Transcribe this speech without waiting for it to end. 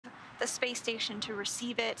the space station to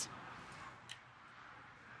receive it.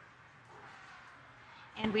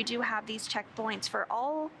 And we do have these checkpoints for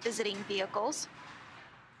all visiting vehicles.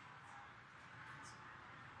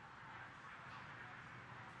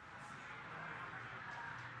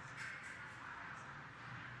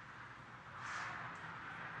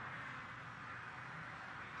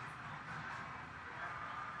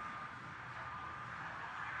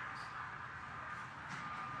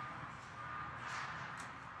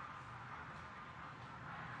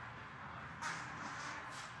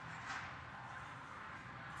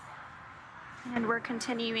 And we're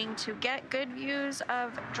continuing to get good views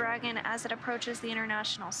of Dragon as it approaches the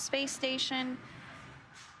International Space Station.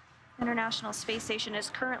 International Space Station is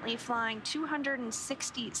currently flying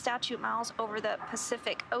 260 statute miles over the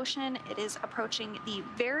Pacific Ocean. It is approaching the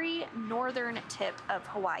very northern tip of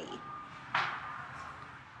Hawaii.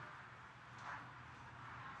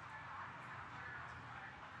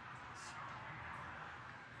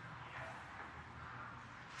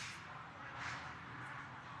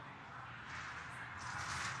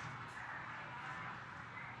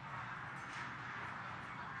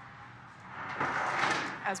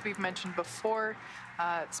 As we've mentioned before,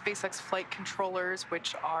 SpaceX flight controllers,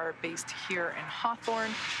 which are based here in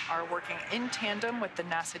Hawthorne, are working in tandem with the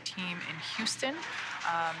NASA team in Houston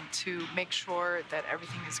to make sure that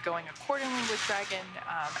everything is going accordingly with Dragon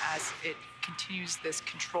as it continues this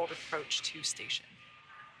controlled approach to station.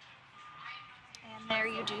 And there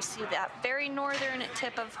you do see that very northern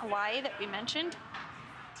tip of Hawaii that we mentioned.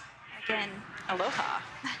 Again, aloha.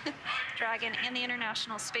 Dragon and the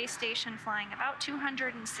International Space Station flying about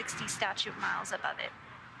 260 statute miles above it.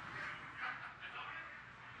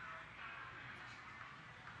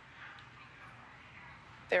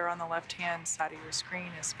 There on the left-hand side of your screen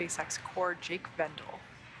is SpaceX core Jake Vendel.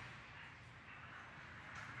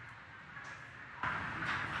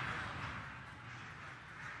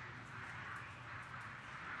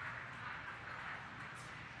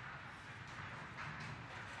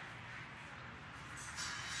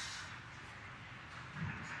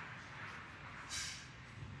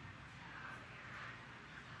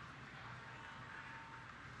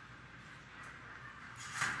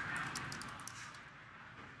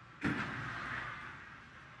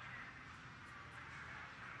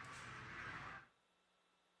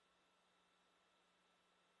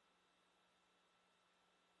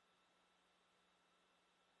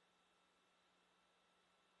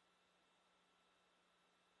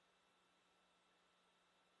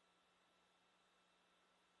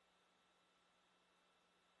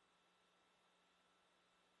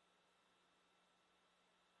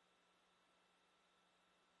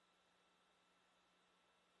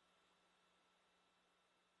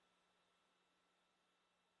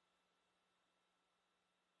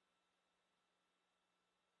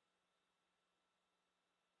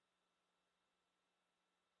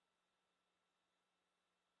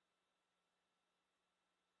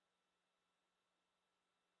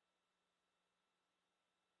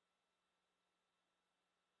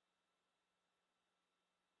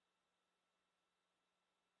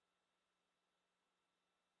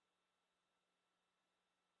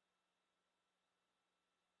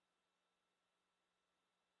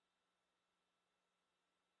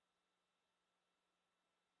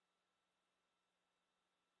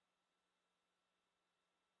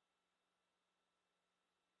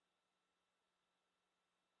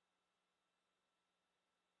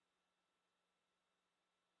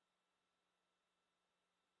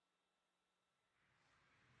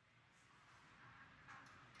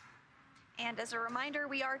 And as a reminder,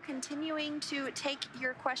 we are continuing to take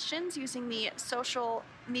your questions using the social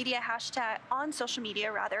media hashtag, on social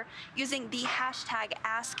media rather, using the hashtag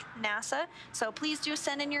AskNASA. So please do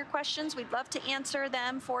send in your questions. We'd love to answer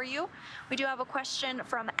them for you. We do have a question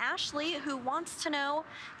from Ashley who wants to know,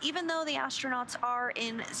 even though the astronauts are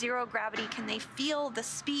in zero gravity, can they feel the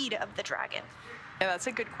speed of the Dragon? Yeah, that's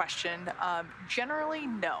a good question. Generally,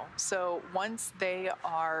 no. So once they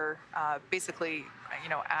are basically,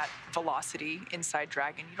 at velocity inside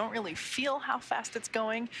Dragon, you don't really feel how fast it's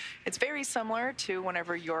going. It's very similar to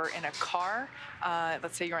whenever you're in a car.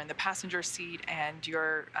 Let's say you're in the passenger seat and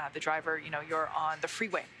you're the driver, you're on the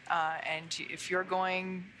freeway. And if you're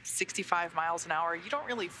going 65 miles an hour, you don't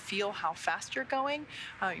really feel how fast you're going.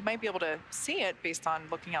 You might be able to see it based on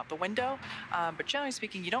looking out the window, but generally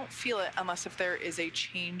speaking, you don't feel it unless if there is a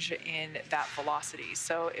change in that velocity.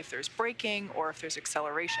 So if there's braking or if there's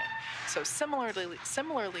acceleration. So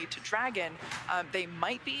similarly to Dragon, they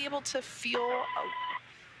might be able to feel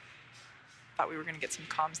thought we were going to get some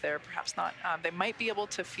comms there, perhaps not. They might be able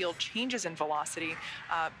to feel changes in velocity,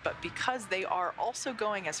 but because they are also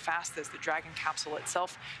going as fast as the Dragon capsule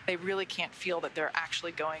itself, they really can't feel that they're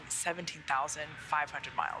actually going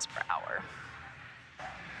 17,500 miles per hour.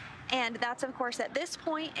 And that's, of course, at this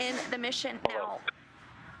point in the mission now.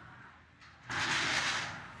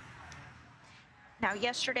 Now,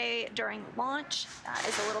 yesterday during launch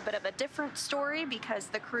is a little bit of a different story because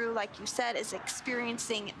the crew, like you said, is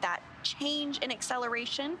experiencing that change in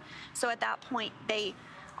acceleration. So at that point, they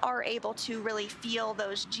are able to really feel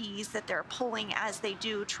those G's that they're pulling as they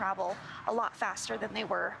do travel a lot faster than they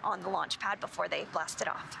were on the launch pad before they blasted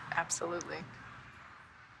off. Absolutely.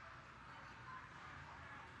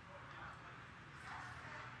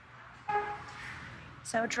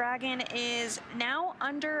 So Dragon is now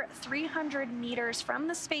under 300 meters from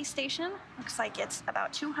the space station. Looks like it's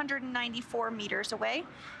about 294 meters away.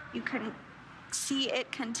 You can see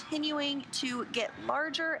it continuing to get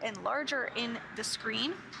larger and larger in the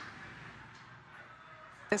screen.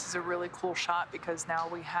 This is a really cool shot because now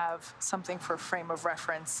we have something for a frame of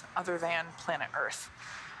reference other than planet Earth.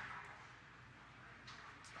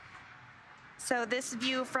 So this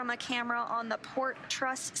view from a camera on the port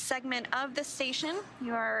truss segment of the station,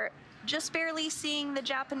 you are just barely seeing the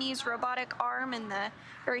Japanese robotic arm in the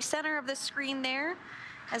very center of the screen there,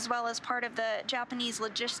 as well as part of the Japanese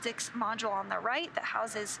logistics module on the right that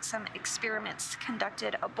houses some experiments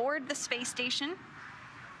conducted aboard the space station.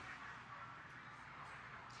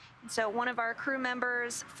 And so one of our crew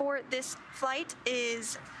members for this flight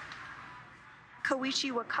is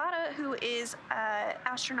Koichi Wakata, who is an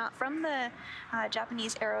astronaut from the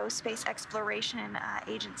Japanese Aerospace Exploration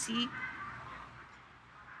Agency.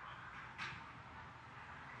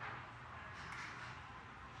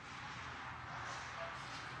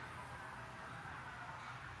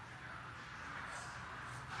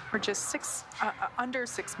 We're just under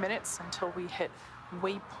 6 minutes until we hit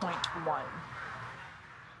waypoint 1.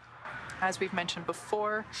 As we've mentioned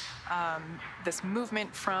before, this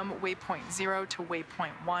movement from waypoint 0 to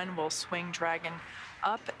waypoint 1 will swing Dragon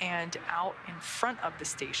up and out in front of the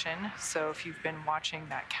station. So if you've been watching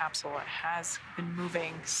that capsule, it has been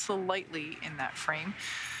moving slightly in that frame.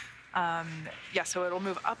 So it'll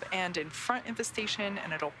move up and in front of the station,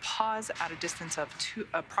 and it'll pause at a distance of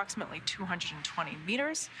approximately 220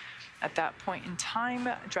 meters. At that point in time,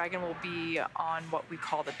 Dragon will be on what we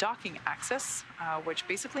call the docking axis, which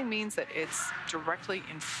basically means that it's directly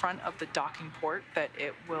in front of the docking port that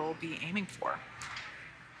it will be aiming for.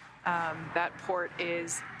 That port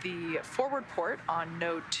is the forward port on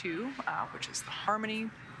node 2, which is the Harmony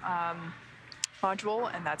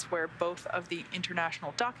module, and that's where both of the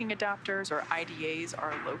international docking adapters, or IDAs,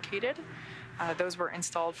 are located. Those were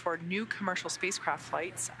installed for new commercial spacecraft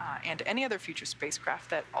flights and any other future spacecraft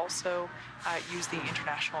that also use the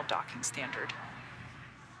International Docking Standard.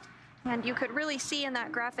 And you could really see in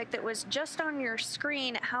that graphic that was just on your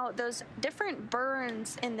screen how those different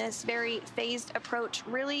burns in this very phased approach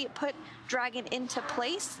really put Dragon into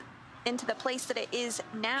the place that it is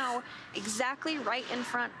now, exactly right in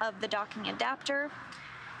front of the docking adapter.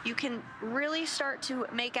 You can really start to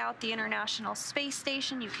make out the International Space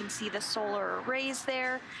Station. You can see the solar arrays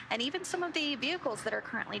there, and even some of the vehicles that are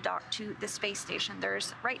currently docked to the space station.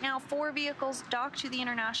 There's right now 4 vehicles docked to the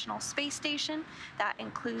International Space Station. That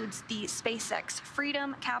includes the SpaceX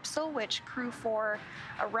Freedom capsule, which Crew 4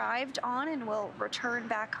 arrived on and will return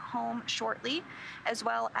back home shortly, as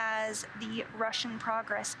well as the Russian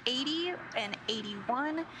Progress 80 and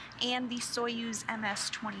 81, and the Soyuz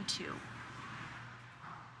MS-22.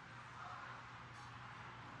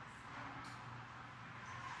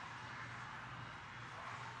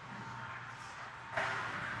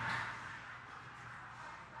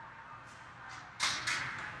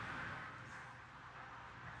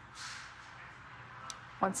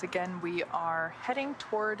 Once again, we are heading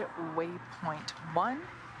toward waypoint 1,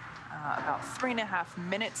 about 3.5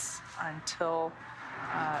 minutes until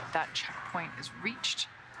that checkpoint is reached.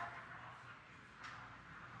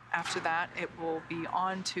 After that, it will be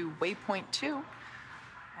on to waypoint 2,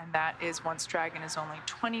 and that is once Dragon is only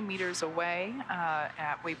 20 meters away.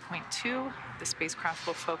 At waypoint 2, the spacecraft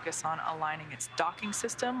will focus on aligning its docking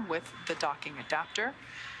system with the docking adapter.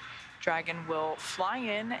 Dragon will fly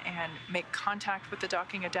in and make contact with the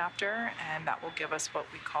docking adapter, and that will give us what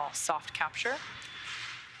we call soft capture.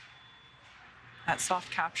 That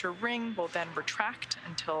soft capture ring will then retract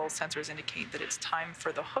until sensors indicate that it's time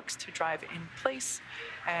for the hooks to drive in place,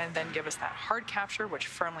 and then give us that hard capture, which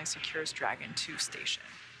firmly secures Dragon to station.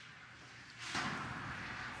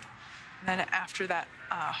 And Then after that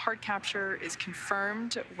hard capture is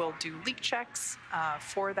confirmed, we'll do leak checks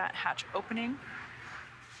for that hatch opening.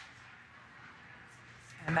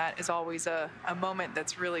 And that is always a moment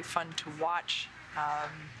that's really fun to watch.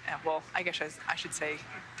 And well, I guess I should say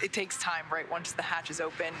it takes time, right? Once the hatch is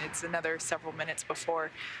open, it's another several minutes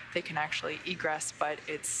before they can actually egress. But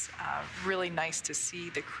it's really nice to see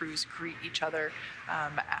the crews greet each other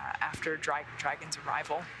after Dragon's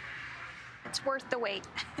arrival. It's worth the wait.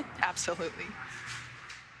 Absolutely.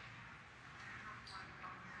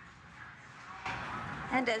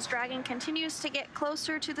 And as Dragon continues to get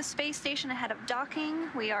closer to the space station ahead of docking,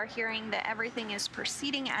 we are hearing that everything is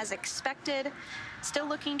proceeding as expected. Still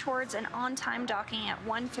looking towards an on-time docking at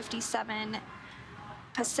 1:57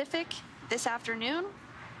 Pacific this afternoon.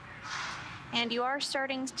 And you are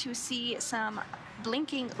starting to see some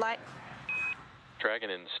blinking light.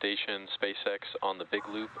 Dragon in station, SpaceX on the big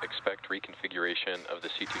loop. Expect reconfiguration of the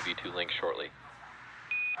C2V2 link shortly.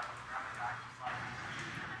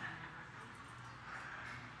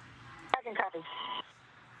 Copy.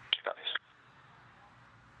 Copies.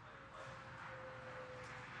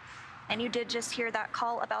 And you did just hear that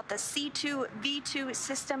call about the C2V2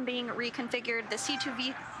 system being reconfigured. The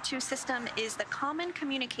C2V2 system is the common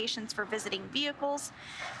communications for visiting vehicles,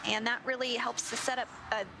 and that really helps to set up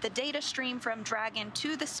the data stream from Dragon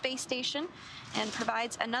to the space station and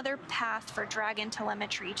provides another path for Dragon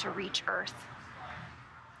telemetry to reach Earth.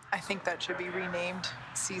 I think that should be renamed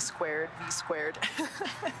C squared, V squared.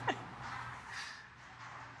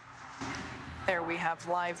 There we have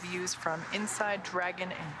live views from inside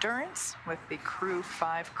Dragon Endurance with the Crew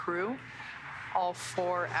 5 crew. All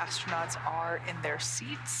 4 astronauts are in their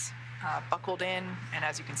seats, buckled in, and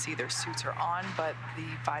as you can see, their suits are on, but the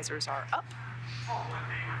visors are up.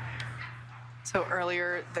 So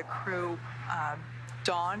earlier, the crew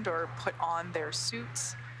donned or put on their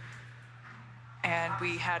suits, and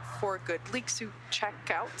we had 4 good leak suit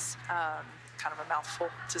checkouts. Kind of a mouthful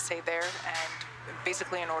to say there, and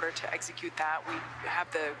basically in order to execute that, we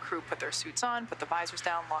have the crew put their suits on, put the visors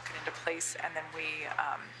down, lock it into place, and then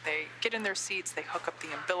they get in their seats, they hook up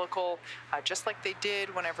the umbilical, just like they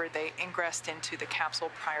did whenever they ingressed into the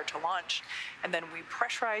capsule prior to launch, and then we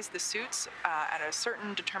pressurize the suits at a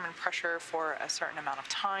certain determined pressure for a certain amount of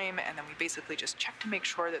time, and then we basically just check to make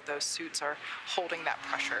sure that those suits are holding that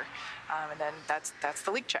pressure, and then that's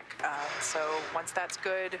the leak check. So once that's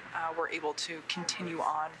good, we're able to continue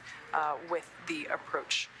on with the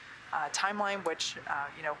approach timeline, which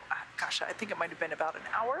gosh, I think it might have been about an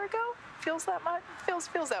hour ago. Feels that much?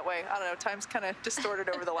 Feels that way. I don't know. Time's kind of distorted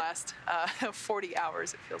over the last 40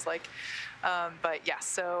 hours. It feels like. But yeah.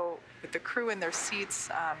 So with the crew in their seats,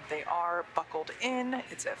 they are buckled in.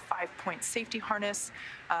 It's a 5-point safety harness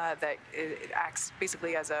that it acts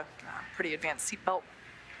basically as a pretty advanced seatbelt.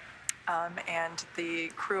 And the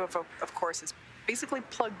crew, of course, is basically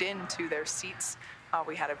plugged into their seats.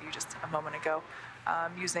 We had a view just a moment ago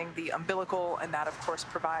using the umbilical, and that, of course,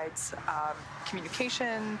 provides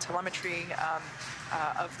communication, telemetry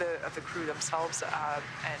of the crew themselves,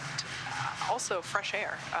 and also fresh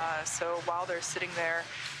air. So while they're sitting there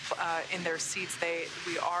in their seats,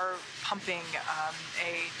 we are pumping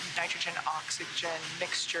a nitrogen-oxygen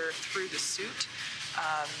mixture through the suit.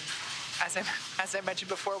 As I mentioned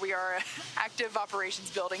before, we are an active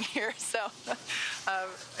operations building here, so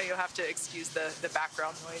you'll have to excuse the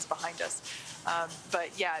background noise behind us. But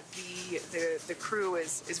yeah, the crew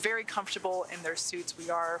is very comfortable in their suits.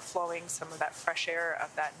 We are flowing some of that fresh air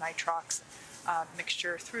of that nitrox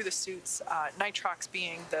mixture through the suits, nitrox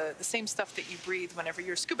being the same stuff that you breathe whenever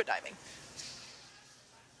you're scuba diving.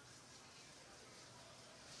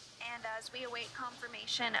 And as we await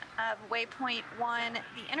confirmation of Waypoint 1,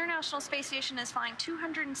 the International Space Station is flying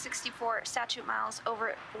 264 statute miles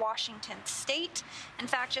over Washington State. In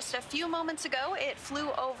fact, just a few moments ago, it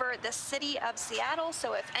flew over the city of Seattle.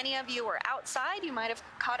 So if any of you were outside, you might have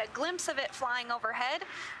caught a glimpse of it flying overhead.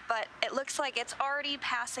 But it looks like it's already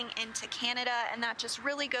passing into Canada, and that just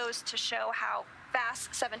really goes to show how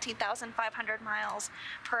fast 17,500 miles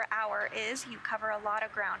per hour is. You cover a lot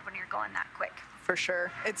of ground when you're going that quick. For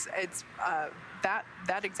sure. It's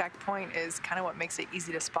that exact point is kind of what makes it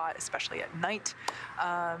easy to spot, especially at night.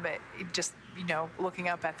 Just, looking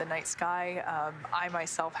up at the night sky, I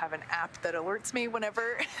myself have an app that alerts me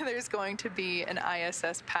whenever there's going to be an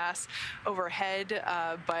ISS pass overhead,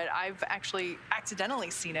 but I've actually accidentally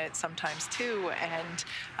seen it sometimes too, and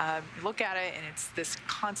look at it and it's this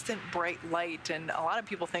constant bright light, and a lot of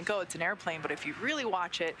people think, oh, it's an airplane, but if you really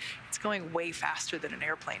watch it, it's going way faster than an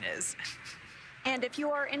airplane is. And if you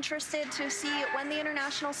are interested to see when the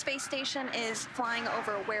International Space Station is flying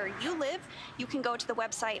over where you live, you can go to the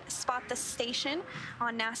website Spot the Station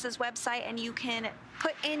on NASA's website, and you can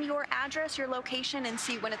put in your address, your location, and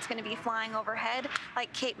see when it's going to be flying overhead.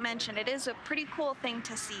 Like Kate mentioned, it is a pretty cool thing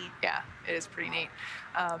to see. Yeah, it is pretty neat.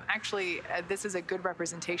 Actually, this is a good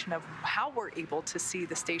representation of how we're able to see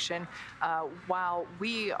the station while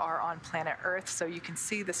we are on planet Earth. So you can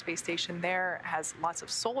see the space station there has lots of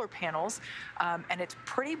solar panels, and it's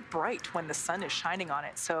pretty bright when the sun is shining on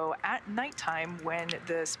it. So at nighttime, when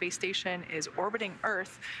the space station is orbiting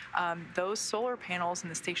Earth, those solar panels in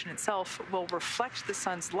the station itself will reflect the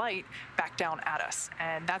sun's light back down at us.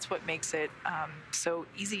 And that's what makes it so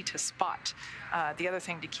easy to spot. The other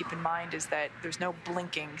thing to keep in mind is that there's no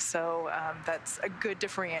blinking, so that's a good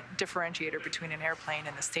differentiator between an airplane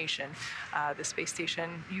and the station. The space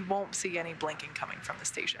station, you won't see any blinking coming from the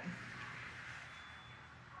station.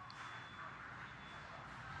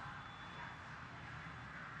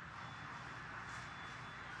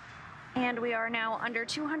 And we are now under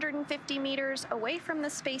 250 meters away from the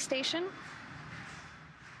space station.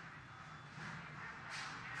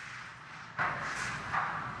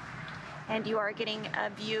 And you are getting a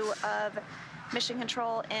view of Mission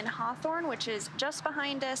Control in Hawthorne, which is just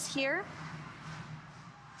behind us here.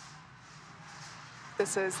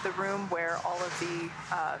 This is the room where all of the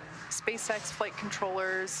SpaceX flight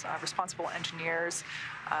controllers, responsible engineers,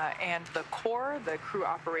 and the core, the crew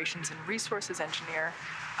operations and resources engineer,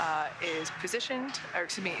 is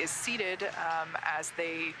seated as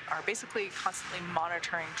they are basically constantly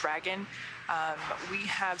monitoring Dragon. We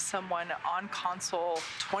have someone on console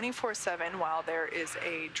 24/7 while there is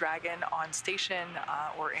a Dragon on station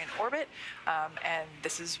or in orbit, and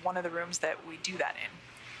this is one of the rooms that we do that in.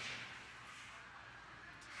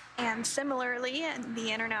 And similarly,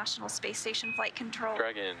 the International Space Station Flight Control.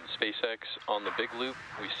 Dragon SpaceX on the big loop.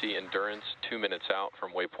 We see Endurance 2 minutes out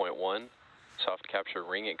from waypoint 1. Soft capture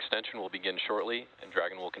ring extension will begin shortly, and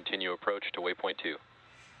Dragon will continue approach to waypoint 2.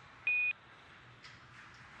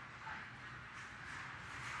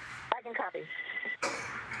 I can copy.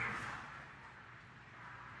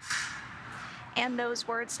 And those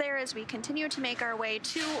words there as we continue to make our way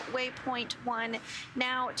to waypoint 1,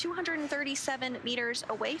 now 237 meters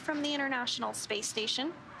away from the International Space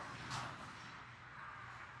Station.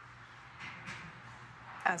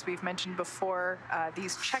 As we've mentioned before,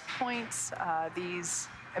 these checkpoints, these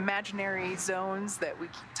imaginary zones that we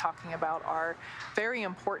keep talking about are very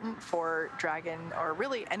important for Dragon, or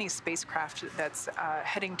really any spacecraft that's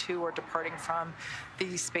heading to or departing from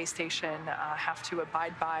the space station have to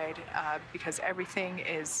abide by, because everything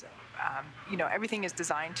is everything is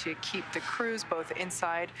designed to keep the crews both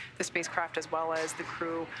inside the spacecraft as well as the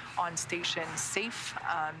crew on station safe.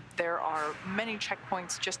 There are many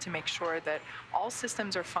checkpoints just to make sure that all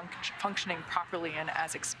systems are functioning properly and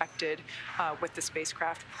as expected with the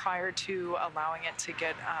spacecraft prior to allowing it to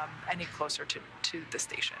get any closer to the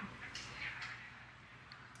station.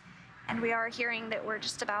 And we are hearing that we're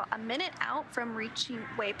just about a minute out from reaching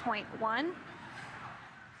waypoint 1.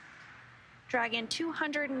 Dragon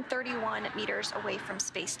 231 meters away from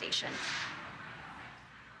space station.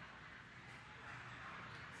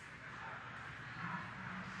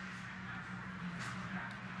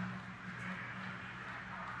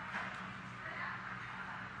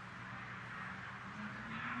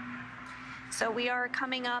 So we are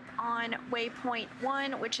coming up on waypoint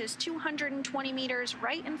 1, which is 220 meters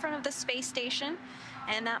right in front of the space station.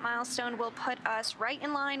 And that milestone will put us right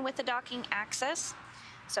in line with the docking access.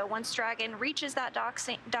 So once Dragon reaches that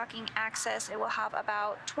docking access, it will have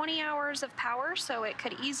about 20 hours of power, so it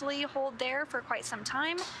could easily hold there for quite some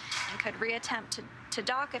time and could reattempt to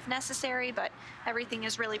dock if necessary, but everything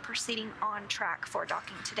is really proceeding on track for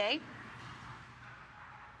docking today.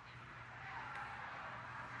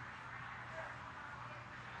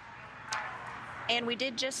 And we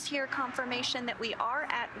did just hear confirmation that we are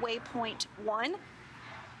at waypoint 1.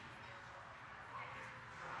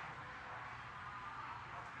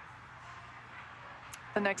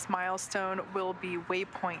 The next milestone will be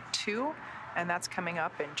waypoint 2, and that's coming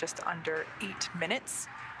up in just under 8 minutes.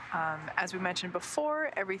 As we mentioned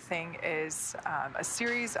before, everything is a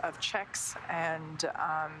series of checks and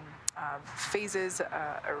phases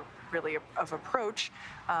really of approach.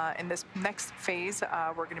 In this next phase,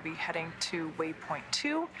 we're going to be heading to waypoint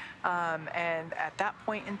 2, and at that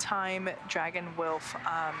point in time, Dragon will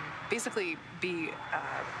basically be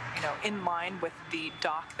in line with the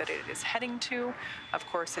dock that it is heading to. Of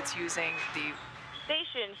course, it's using the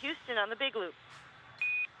Station Houston on the big loop.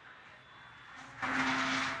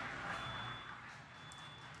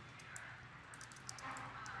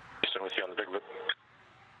 Houston Houston with you on the big loop.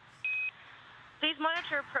 Please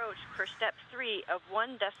monitor approach per step 3 of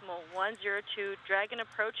 1.102 Dragon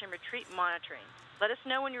approach and retreat monitoring. Let us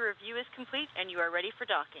know when your review is complete and you are ready for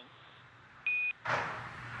docking.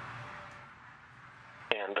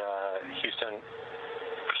 And Houston,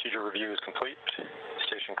 procedure review is complete.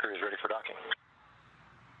 Station crew is ready for docking.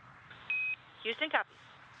 Houston, copy.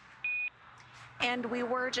 And we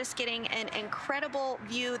were just getting an incredible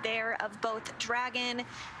view there of both Dragon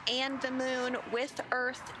and the moon with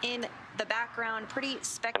Earth in the background. Pretty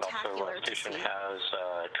spectacular and also, to see. station has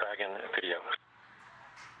Dragon video.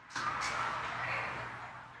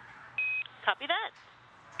 Copy that.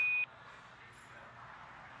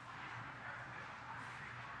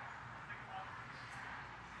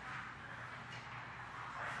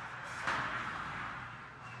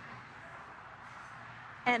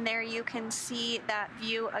 And there you can see that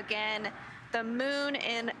view again, the moon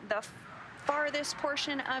in the farthest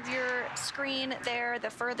portion of your screen there, the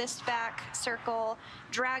furthest back circle,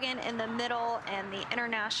 Dragon in the middle, and the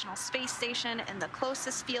International Space Station in the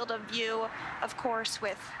closest field of view, of course,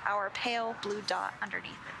 with our pale blue dot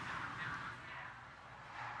underneath it.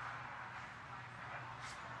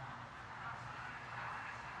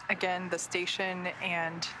 Again, the station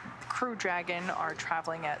and Crew Dragon are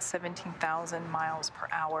traveling at 17,000 miles per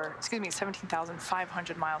hour,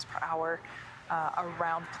 17,500 miles per hour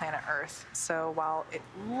around planet Earth. So while it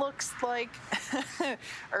looks like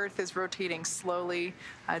Earth is rotating slowly,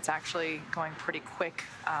 it's actually going pretty quick.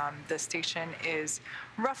 The station is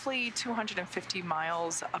roughly 250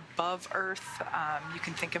 miles above Earth. You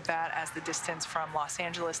can think of that as the distance from Los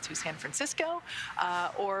Angeles to San Francisco,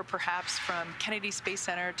 or perhaps from Kennedy Space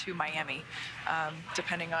Center to Miami,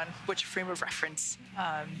 depending on which frame of reference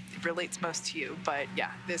relates most to you. But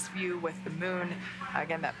yeah, this view with the moon,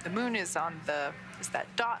 again, the moon is that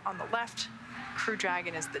dot on the left. Crew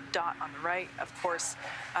Dragon is the dot on the right, of course,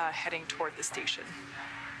 heading toward the station.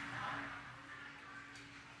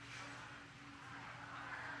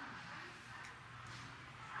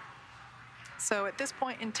 So at this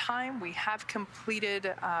point in time, we have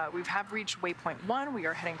completed, we have reached waypoint 1. We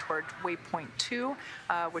are heading toward waypoint 2,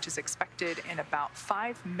 which is expected in about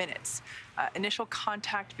 5 minutes. Initial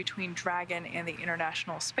contact between Dragon and the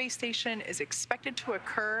International Space Station is expected to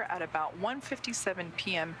occur at about 1:57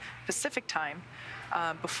 p.m. Pacific time.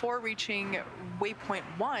 Before reaching waypoint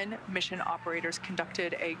 1, mission operators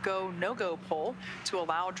conducted a go, no-go poll to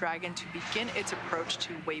allow Dragon to begin its approach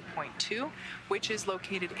to waypoint 2, which is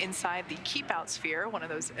located inside the keep-out sphere, one of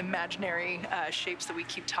those imaginary shapes that we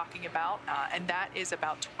keep talking about, and that is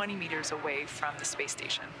about 20 meters away from the space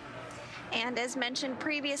station. And as mentioned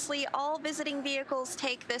previously, all visiting vehicles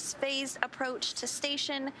take this phased approach to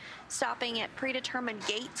station, stopping at predetermined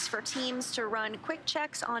gates for teams to run quick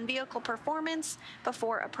checks on vehicle performance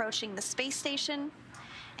before approaching the space station.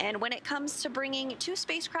 And when it comes to bringing two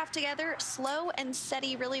spacecraft together, slow and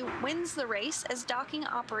steady really wins the race, as docking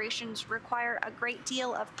operations require a great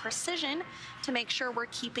deal of precision to make sure we're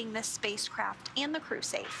keeping this spacecraft and the crew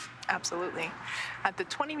safe. Absolutely. At the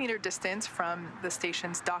 20-meter distance from the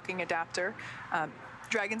station's docking adapter,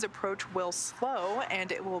 Dragon's approach will slow,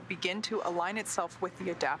 and it will begin to align itself with the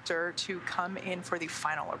adapter to come in for the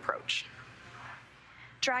final approach.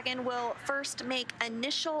 Dragon will first make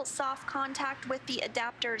initial soft contact with the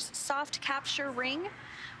adapter's soft capture ring,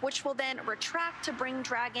 which will then retract to bring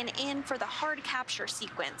Dragon in for the hard capture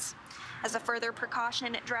sequence. As a further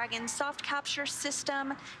precaution, Dragon's soft capture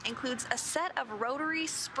system includes a set of rotary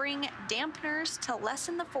spring dampeners to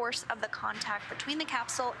lessen the force of the contact between the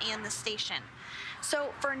capsule and the station.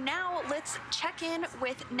 So for now, let's check in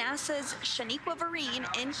with NASA's Shaniqua Vereen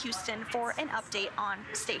in Houston for an update on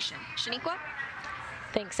station. Shaniqua?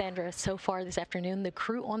 Thanks, Sandra. So far this afternoon, the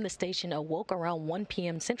crew on the station awoke around 1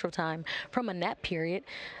 p.m. Central Time from a nap period,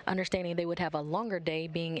 understanding they would have a longer day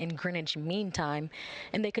being in Greenwich Mean Time,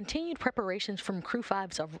 and they continued preparations for Crew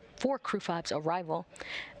 5's arrival.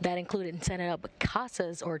 That included setting up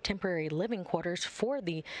casas, or temporary living quarters, for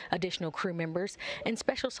the additional crew members, and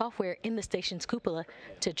special software in the station's cupola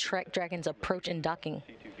to track Dragon's approach and docking.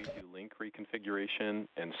 C2V2 link reconfiguration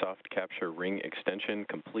and soft capture ring extension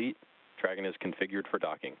complete. Dragon is configured for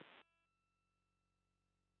docking.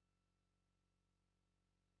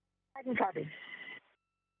 I can copy.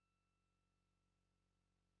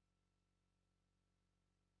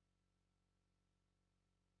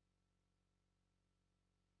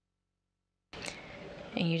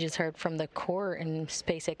 And you just heard from the core and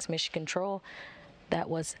SpaceX Mission Control. That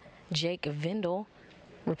was Jake Vindel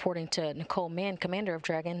reporting to Nicole Mann, commander of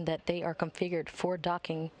Dragon, that they are configured for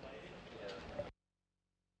docking.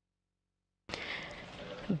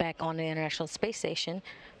 Back on the International Space Station,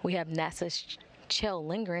 we have NASA's Kjell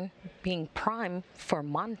Lindgren being prime for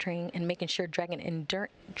monitoring and making sure Dragon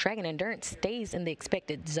Endurance stays in the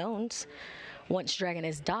expected zones. Once Dragon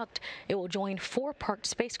is docked, it will join 4 parked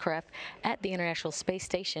spacecraft at the International Space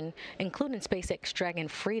Station, including SpaceX Dragon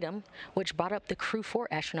Freedom, which brought up the Crew 4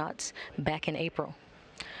 astronauts back in April,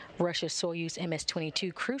 Russia's Soyuz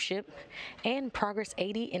MS-22 cruise ship, and Progress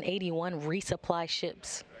 80 and 81 resupply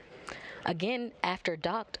ships. Again, after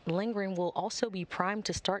docked, Lindgren will also be primed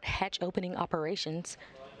to start hatch opening operations.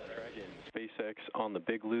 Dragon, SpaceX on the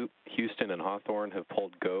Big Loop, Houston and Hawthorne have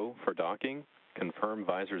pulled go for docking. Confirm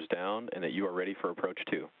visors down and that you are ready for approach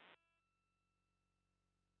 2.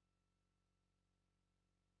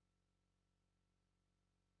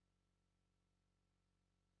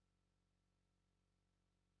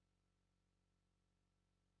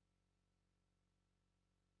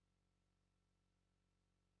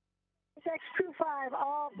 SpaceX Crew 5,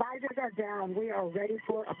 all visors are down. We are ready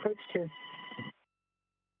for approach 2.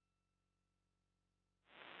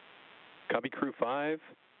 Copy Crew 5,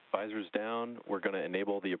 visors down. We're going to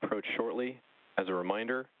enable the approach shortly. As a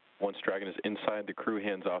reminder, once Dragon is inside the crew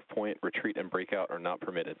hands-off point, retreat and breakout are not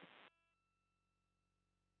permitted.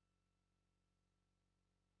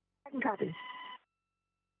 Copy.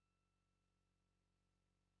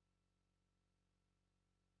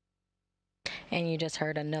 And you just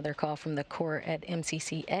heard another call from the Corps at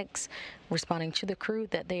MCCX responding to the crew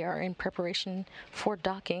that they are in preparation for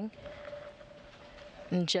docking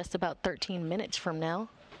in just about 13 minutes from now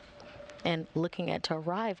and looking at to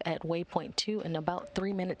arrive at waypoint 2 in about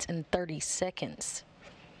 3 minutes and 30 seconds.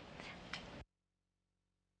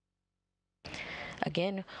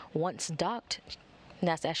 Again, once docked,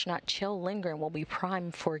 NASA astronaut Kjell Lindgren will be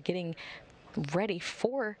primed for getting ready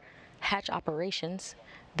for hatch operations.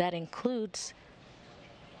 That includes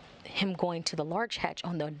him going to the large hatch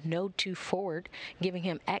on the node 2 forward, giving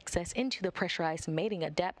him access into the pressurized mating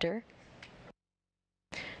adapter.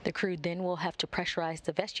 The crew then will have to pressurize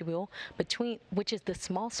the vestibule, which is the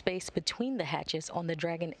small space between the hatches on the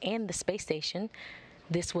Dragon and the space station.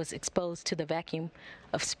 This was exposed to the vacuum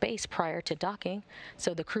of space prior to docking,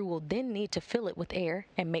 so the crew will then need to fill it with air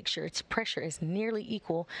and make sure its pressure is nearly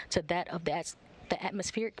equal to that of the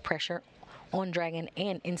atmospheric pressure on Dragon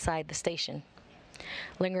and inside the station.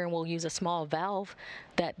 Lindgren will use a small valve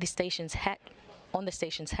that on the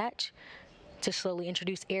station's hatch to slowly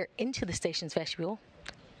introduce air into the station's vestibule.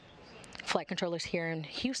 Flight controllers here in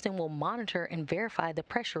Houston will monitor and verify the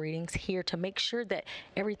pressure readings here to make sure that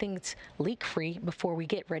everything's leak-free before we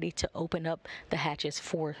get ready to open up the hatches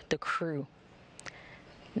for the crew.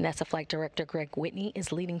 NASA Flight Director Greg Whitney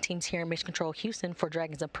is leading teams here in Mission Control Houston for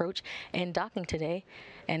Dragon's approach and docking today,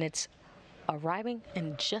 and it's arriving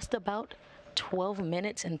in just about 12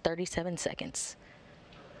 minutes and 37 seconds.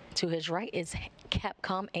 To his right is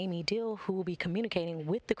Capcom Amy Dill, who will be communicating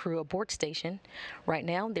with the crew aboard station. Right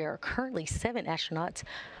now, there are currently 7 astronauts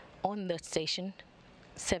on the station,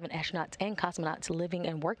 7 astronauts and cosmonauts living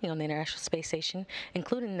and working on the International Space Station,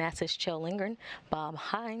 including NASA's Kjell Lindgren, Bob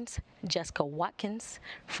Hines, Jessica Watkins,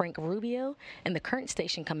 Frank Rubio, and the current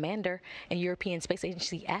station commander and European Space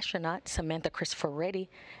Agency astronaut Samantha Cristoforetti,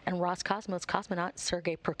 and Roscosmos cosmonaut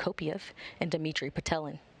Sergei Prokopyev and Dmitry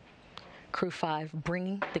Patelin. Crew 5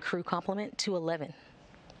 bringing the crew complement to 11.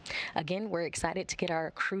 Again, we're excited to get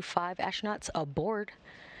our Crew 5 astronauts aboard.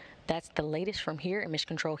 That's the latest from here in Mission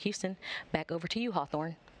Control Houston. Back over to you,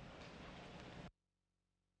 Hawthorne.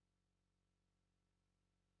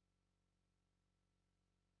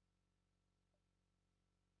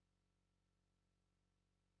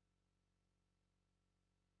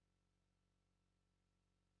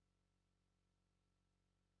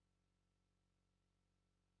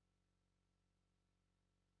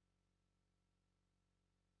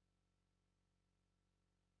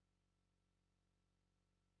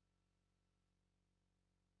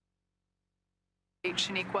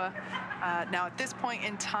 Shaniqua. Now at this point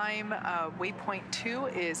in time, waypoint 2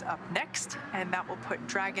 is up next, and that will put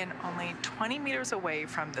Dragon only 20 meters away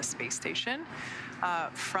from the space station.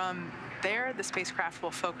 From there, the spacecraft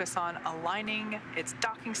will focus on aligning its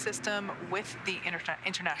docking system with the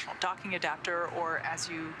International Docking Adapter, or as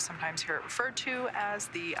you sometimes hear it referred to as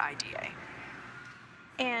the IDA.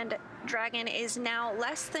 And Dragon is now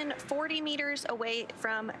less than 40 meters away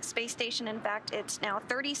from space station. In fact, it's now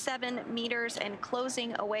 37 meters and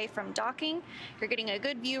closing away from docking. You're getting a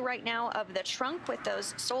good view right now of the trunk with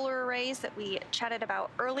those solar arrays that we chatted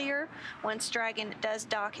about earlier. Once Dragon does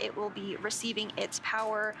dock, it will be receiving its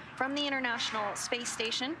power from the International Space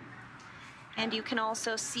Station. And you can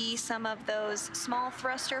also see some of those small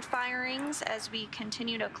thruster firings as we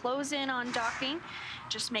continue to close in on docking,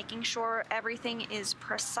 just making sure everything is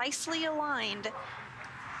precisely aligned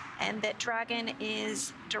and that Dragon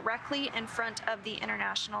is directly in front of the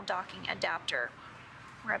International Docking Adapter.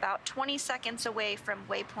 We're about 20 seconds away from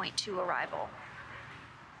waypoint 2 arrival.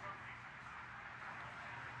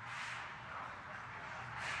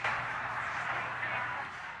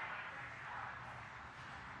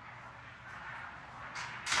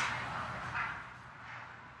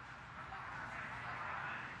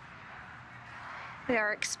 We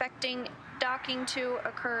are expecting docking to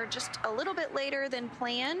occur just a little bit later than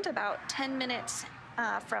planned, about 10 minutes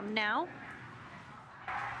from now.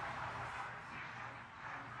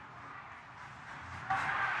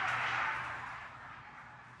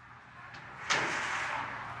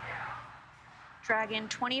 Dragon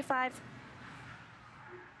 25.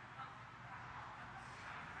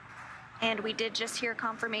 And we did just hear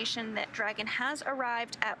confirmation that Dragon has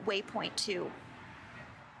arrived at waypoint 2.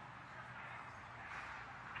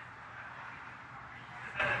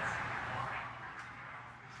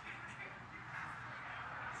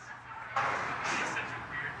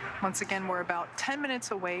 Once again, we're about 10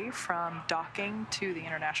 minutes away from docking to the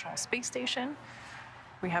International Space Station.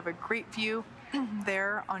 We have a great view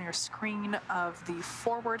there on your screen of the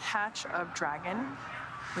forward hatch of Dragon.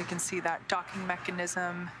 We can see that docking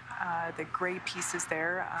mechanism, the gray pieces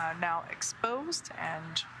there now exposed,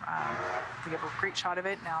 and we have a great shot of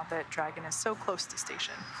it now that Dragon is so close to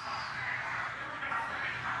station.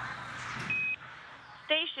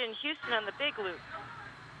 Station Houston on the Big Loop.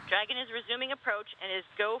 Dragon is resuming approach and is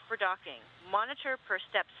go for docking. Monitor per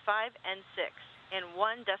steps 5 and 6 in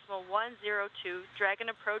 1.102 Dragon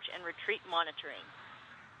approach and retreat monitoring.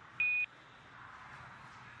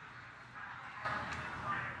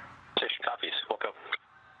 Station copies. Welcome.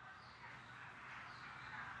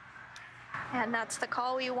 And that's the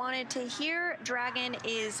call we wanted to hear. Dragon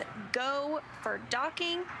is go for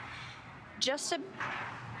docking. Just a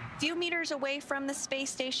few meters away from the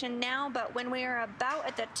space station now, but when we are about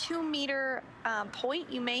at the 2-meter point,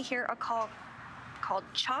 you may hear a call called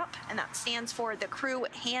CHOP, and that stands for the crew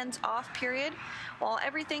hands-off period. While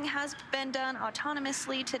everything has been done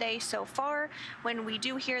autonomously today so far, when we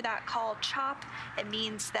do hear that call CHOP, it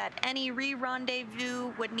means that any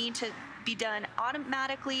re-rendezvous would need to be done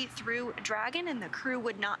automatically through Dragon, and the crew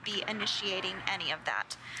would not be initiating any of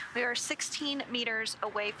that. We are 16 meters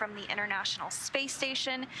away from the International Space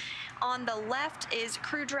Station. On the left is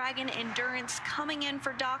Crew Dragon Endurance coming in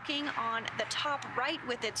for docking. On the top right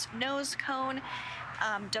with its nose cone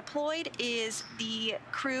deployed is the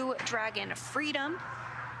Crew Dragon Freedom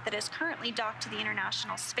that is currently docked to the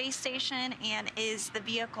International Space Station and is the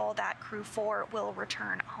vehicle that Crew 4 will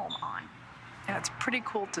return home on. Yeah, it's pretty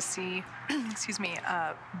cool to see, excuse me,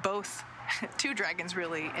 both two Dragons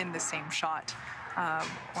really in the same shot.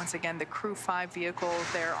 Once again, the Crew 5 vehicle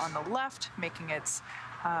there on the left, making its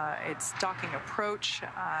docking approach,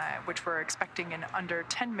 which we're expecting in under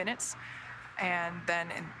 10 minutes. And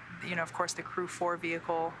then, of course, the Crew 4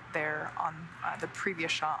 vehicle there on the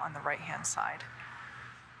previous shot on the right-hand side.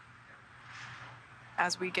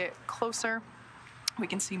 As we get closer, we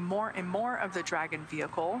can see more and more of the Dragon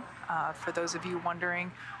vehicle. For those of you wondering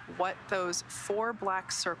what those 4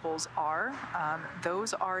 black circles are,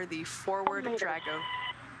 those are the forward Draco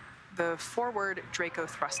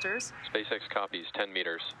thrusters. SpaceX copies, 10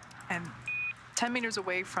 meters. And 10 meters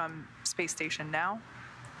away from space station now.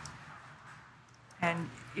 And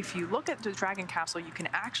if you look at the Dragon capsule, you can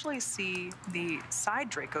actually see the side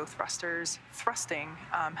Draco thrusters thrusting,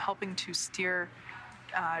 helping to steer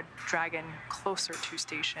Dragon closer to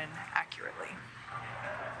station accurately.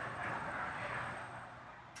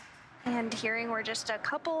 And hearing we're just a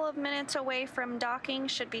couple of minutes away from docking,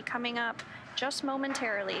 should be coming up just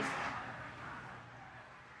momentarily.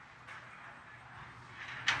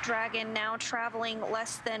 Dragon now traveling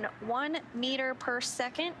less than 1 meter per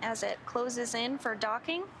second as it closes in for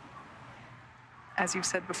docking. As you've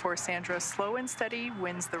said before, Sandra, slow and steady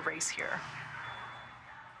wins the race here.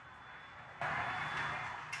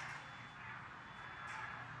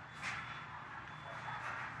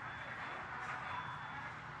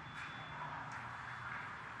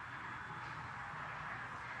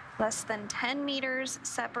 Less than 10 meters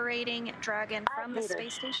separating Dragon from the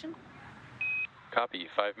space station. Copy,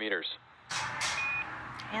 5 meters.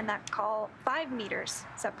 And that call, 5 meters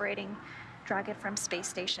separating Dragon from space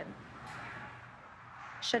station.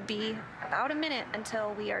 Should be about a minute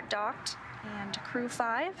until we are docked and Crew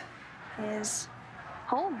 5 is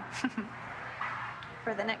home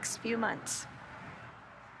for the next few months.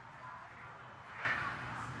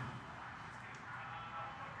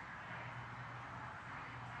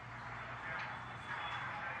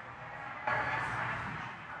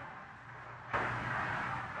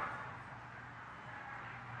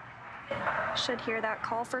 Should hear that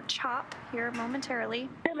call for chop here momentarily.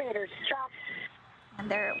 2 meters, chop. And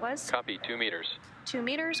there it was. Copy, 2 meters. 2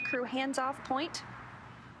 meters, crew hands off point.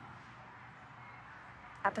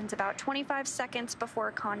 Happens about 25 seconds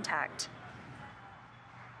before contact.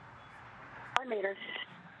 1 meter.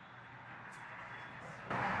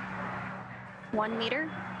 1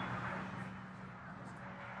 meter.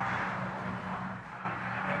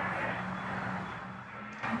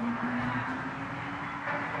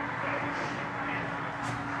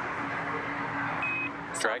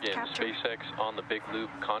 Dragon, SpaceX on the big loop,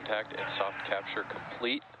 contact and soft capture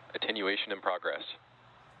complete. Attenuation in progress.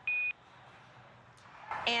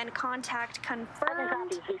 And contact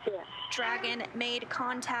confirmed. Dragon made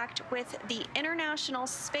contact with the International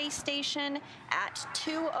Space Station at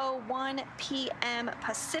 2:01 p.m.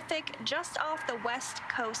 Pacific, just off the west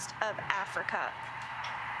coast of Africa.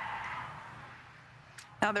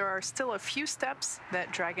 Now, there are still a few steps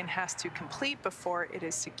that Dragon has to complete before it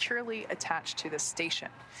is securely attached to the station.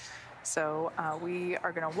 So we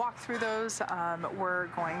are going to walk through those. We're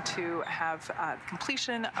going to have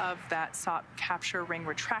completion of that soft capture ring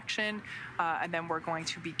retraction, and then we're going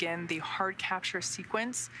to begin the hard capture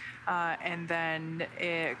sequence. And then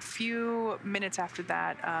a few minutes after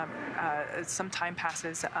that, some time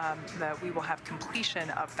passes, that we will have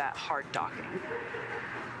completion of that hard docking.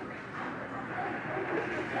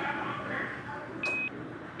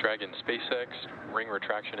 Dragon, SpaceX, ring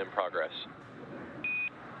retraction in progress.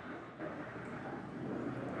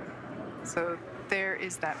 So there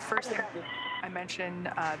is that first thing I mentioned,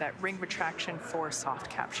 that ring retraction for soft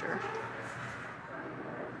capture.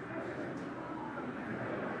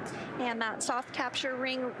 And that soft capture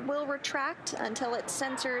ring will retract until its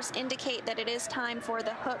sensors indicate that it is time for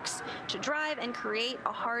the hooks to drive and create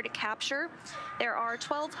a hard capture. There are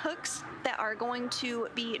 12 hooks that are going to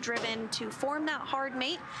be driven to form that hard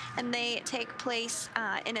mate, and they take place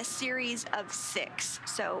in a series of 6.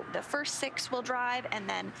 So the first 6 will drive, and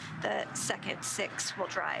then the second 6 will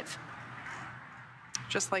drive.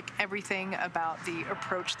 Just like everything about the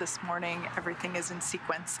approach this morning, everything is in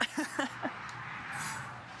sequence.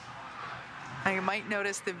 Now, you might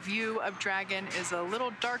notice the view of Dragon is a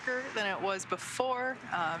little darker than it was before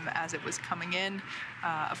as it was coming in.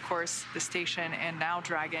 Of course, the station and now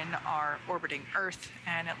Dragon are orbiting Earth,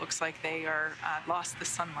 and it looks like they are lost the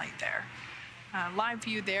sunlight there. Live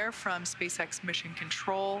view there from SpaceX Mission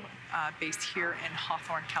Control, based here in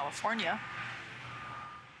Hawthorne, California.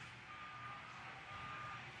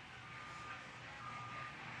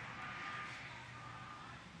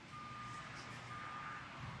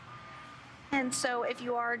 And so if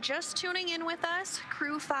you are just tuning in with us,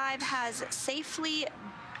 Crew 5 has safely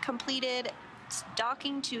completed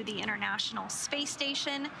docking to the International Space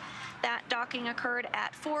Station. That docking occurred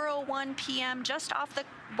at 4:01 p.m. just off the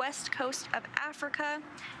west coast of Africa.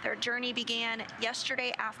 Their journey began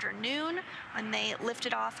yesterday afternoon when they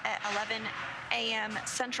lifted off at 11 a.m.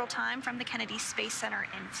 Central Time from the Kennedy Space Center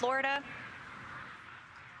in Florida.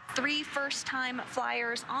 3 first-time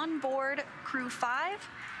flyers on board Crew 5,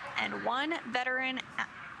 and 1 veteran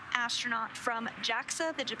astronaut from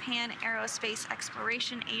JAXA, the Japan Aerospace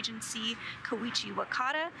Exploration Agency, Koichi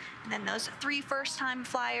Wakata. And then those 3 first-time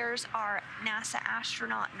flyers are NASA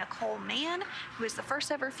astronaut Nicole Mann, who is the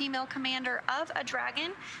first ever female commander of a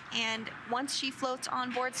Dragon, and once she floats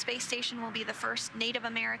on board Space Station will be the first Native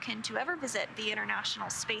American to ever visit the International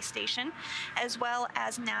Space Station, as well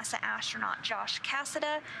as NASA astronaut Josh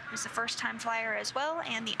Cassada, who's the first-time flyer as well,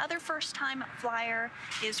 and the other first-time flyer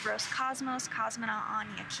is Roscosmos cosmonaut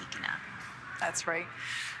Anna Kikina. That's right.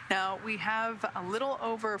 Now, we have a little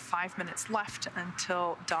over 5 minutes left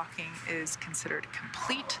until docking is considered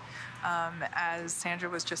complete. As Sandra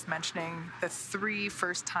was just mentioning, the 3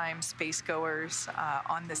 first-time space-goers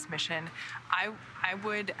on this mission, I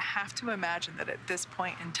would have to imagine that at this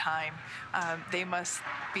point in time, they must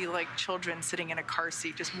be like children sitting in a car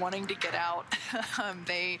seat, just wanting to get out.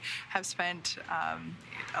 They have spent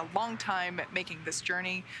a long time making this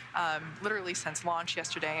journey, literally since launch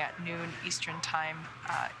yesterday at noon Eastern time.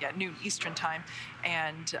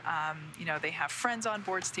 And you know, they have friends on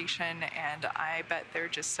board station, and I bet they're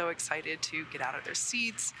just so excited to get out of their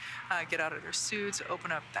seats, get out of their suits,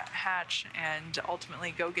 open up that hatch, and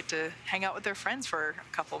ultimately go get to hang out with their friends for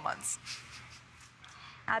a couple months.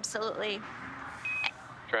 Absolutely.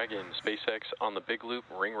 Dragon, SpaceX on the big loop,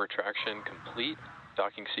 ring retraction complete.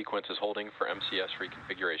 Docking sequence is holding for MCS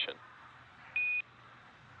reconfiguration.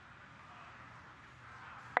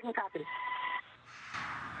 Copy.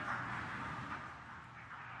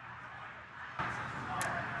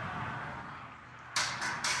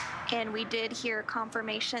 And we did hear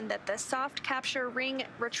confirmation that the soft capture ring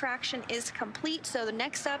retraction is complete. So the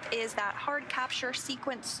next up is that hard capture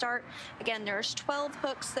sequence start. Again, there's 12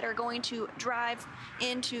 hooks that are going to drive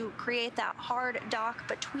in to create that hard dock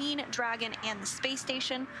between Dragon and the space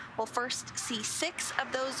station. We'll first see 6 of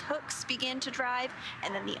those hooks begin to drive,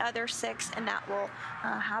 and then the other 6, and that will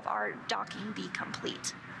have our docking be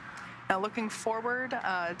complete. Now, looking forward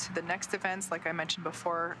to the next events, like I mentioned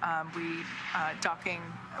before,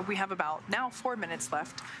 we have about now 4 minutes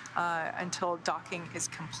left until docking is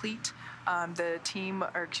complete.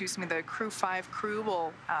 The Crew 5 crew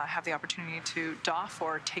will have the opportunity to doff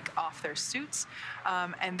or take off their suits.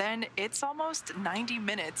 And then it's almost 90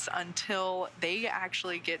 minutes until they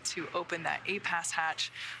actually get to open that APAS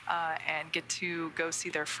hatch and get to go see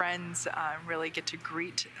their friends, really get to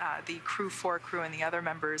greet the Crew 4 crew and the other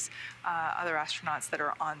members, other astronauts that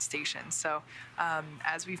are on station. So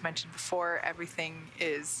as we've mentioned before, everything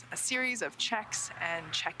is a series of checks and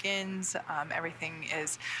check-ins. Everything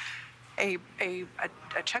is a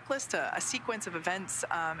checklist, a sequence of events,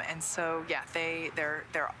 and so yeah, they're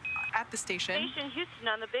at the station. Station Houston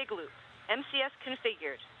on the Big Loop. MCS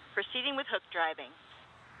configured. Proceeding with hook driving.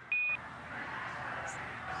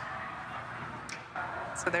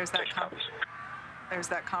 So there's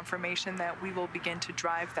that confirmation that we will begin to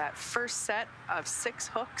drive that first set of 6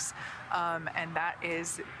 hooks, and that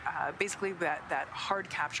is basically that hard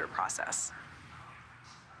capture process.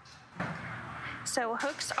 So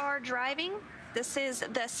hooks are driving. This is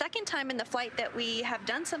the second time in the flight that we have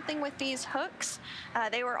done something with these hooks.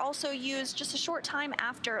 They were also used just a short time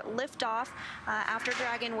after liftoff, after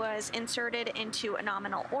Dragon was inserted into a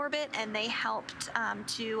nominal orbit, and they helped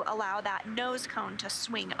to allow that nose cone to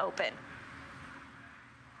swing open.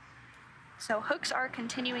 So hooks are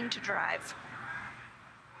continuing to drive.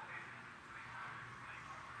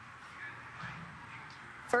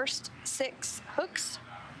 First 6 hooks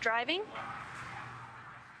driving.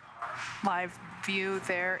 Live view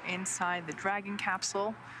there inside the Dragon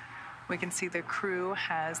capsule. We can see the crew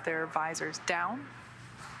has their visors down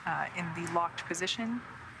in the locked position.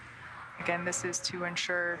 Again, this is to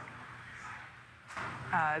ensure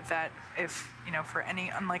that if, for any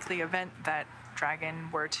unlikely event that Dragon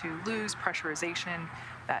were to lose pressurization,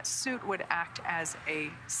 that suit would act as a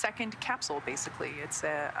second capsule, basically. It's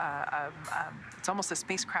it's almost a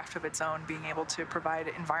spacecraft of its own, being able to provide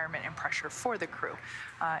environment and pressure for the crew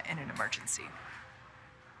in an emergency.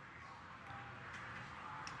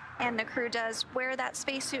 And the crew does wear that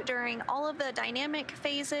spacesuit during all of the dynamic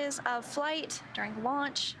phases of flight, during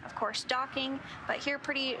launch, of course docking, but here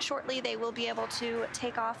pretty shortly they will be able to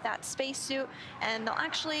take off that spacesuit, and they'll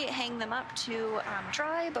actually hang them up to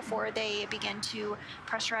dry before they begin to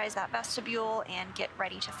pressurize that vestibule and get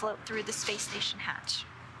ready to float through the space station hatch.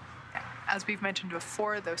 As we've mentioned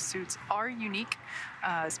before, those suits are unique,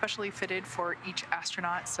 especially fitted for each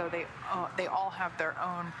astronaut, so they all have their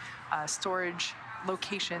own storage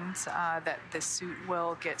locations that the suit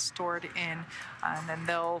will get stored in, and then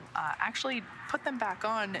they'll actually put them back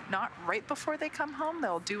on not right before they come home.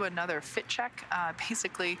 They'll do another fit check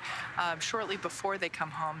basically shortly before they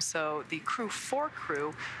come home. So the Crew 4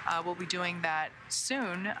 crew will be doing that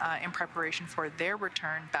soon in preparation for their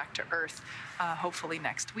return back to Earth, hopefully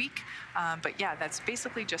next week. But yeah, that's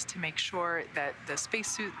basically just to make sure that the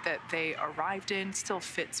spacesuit that they arrived in still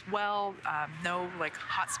fits well, no like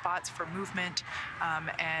hot spots for movement,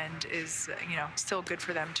 and is still good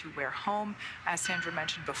for them to wear home. As Sandra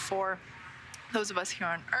mentioned before, those of us here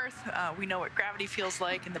on Earth, we know what gravity feels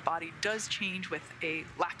like, and the body does change with a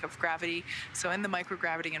lack of gravity. So in the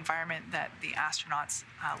microgravity environment that the astronauts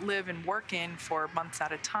live and work in for months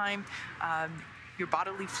at a time, your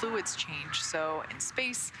bodily fluids change. So in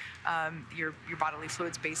space, your bodily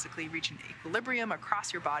fluids basically reach an equilibrium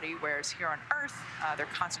across your body, whereas here on Earth, they're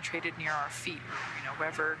concentrated near our feet,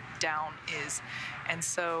 wherever down is. And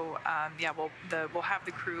so, we'll have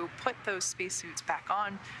the crew put those spacesuits back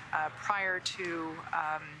on prior to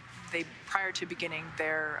beginning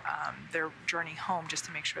their journey home, just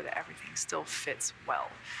to make sure that everything still fits well.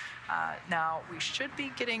 Now, we should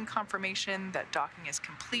be getting confirmation that docking is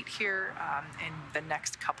complete here in the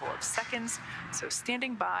next couple of seconds. So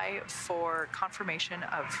standing by for confirmation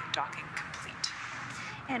of docking complete.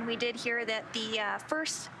 And we did hear that the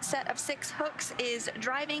first set of 6 hooks is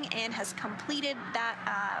driving and has completed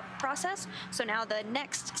that process. So now the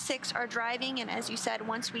next 6 are driving, and as you said,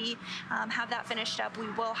 once we have that finished up, we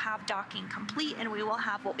will have docking complete, and we will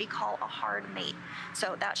have what we call a hard mate.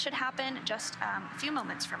 So that should happen just a few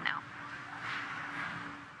moments from now.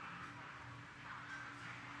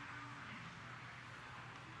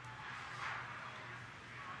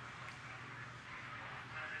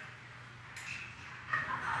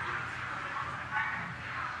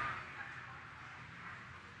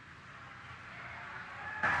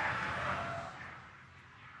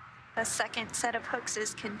 The second set of hooks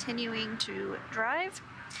is continuing to drive.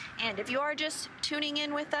 And if you are just tuning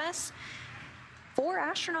in with us, 4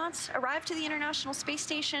 astronauts arrived to the International Space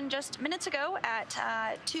Station just minutes ago at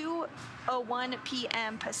 2:01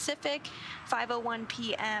 p.m. Pacific, 5:01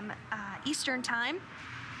 p.m. Eastern Time.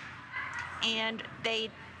 And they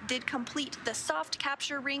did complete the soft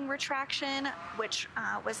capture ring retraction, which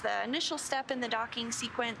was the initial step in the docking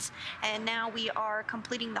sequence. And now we are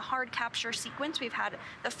completing the hard capture sequence. We've had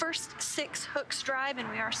the first 6 hooks drive, and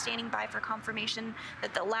we are standing by for confirmation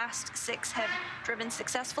that the last 6 have driven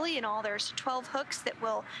successfully. In all, there's 12 hooks that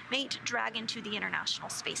will mate Dragon to the International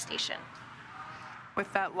Space Station.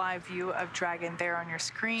 With that live view of Dragon there on your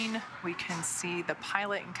screen, we can see the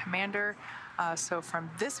pilot and commander. So from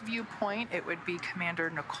this viewpoint, it would be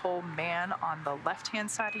Commander Nicole Mann on the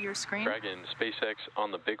left-hand side of your screen. Dragon, SpaceX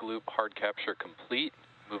on the big loop, hard capture complete.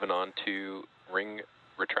 Moving on to ring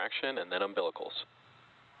retraction and then umbilicals.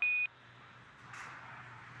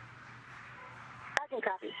 I can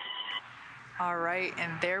copy. All right,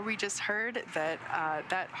 and there we just heard that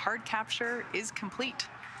that hard capture is complete.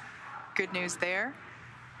 Good news there.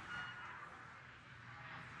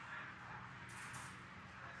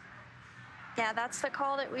 Yeah, that's the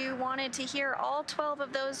call that we wanted to hear. All 12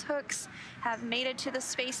 of those hooks have made it to the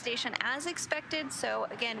space station as expected. So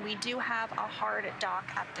again, we do have a hard dock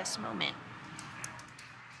at this moment.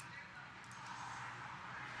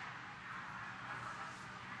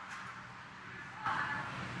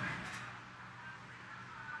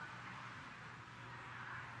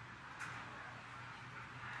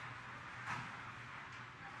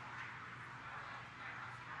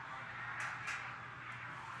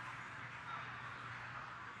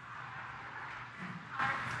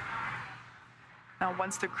 Now,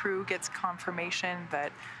 once the crew gets confirmation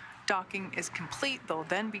that docking is complete, they'll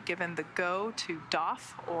then be given the go to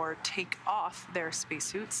doff or take off their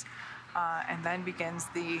spacesuits. And then begins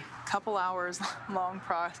the couple hours long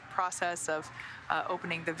process of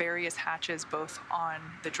opening the various hatches, both on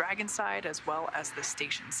the Dragon side as well as the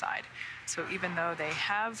station side. So even though they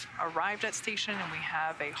have arrived at station and we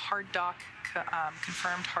have a hard dock,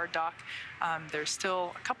 confirmed hard dock, there's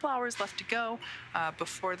still a couple hours left to go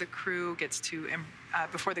before the crew gets to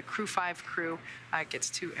before the Crew 5 crew gets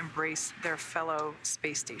to embrace their fellow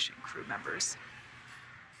space station crew members.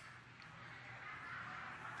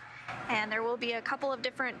 And there will be a couple of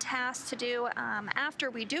different tasks to do after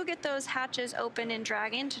we do get those hatches open in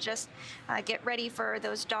Dragon to just get ready for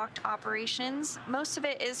those docked operations. Most of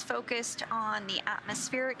it is focused on the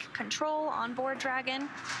atmospheric control on board Dragon.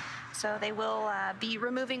 So they will be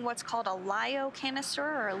removing what's called a LiO canister,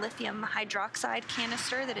 or a lithium hydroxide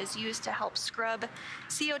canister, that is used to help scrub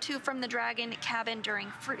CO2 from the Dragon cabin during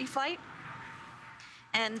free flight.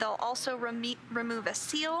 And they'll also remove a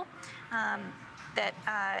seal that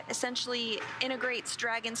essentially integrates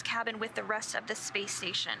Dragon's cabin with the rest of the space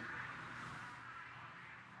station.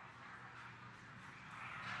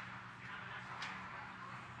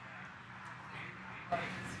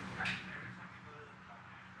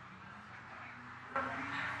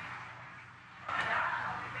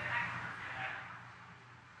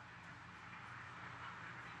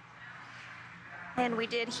 And we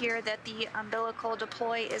did hear that the umbilical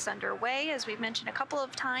deploy is underway, as we've mentioned a couple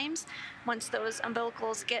of times. Once those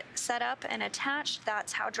umbilicals get set up and attached,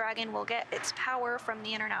 that's how Dragon will get its power from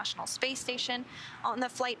the International Space Station. On the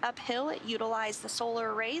flight uphill, it utilized the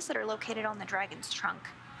solar arrays that are located on the Dragon's trunk.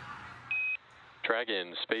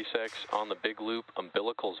 Dragon, SpaceX on the big loop,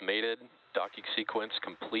 umbilicals mated, docking sequence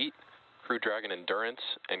complete. Crew Dragon Endurance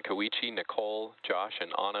and Koichi, Nicole, Josh,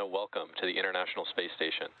 and Anna, welcome to the International Space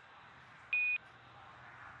Station.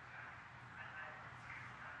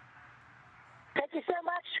 Thank you so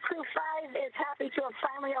much. Crew 5 is happy to have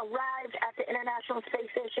finally arrived at the International Space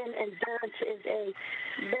Station. Endurance is a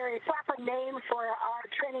very proper name for our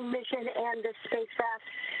training mission and the spacecraft.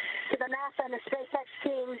 To the NASA and the SpaceX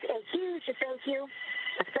teams, a huge thank you.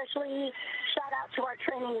 Especially shout out to our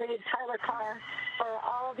training lead, Tyler Carr, for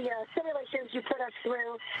all the simulations you put us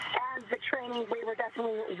through and the training. We were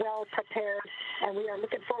definitely well prepared, and we are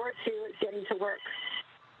looking forward to getting to work.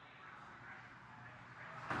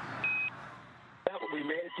 We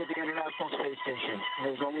made it to the International Space Station.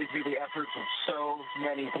 There's only through the efforts of so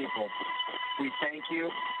many people. We thank you,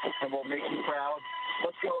 and we'll make you proud.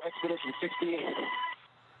 Let's go, Expedition 68.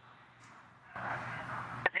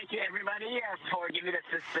 Thank you, everybody, for giving us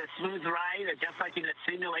this smooth ride, just like in the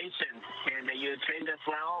simulation. And you trained us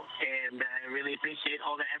well, and I really appreciate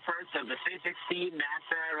all the efforts of the SpaceX team,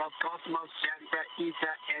 NASA, Roscosmos, JAXA,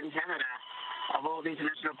 ESA, and Canada, of all these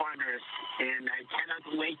international partners. And I cannot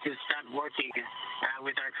wait to start working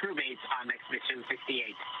with our crewmates on Expedition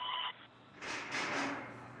 68.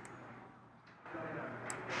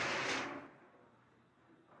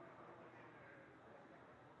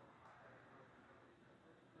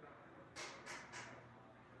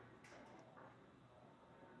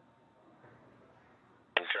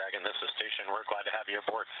 Dragon, this is Station. We're glad to have you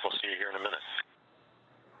aboard. We'll see you here in a minute.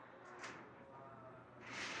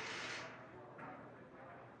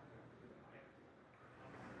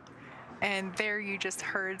 And there you just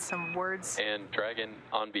heard some words. And Dragon,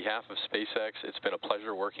 on behalf of SpaceX, it's been a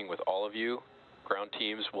pleasure working with all of you. Ground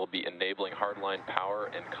teams will be enabling hardline power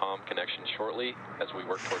and comm connections shortly as we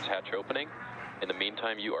work towards hatch opening. In the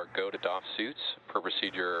meantime, you are go to doff suits per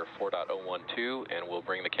procedure 4.012, and we'll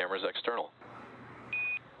bring the cameras external.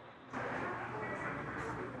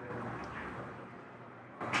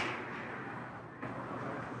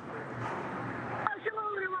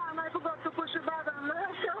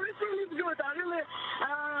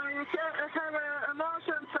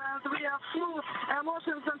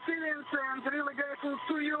 Emotions and feelings, and really grateful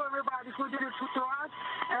to you, everybody who did it to us.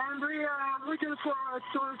 And we are looking forward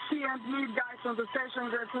to see and meet guys on the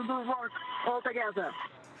station that will do work all together.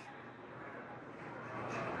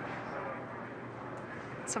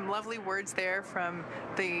 Some lovely words there from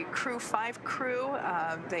the Crew 5 crew.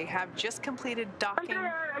 They have just completed docking.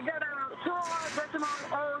 I got a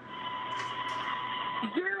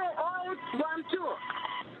 4.00812.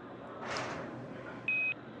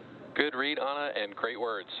 Good read, Anna, and great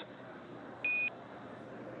words.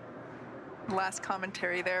 Last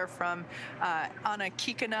commentary there from Anna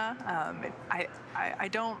Kikina. I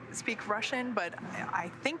don't speak Russian, but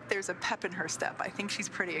I think there's a pep in her step. I think she's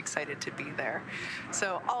pretty excited to be there.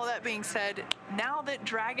 So all that being said, now that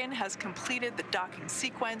Dragon has completed the docking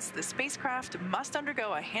sequence, the spacecraft must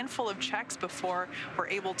undergo a handful of checks before we're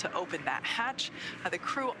able to open that hatch. The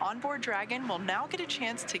crew on board Dragon will now get a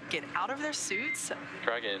chance to get out of their suits.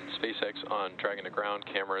 Dragon, SpaceX on Dragon to ground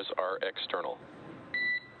cameras are external.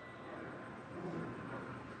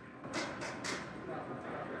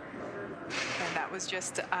 And that was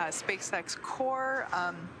just SpaceX core,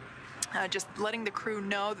 just letting the crew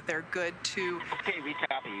know that they're good to... Okay, we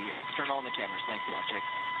copy. Turn on the cameras. Thank you. I'll check.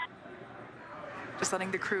 Just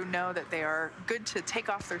letting the crew know that they are good to take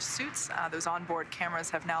off their suits. Those onboard cameras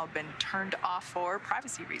have now been turned off for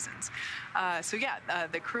privacy reasons. So yeah,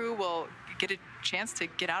 the crew will get a chance to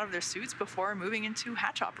get out of their suits before moving into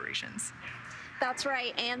hatch operations. That's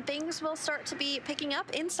right, and things will start to be picking up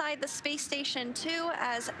inside the space station too,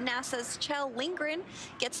 as NASA's Kjell Lindgren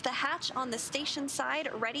gets the hatch on the station side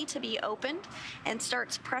ready to be opened and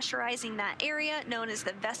starts pressurizing that area known as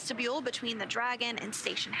the vestibule between the Dragon and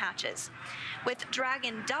station hatches. With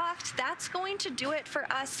Dragon docked, that's going to do it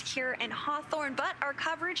for us here in Hawthorne, but our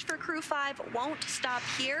coverage for Crew 5 won't stop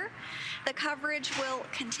here. The coverage will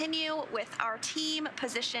continue with our team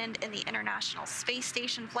positioned in the International Space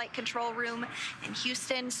Station Flight Control Room in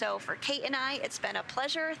Houston. So for Kate and I, it's been a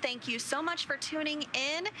pleasure. Thank you so much for tuning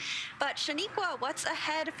in. But Shaniqua, what's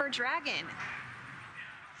ahead for Dragon?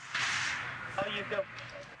 How you go?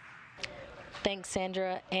 Thanks,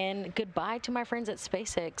 Sandra, and goodbye to my friends at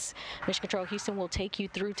SpaceX. Mission Control Houston will take you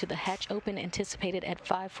through to the hatch open anticipated at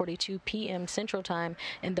 5:42 p.m. Central Time,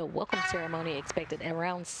 and the welcome ceremony expected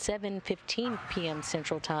around 7:15 p.m.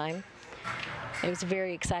 Central Time. It was a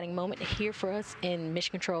very exciting moment here for us in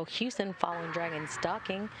Mission Control Houston following Dragon's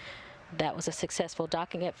docking. That was a successful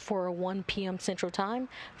docking at 4:01 p.m. Central Time,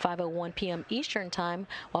 5:01 p.m. Eastern Time,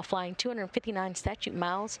 while flying 259 statute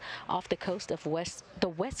miles off the coast of the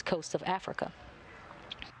west coast of Africa.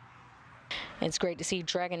 It's great to see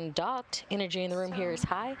Dragon docked. Energy in the room here is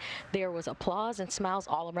high. There was applause and smiles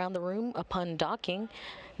all around the room upon docking.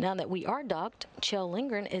 Now that we are docked, Kjell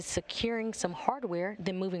Lindgren is securing some hardware,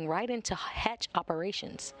 then moving right into hatch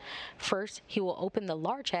operations. First, he will open the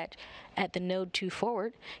large hatch at the node 2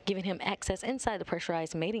 forward, giving him access inside the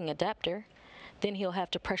pressurized mating adapter. Then he'll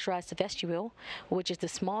have to pressurize the vestibule, which is the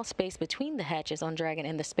small space between the hatches on Dragon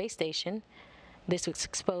and the space station. This was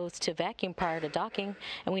exposed to vacuum prior to docking,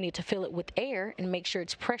 and we need to fill it with air and make sure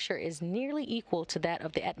its pressure is nearly equal to that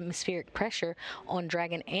of the atmospheric pressure on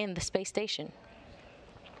Dragon and the space station.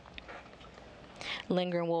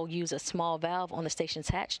 Lindgren will use a small valve on the station's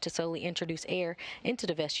hatch to slowly introduce air into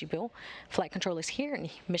the vestibule. Flight controllers here in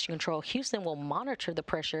Mission Control Houston will monitor the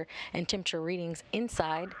pressure and temperature readings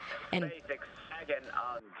inside. And SpaceX Dragon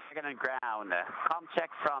on Dragon and ground. Com check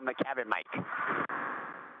from the cabin mic.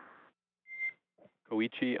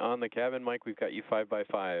 Koichi on the cabin mic, we've got you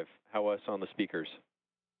 5x5. How us on the speakers?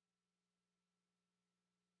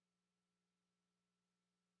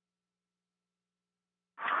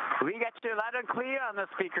 We got you loud and clear on the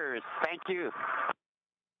speakers. Thank you.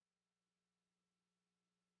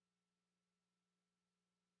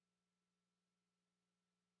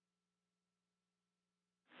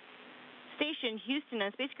 Station Houston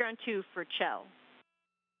on Space Ground 2 for Chell.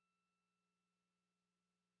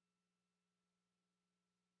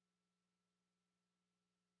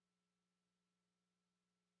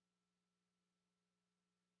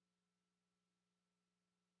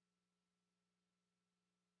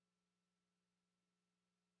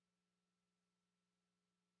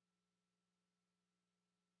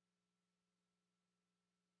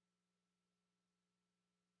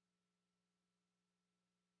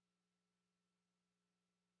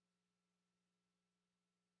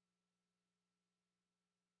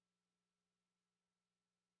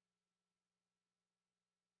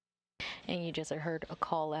 And you just heard a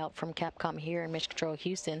call out from Capcom here in Mission Control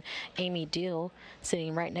Houston. Amy Deal,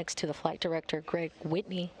 sitting right next to the flight director, Greg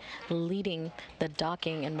Whitney, leading the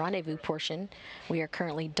docking and rendezvous portion. We are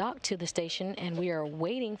currently docked to the station, and we are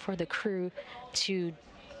waiting for the crew to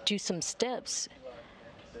do some steps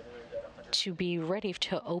to be ready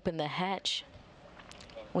to open the hatch.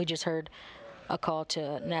 We just heard a call to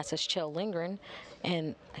NASA's Kjell Lindgren,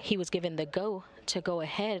 and he was given the go to go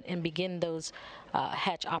ahead and begin those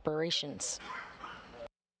hatch operations.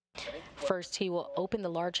 First, he will open the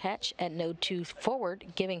large hatch at node 2 forward,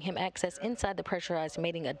 giving him access inside the pressurized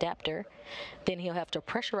mating adapter. Then he'll have to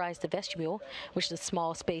pressurize the vestibule, which is a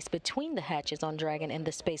small space between the hatches on Dragon and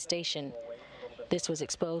the space station. This was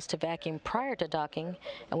exposed to vacuum prior to docking,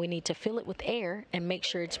 and we need to fill it with air and make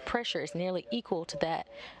sure its pressure is nearly equal to that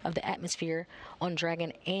of the atmosphere on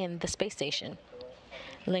Dragon and the space station.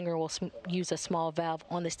 Linger will use a small valve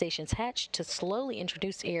on the station's hatch to slowly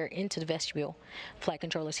introduce air into the vestibule. Flight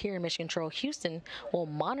controllers here in Mission Control Houston will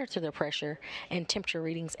monitor the pressure and temperature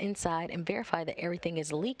readings inside and verify that everything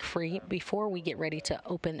is leak-free before we get ready to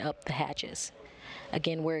open up the hatches.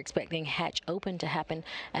 Again, we're expecting hatch open to happen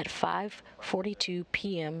at 5:42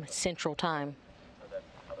 p.m. Central Time.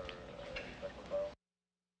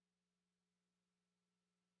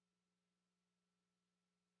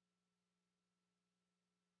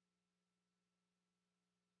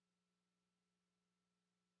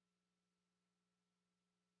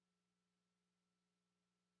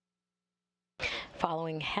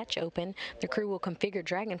 Following hatch open, the crew will configure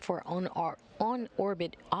Dragon for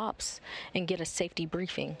on-orbit ops and get a safety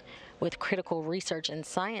briefing. With critical research and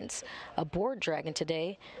science aboard Dragon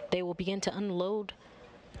today, they will begin to unload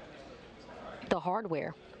the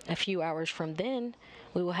hardware. A few hours from then,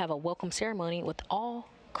 we will have a welcome ceremony with all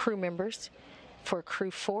crew members for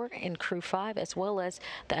Crew 4 and Crew 5, as well as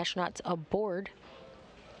the astronauts and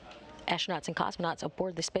cosmonauts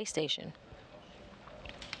aboard the space station.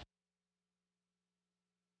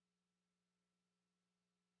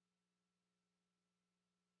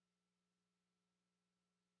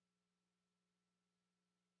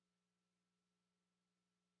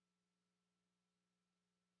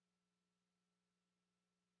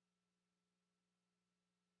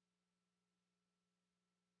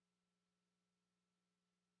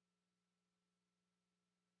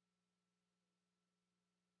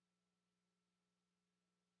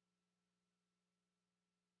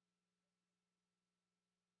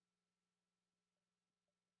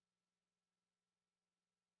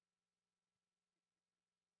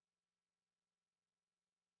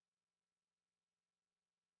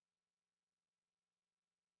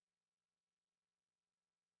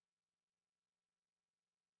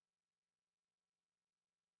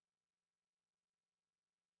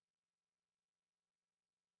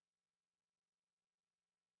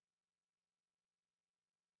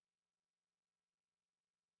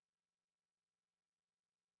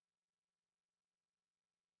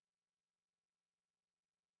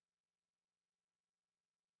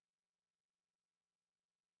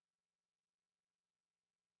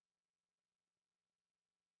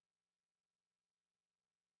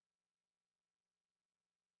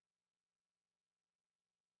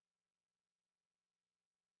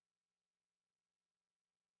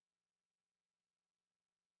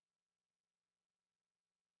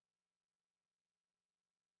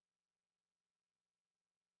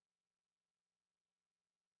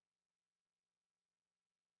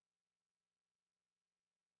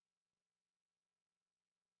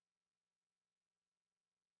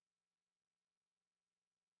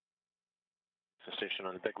 The station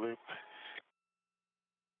on the big loop.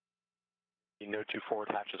 The node 2 forward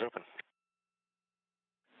hatch is open.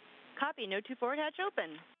 Copy, node 2 forward hatch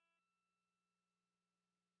open.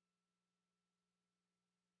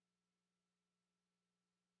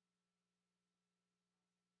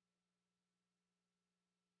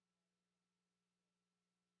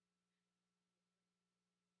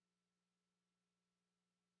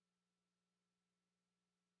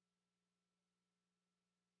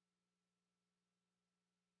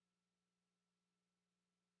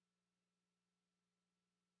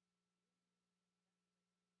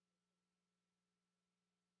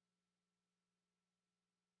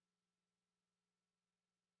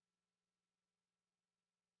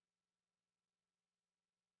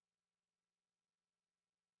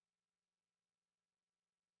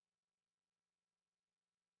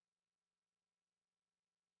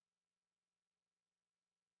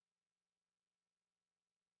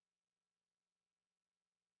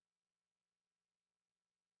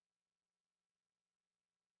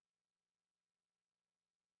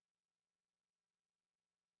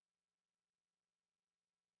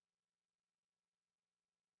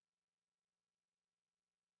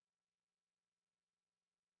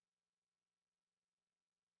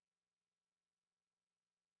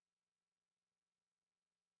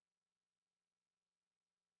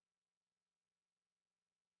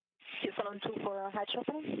 Houston on 2 for hatch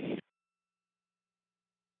opening.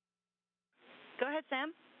 Go ahead,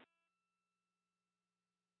 Sam.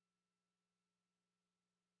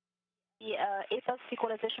 The AFS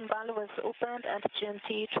equalization valve was opened at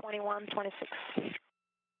GMT 2126.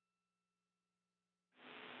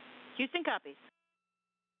 Houston copies.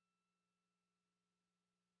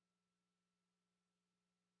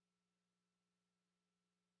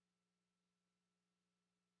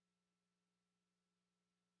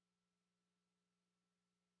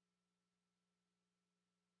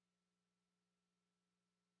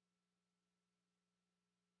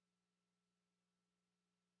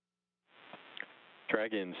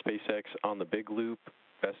 Dragon, SpaceX on the big loop,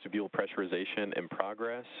 vestibule pressurization in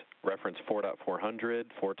progress, reference 4.400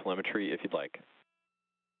 for telemetry if you'd like.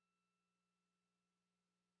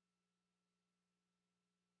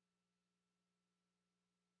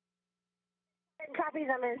 Copies,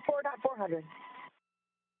 I'm in 4.400.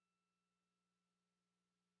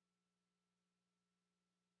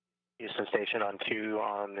 Houston Station on 2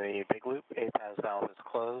 on the big loop. APAS valve is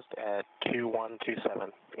closed at 2127,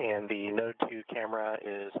 and the Node 2 camera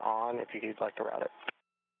is on if you'd like to route it.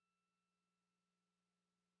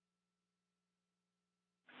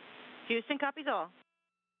 Houston copies all.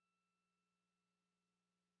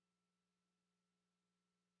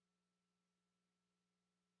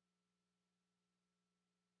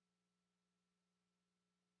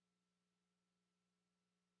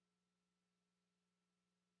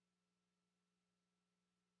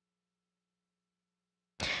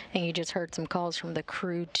 And you just heard some calls from the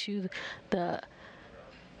crew to the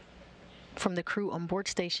crew on board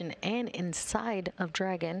station and inside of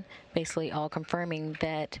Dragon, basically all confirming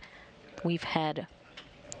that we've had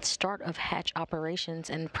start of hatch operations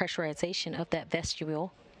and pressurization of that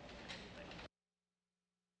vestibule.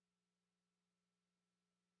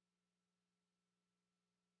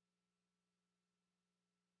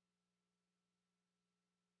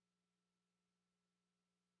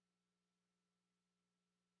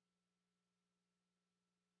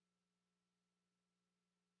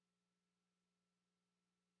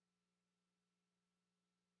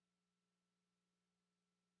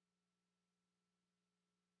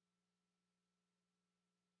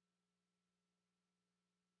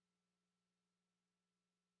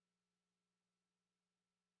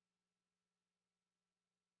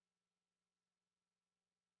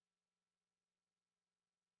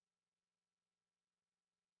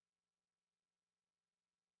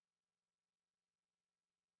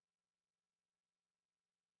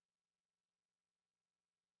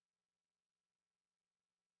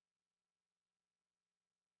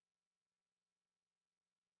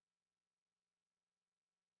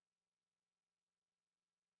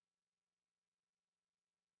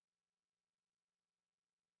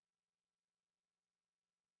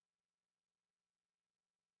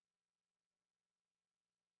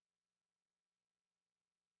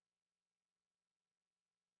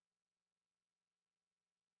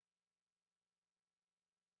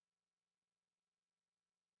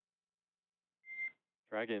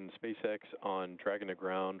 Dragon, SpaceX on Dragon to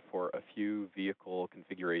ground for a few vehicle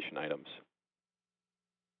configuration items.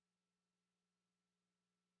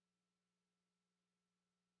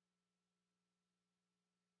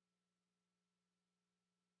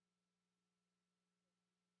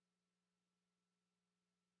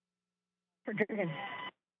 For Dragon.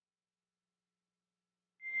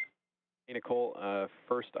 Hey, Nicole,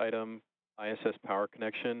 first item, ISS power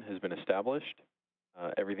connection has been established.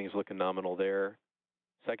 Everything's looking nominal there.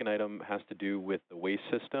 Second item has to do with the waste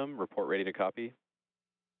system. Report ready to copy.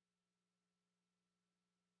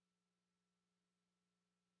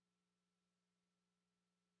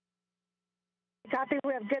 Copy,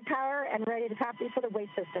 we have good power and ready to copy for the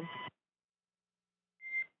waste system.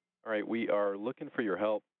 All right, we are looking for your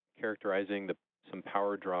help characterizing some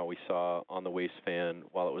power draw we saw on the waste fan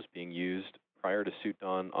while it was being used prior to suit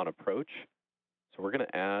on approach. So we're going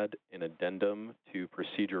to add an addendum to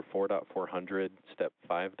procedure 4.400, step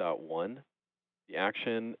 5.1. The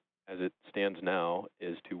action as it stands now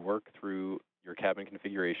is to work through your cabin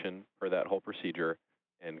configuration per that whole procedure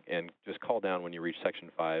and just call down when you reach section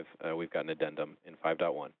 5. We've got an addendum in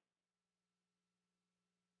 5.1.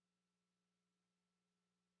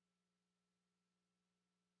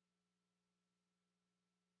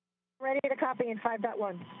 Ready to copy in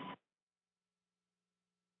 5.1.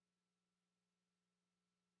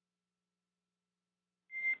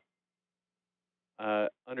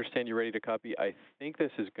 Understand you're ready to copy. I think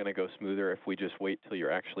this is going to go smoother if we just wait till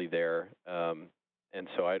you're actually there. And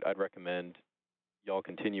so I'd recommend y'all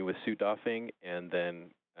continue with suit doffing and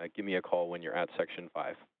then give me a call when you're at section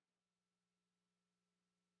 5.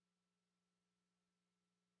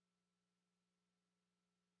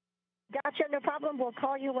 Gotcha, no problem. We'll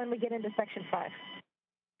call you when we get into Section 5.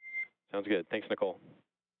 Sounds good. Thanks, Nicole.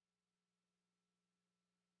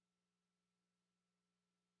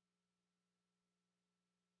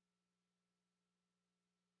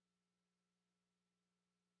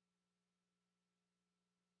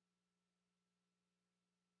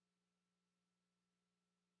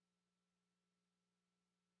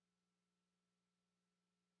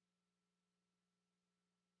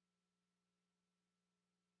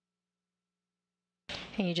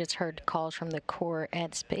 And you just heard calls from the core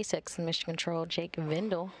at SpaceX Mission Control, Jake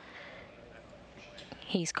Vendel.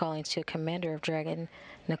 He's calling to Commander of Dragon,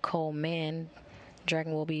 Nicole Mann.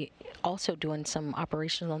 Dragon will be also doing some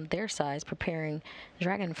operations on their side, preparing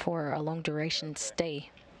Dragon for a long-duration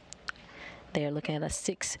stay. They are looking at a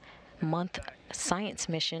 6-month science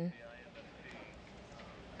mission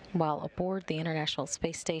while aboard the International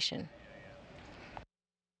Space Station.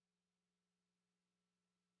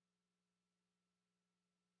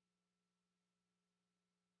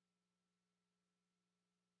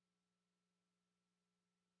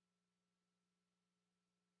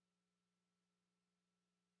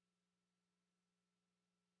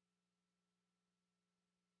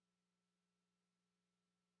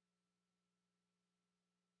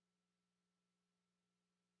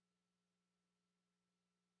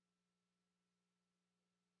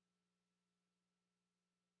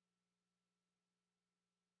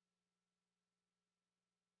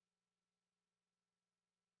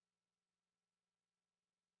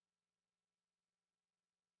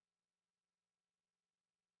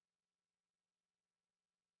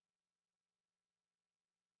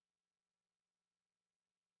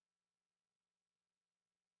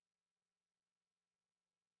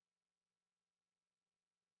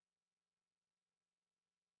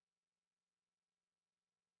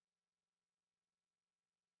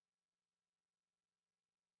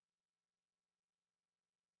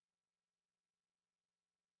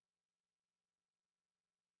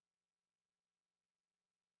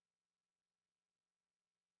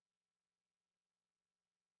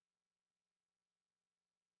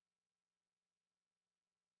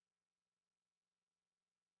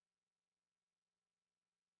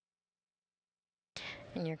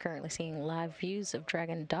 And you're currently seeing live views of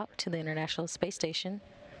Dragon dock to the International Space Station.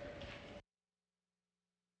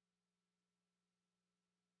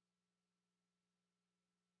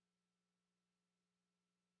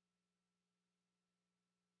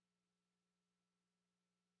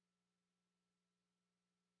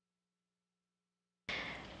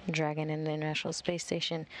 Dragon in the International Space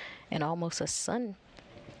Station in almost a sun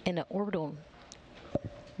in the orbital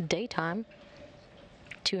daytime,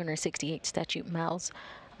 268 statute miles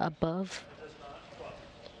above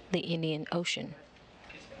the Indian Ocean.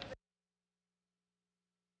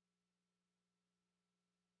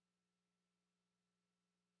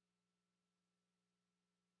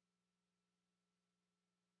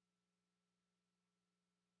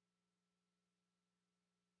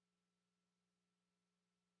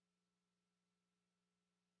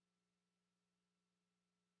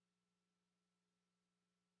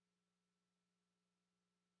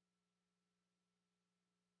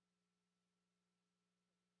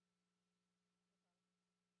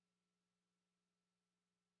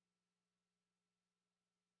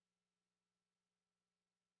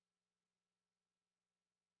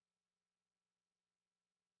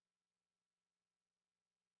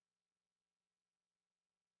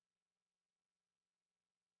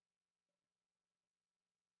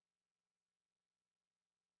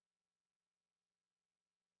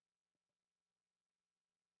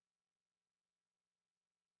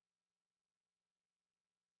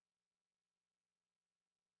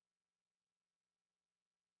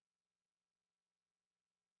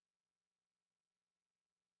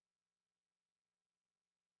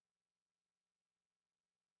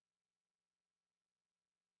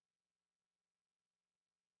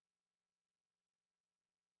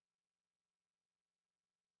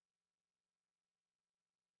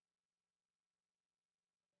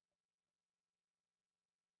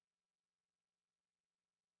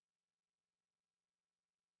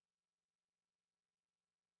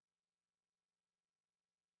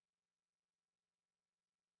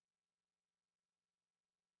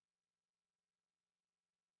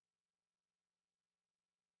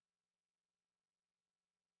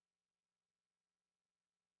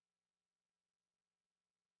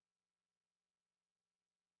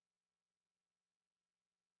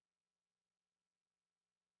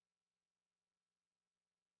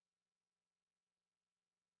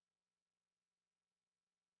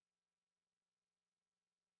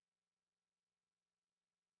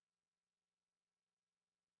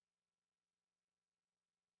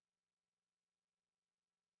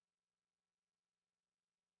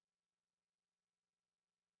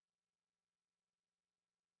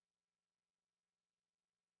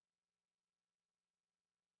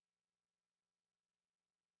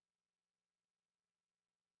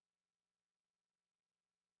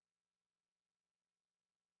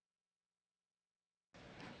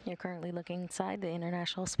 You're currently looking inside the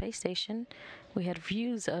International Space Station. We had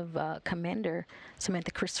views of Commander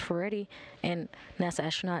Samantha Cristoforetti and NASA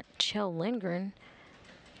astronaut Kjell Lindgren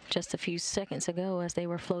just a few seconds ago as they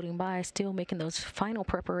were floating by, still making those final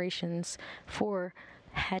preparations for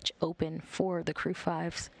hatch open for the Crew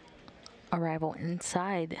 5's arrival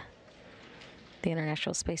inside the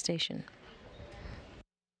International Space Station.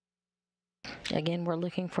 Again, we're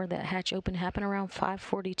looking for that hatch open to happen around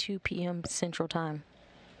 5:42 p.m. Central Time.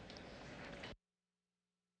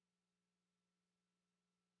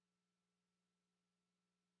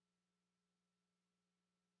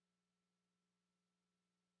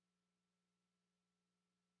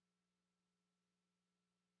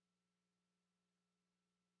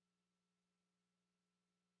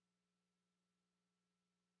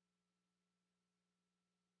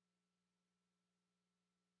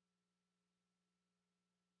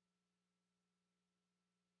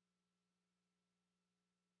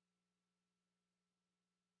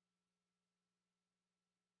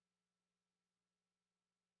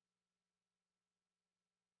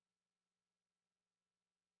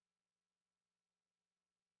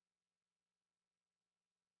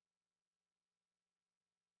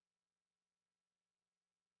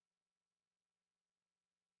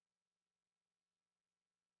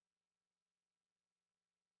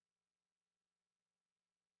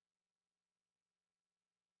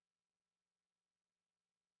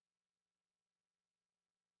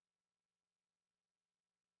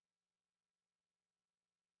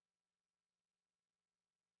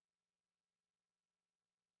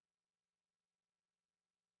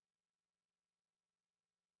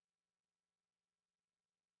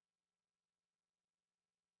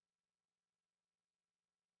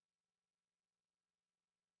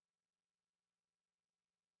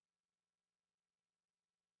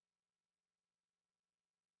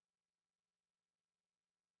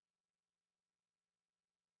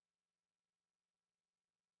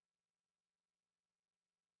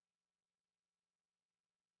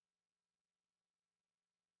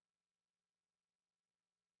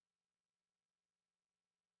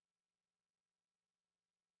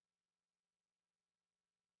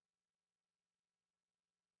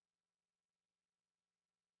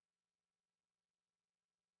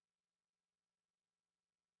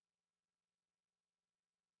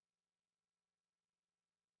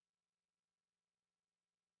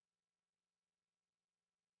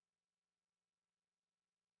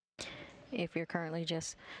 If you're currently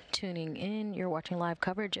just tuning in, you're watching live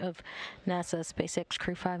coverage of NASA's SpaceX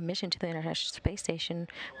Crew 5 mission to the International Space Station,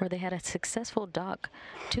 where they had a successful dock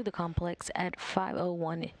to the complex at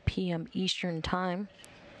 5:01 p.m. Eastern Time.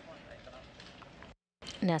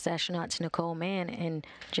 NASA astronauts Nicole Mann and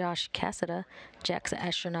Josh Cassada, JAXA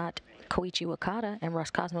astronaut Koichi Wakata and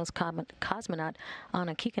Roscosmos cosmonaut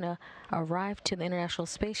Anna Kikina arrived to the International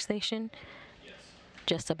Space Station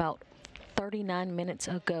just about 39 minutes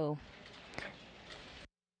ago.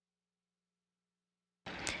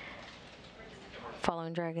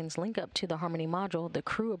 Following Dragon's link up to the Harmony module, the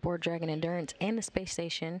crew aboard Dragon Endurance and the space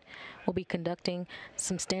station will be conducting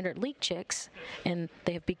some standard leak checks, and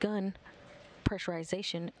they have begun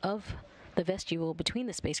pressurization of the vestibule between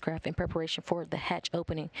the spacecraft in preparation for the hatch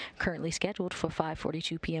opening, currently scheduled for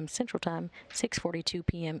 5:42 p.m. Central Time, 6:42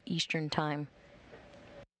 p.m. Eastern Time.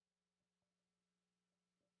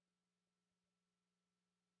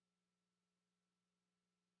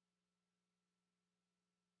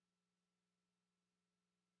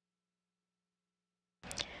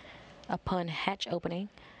 Upon hatch opening,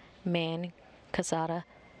 Mann, Cassada,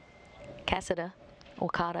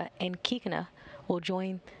 Wakata, and Kikina will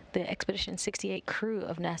join the Expedition 68 crew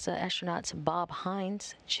of NASA astronauts Bob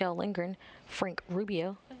Hines, Kjell Lindgren, Frank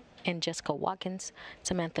Rubio, and Jessica Watkins,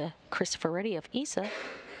 Samantha Cristoforetti of ESA,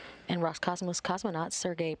 and Roscosmos cosmonauts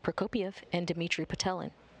Sergei Prokopyev and Dmitry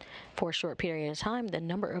Petelin. For a short period of time, the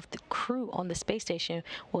number of the crew on the space station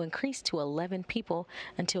will increase to 11 people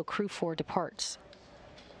until Crew 4 departs.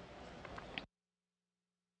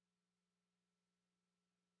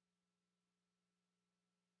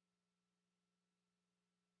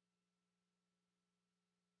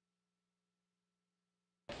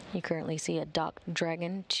 You currently see a docked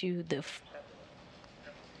Dragon to the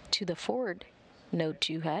forward Node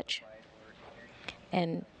 2 hatch,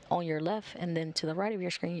 and on your left and then to the right of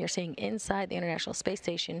your screen, you're seeing inside the International Space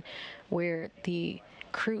Station, where the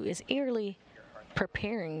crew is eagerly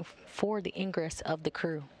preparing for the ingress of the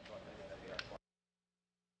crew.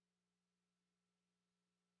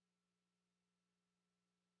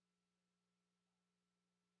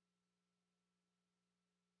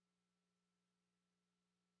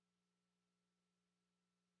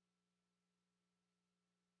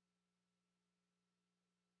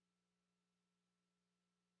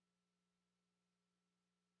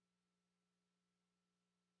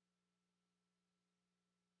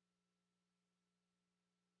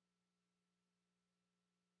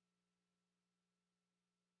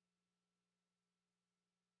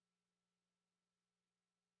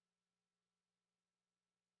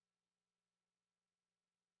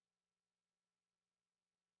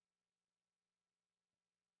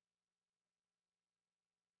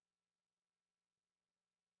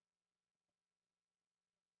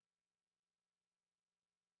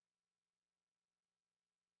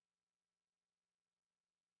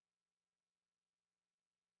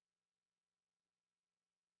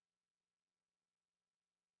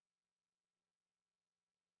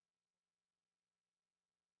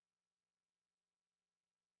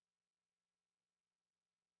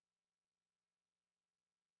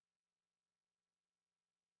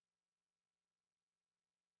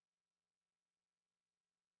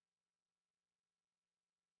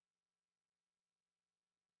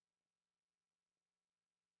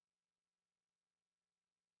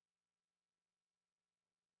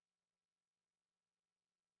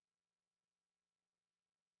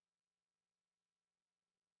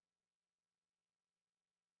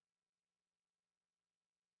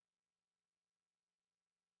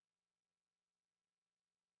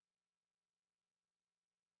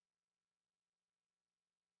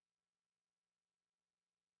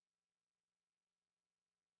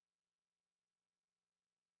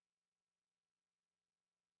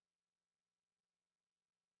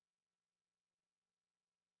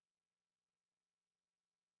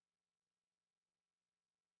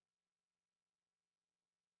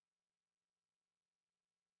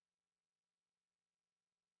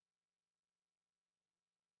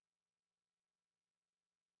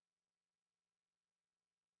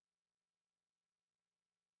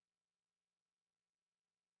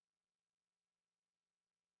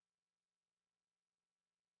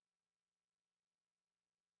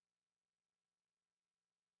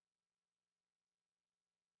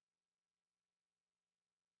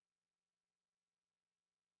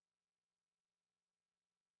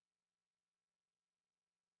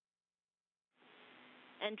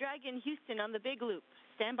 And Dragon Houston on the big loop.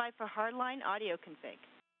 Stand by for hardline audio config.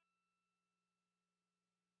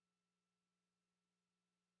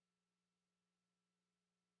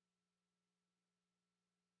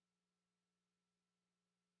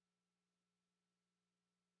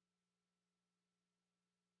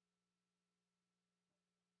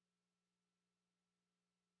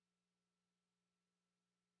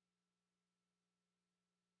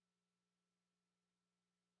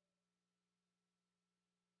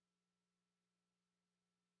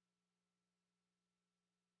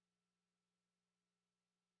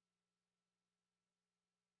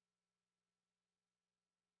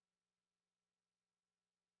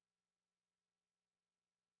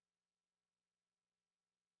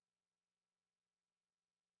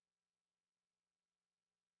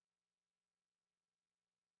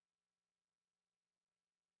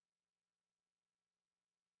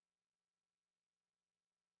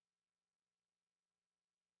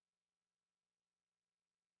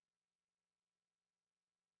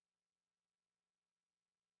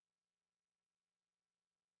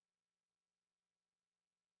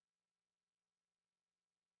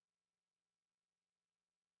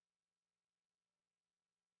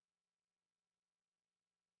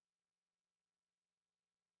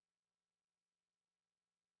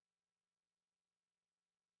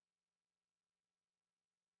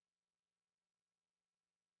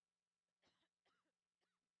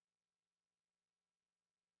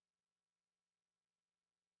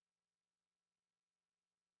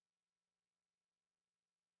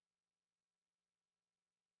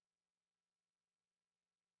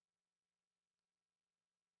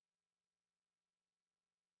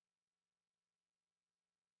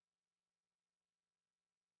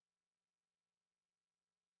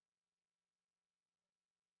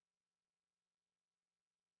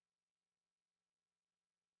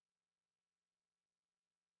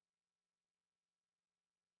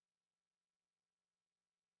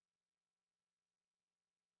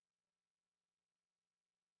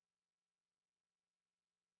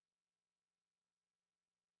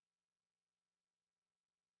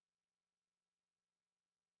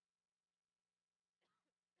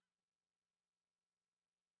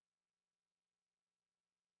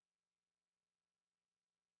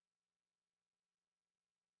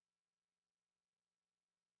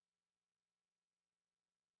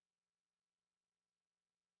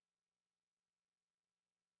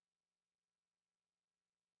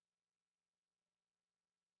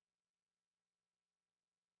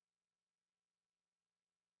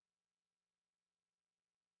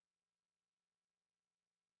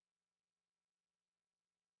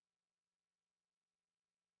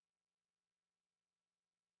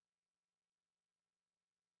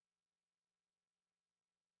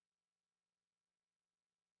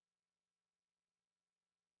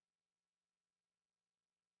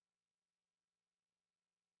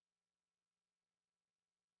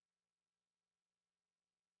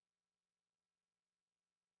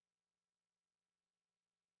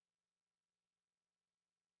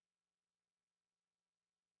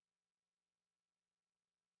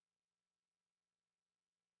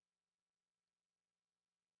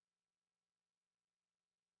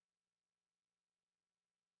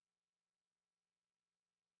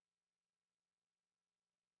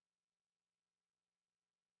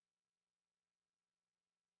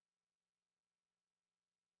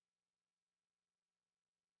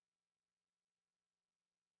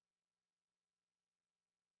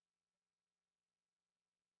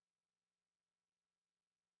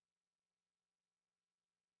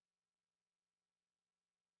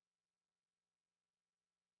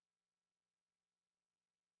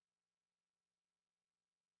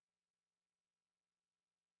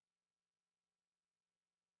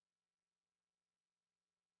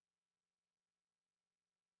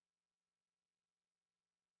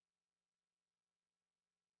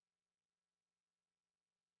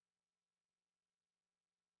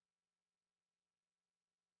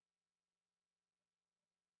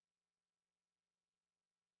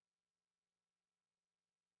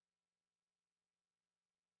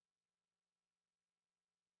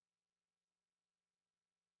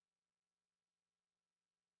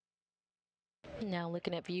 Now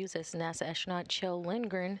looking at views as NASA astronaut Kjell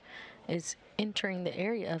Lindgren is entering the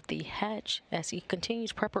area of the hatch as he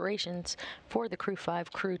continues preparations for the Crew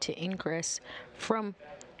 5 crew to ingress from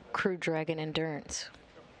Crew Dragon Endurance.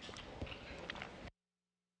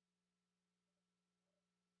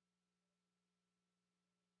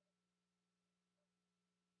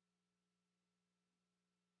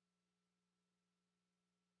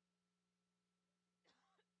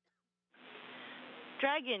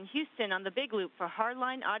 Dragon, Houston on the big loop for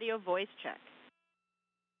hardline audio voice check.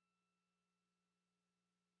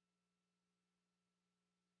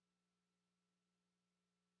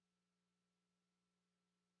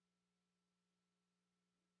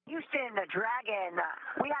 Houston, Dragon,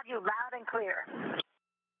 we have you loud and clear.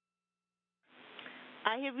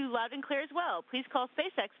 I hear you loud and clear as well. Please call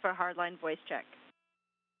SpaceX for hardline voice check.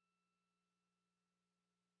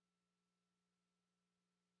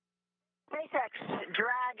 SpaceX,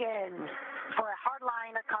 Dragon, for a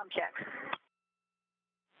hardline comm check.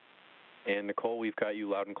 And Nicole, we've got you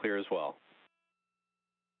loud and clear as well.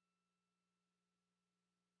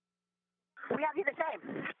 We have you the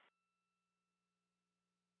same.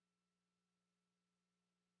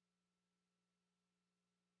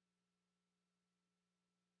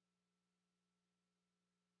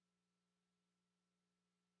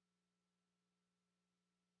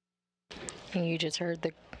 And you just heard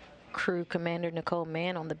the crew commander, Nicole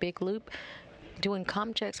Mann, on the big loop doing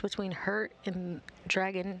comm checks between her and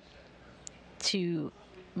Dragon to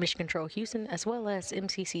Mission Control Houston, as well as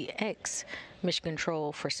MCCX Mission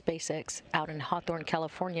Control for SpaceX out in Hawthorne,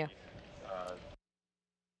 California.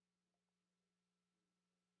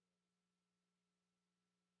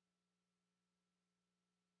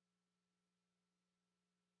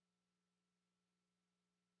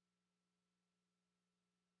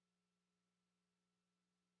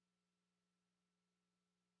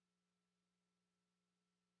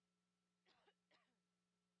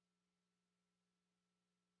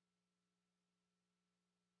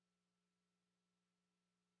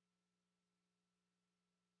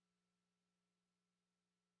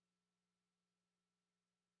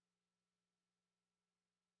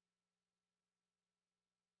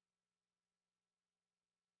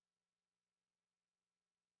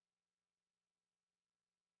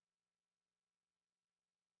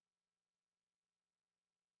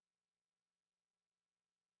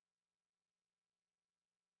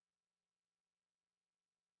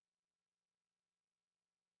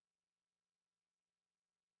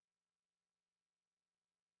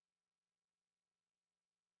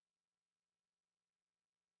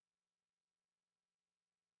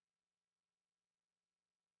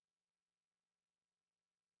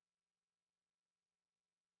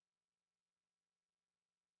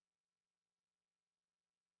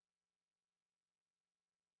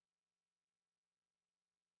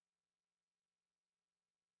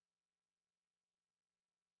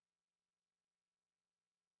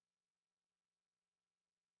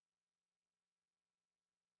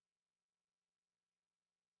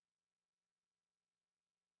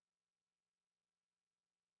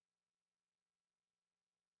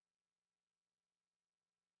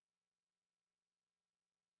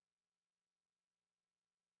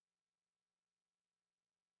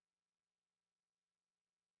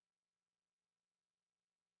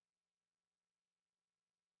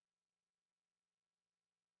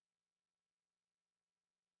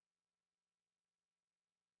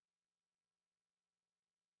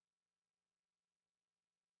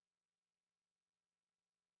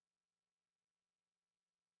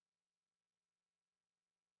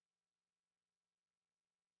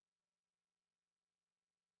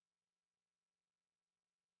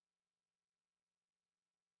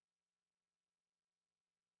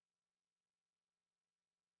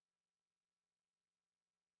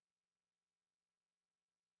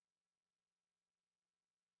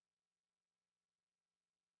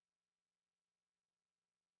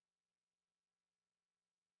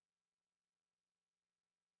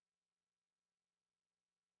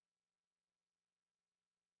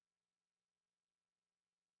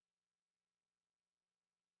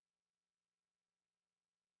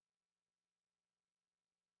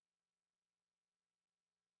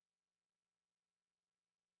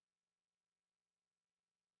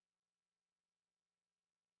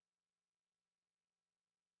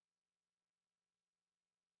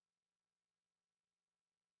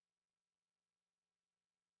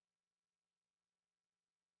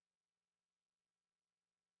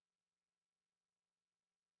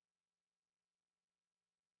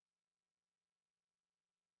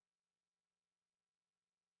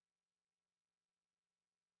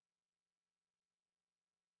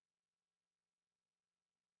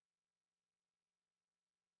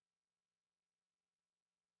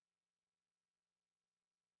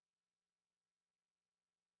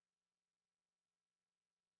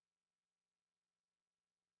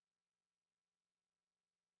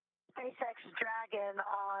 SpaceX Dragon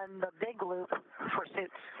on the big loop for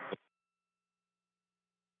suits.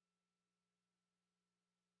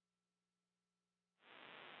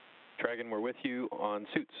 Dragon, we're with you on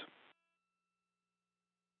suits.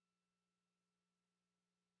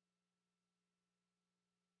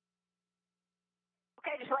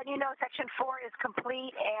 letting you know Section 4 is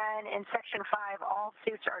complete, and in Section 5, all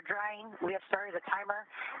suits are drying. We have started a timer.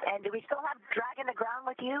 And do we still have Dragon to ground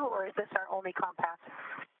with you, or is this our only compass?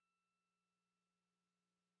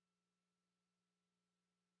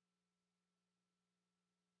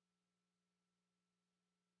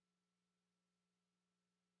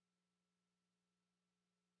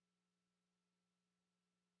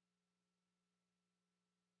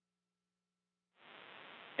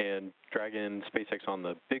 And Dragon, SpaceX on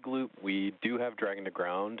the big loop, we do have Dragon to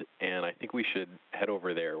ground, and I think we should head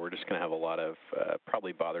over there. We're just going to have a lot of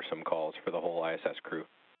probably bothersome calls for the whole ISS crew.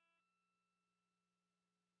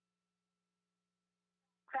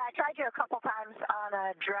 I tried you a couple times on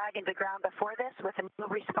a Dragon to ground before this with a no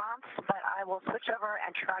response, but I will switch over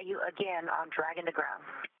and try you again on Dragon to ground.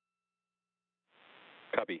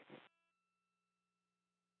 Copy.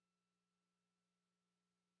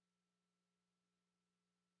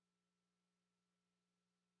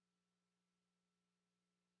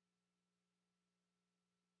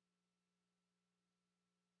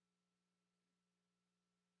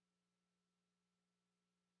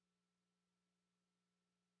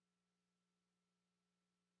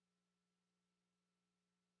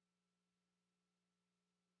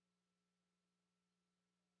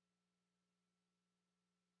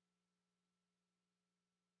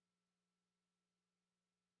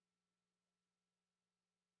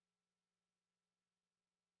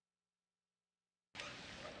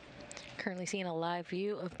 Currently seeing a live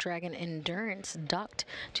view of Dragon Endurance docked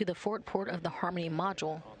to the forward port of the Harmony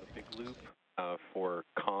module. On the big loop for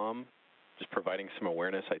comm, just providing some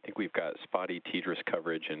awareness. I think we've got spotty TDRS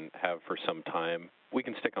coverage and have for some time. We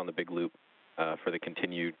can stick on the big loop for the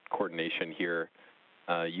continued coordination here.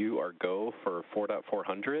 You are go for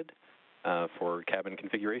 4.400 for cabin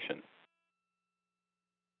configuration.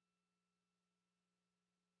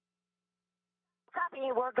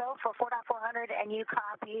 Copy, we'll go for 4.400, and you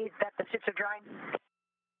copy that the suits are drying?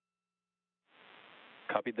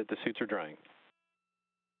 Copied that the suits are drying.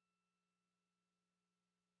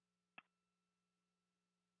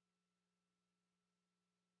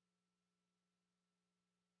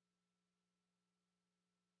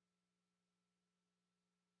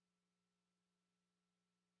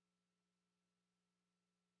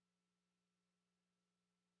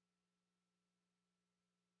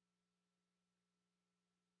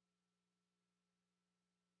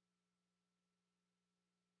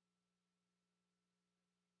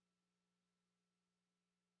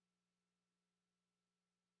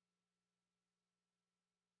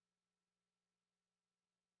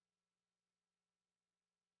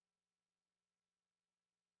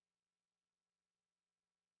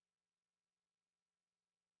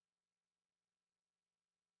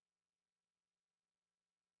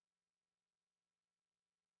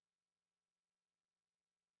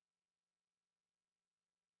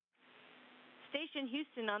 Station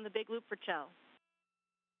Houston on the big loop for Chell.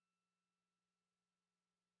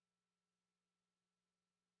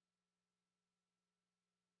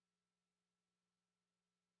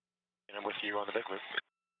 And I'm with you on the big loop.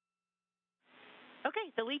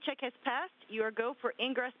 Okay, the lead check has passed. You are go for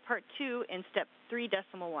ingress part 2 in step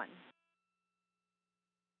 3.1.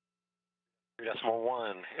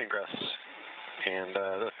 3.1 ingress. And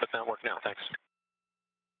that's not work now. Thanks.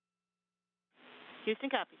 Houston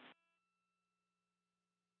copy.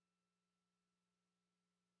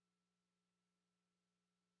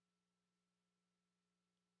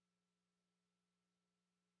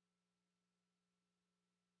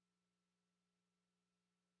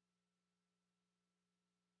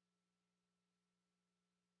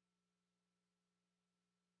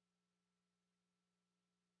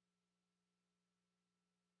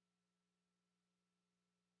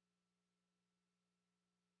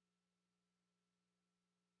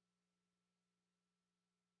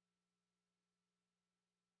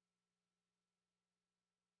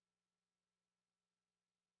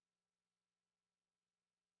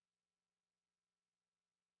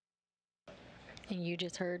 And you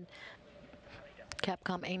just heard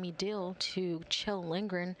Capcom Amy Dill to Chell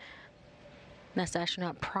Lindgren. That's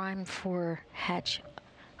astronaut prime for hatch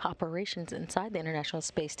operations inside the International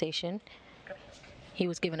Space Station. He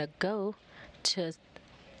was given a go to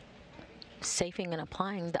safing and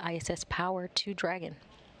applying the ISS power to Dragon.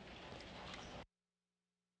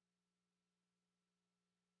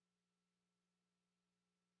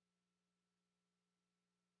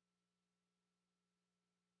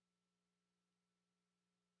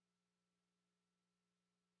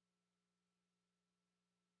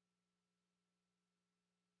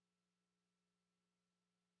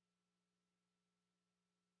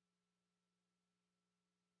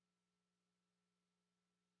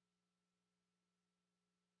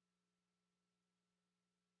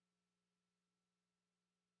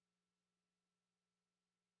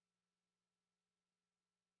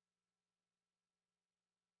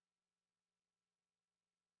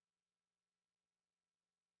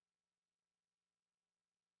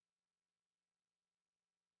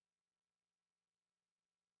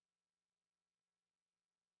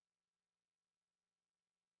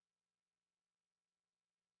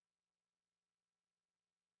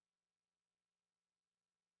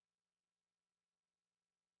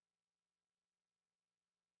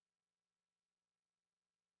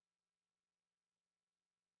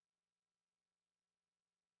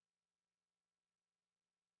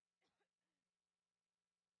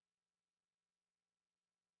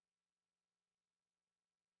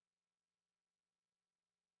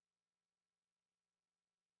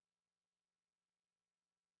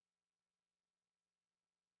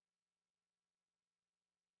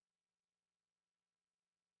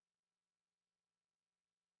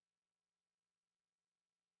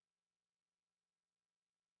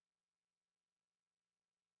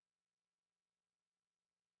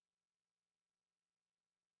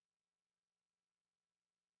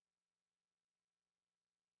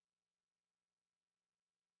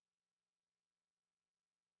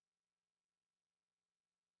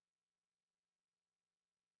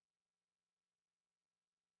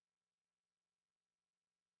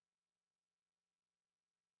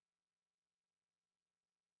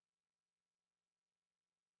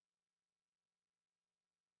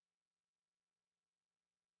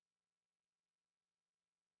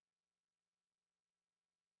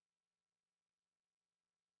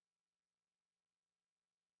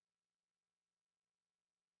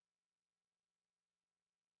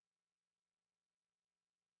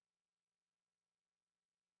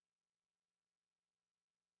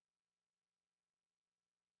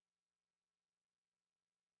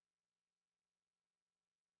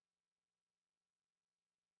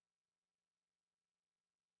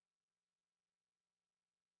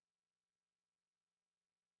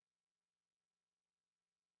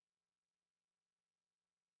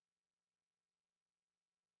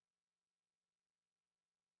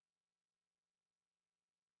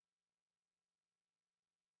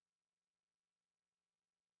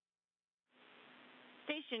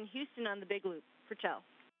 Station Houston on the Big Loop for TEL.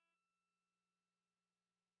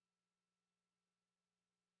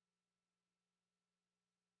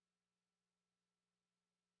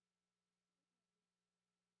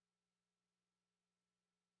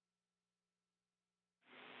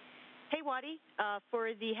 Hey, Waddy, for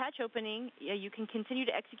the hatch opening, you can continue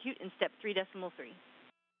to execute in step 3.3.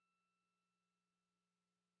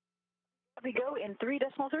 We go in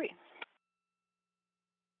 3.3.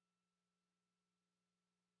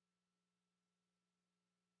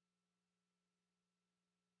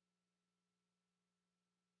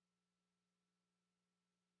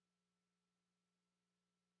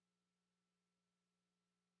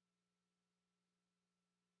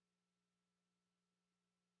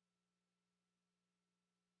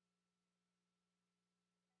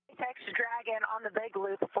 SpaceX Dragon on the Big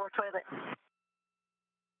Loop for toilet.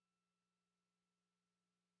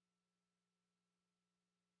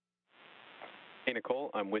 Hey,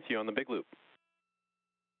 Nicole, I'm with you on the Big Loop.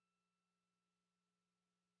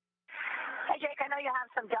 Hey, Jake, I know you have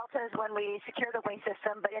some deltas when we secure the waste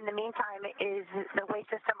system, but in the meantime, is the waste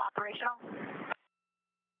system operational?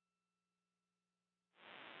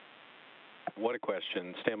 What a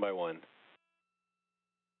question. Stand by one.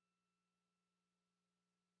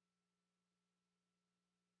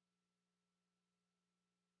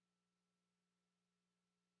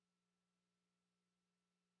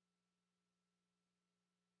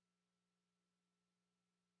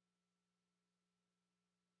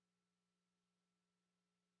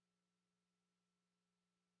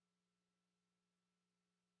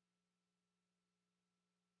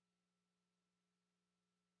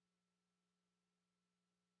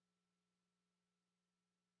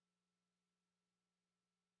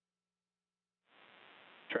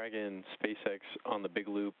 Dragon, SpaceX on the Big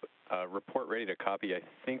Loop, report ready to copy. I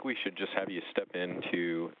think we should just have you step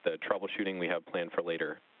into the troubleshooting we have planned for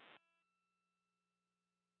later.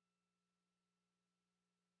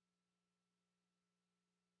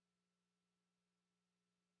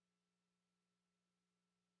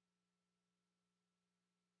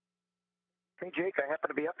 Hey, Jake, I happen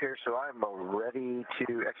to be up here, so I'm ready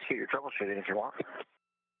to execute your troubleshooting if you want.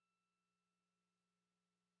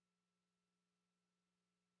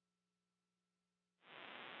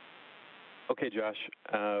 Okay, Josh,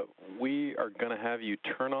 we are going to have you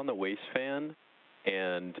turn on the waste fan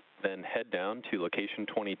and then head down to location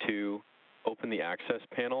 22, open the access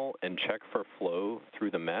panel, and check for flow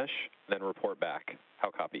through the mesh, then report back.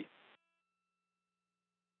 How copy?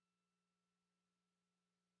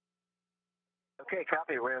 Okay,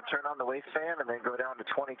 copy. We're going to turn on the waste fan and then go down to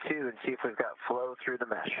 22 and see if we've got flow through the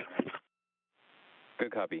mesh.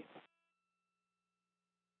 Good copy.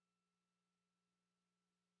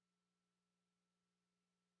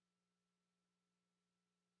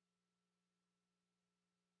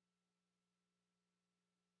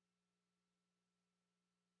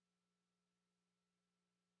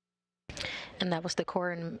 And that was the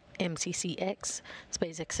core in MCCX,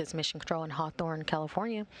 SpaceX's mission control in Hawthorne,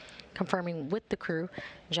 California, confirming with the crew,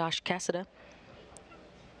 Josh Cassada,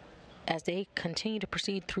 as they continue to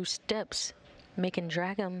proceed through steps, making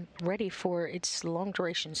Dragon ready for its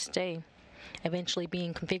long-duration stay, eventually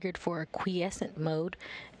being configured for a quiescent mode,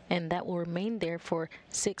 and that will remain there for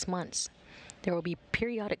 6 months. There will be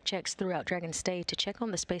periodic checks throughout Dragon's stay to check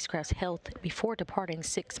on the spacecraft's health before departing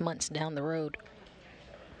 6 months down the road.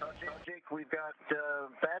 Jake, we've got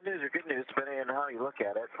bad news or good news, depending on how you look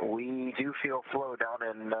at it. We do feel flow down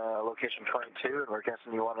in location 22, and we're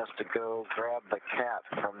guessing you want us to go grab the cap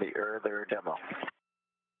from the earlier demo.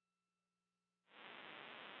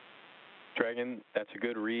 Dragon, that's a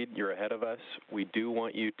good read. You're ahead of us. We do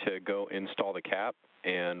want you to go install the cap,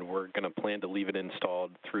 and we're going to plan to leave it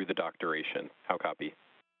installed through the dock duration. How copy?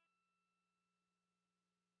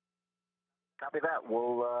 Copy that.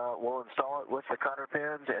 We'll install it with the cotter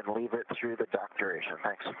pins and leave it through the dock duration.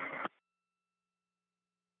 Thanks.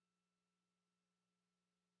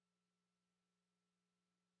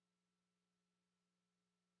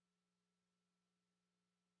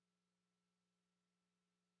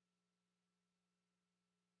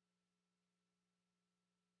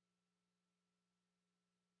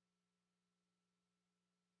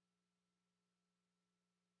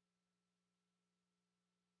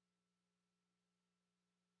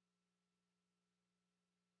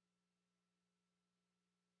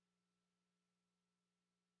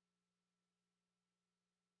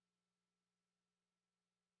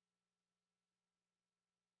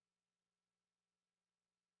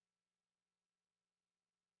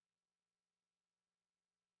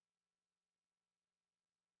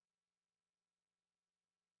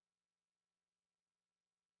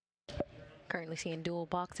 Currently seeing dual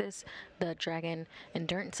boxes, the Dragon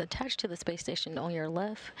Endurance attached to the space station on your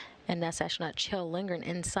left, and that's astronaut Chill lingering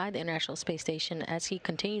inside the International Space Station as he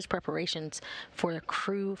continues preparations for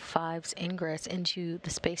Crew 5's ingress into the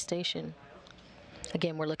space station.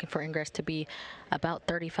 Again, we're looking for ingress to be about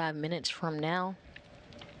 35 minutes from now.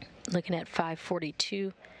 Looking at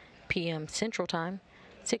 5:42 p.m. Central Time,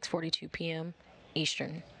 6:42 p.m.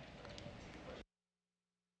 Eastern.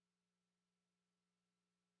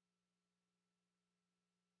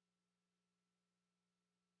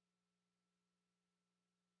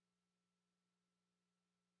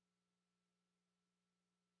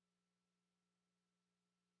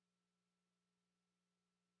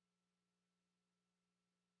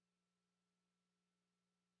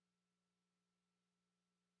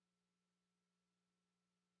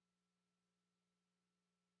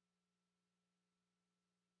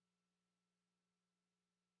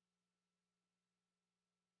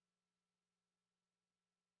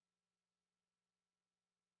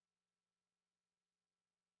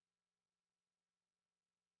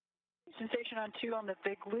 Houston Station on 2 on the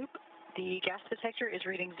big loop. The gas detector is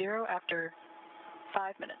reading 0 after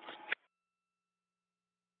 5 minutes.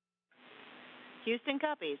 Houston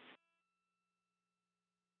copies.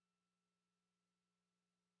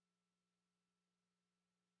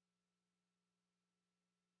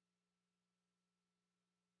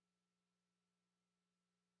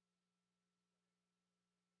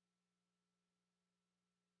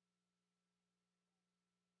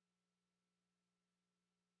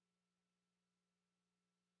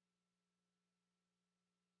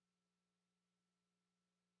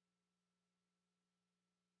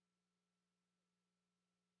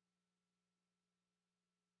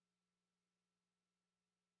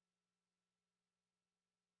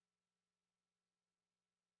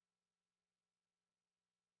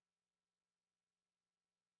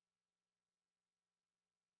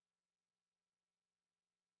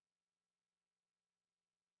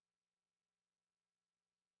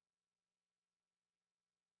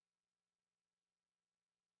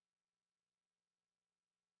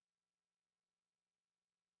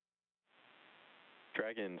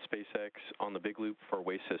 Dragon, SpaceX on the big loop for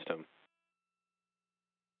waste system.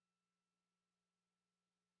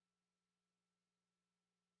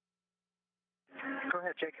 Go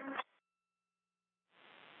ahead, Jake.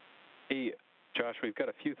 Hey, Josh, we've got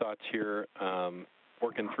a few thoughts here,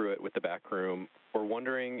 working through it with the back room. We're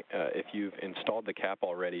wondering if you've installed the cap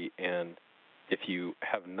already, and if you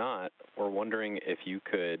have not, we're wondering if you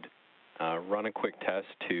could run a quick test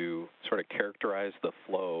to sort of characterize the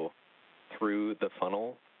flow through the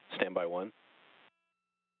funnel. Standby 1.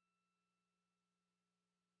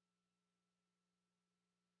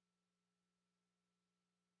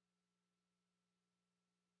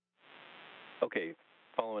 Okay,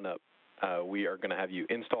 following up, we are going to have you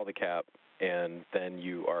install the cap, and then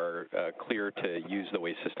you are clear to use the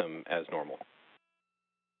waste system as normal.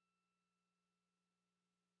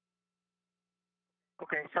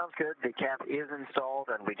 Okay, sounds good. The cap is installed,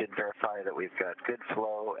 and we did verify that we've got good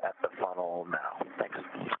flow at the funnel now. Thanks.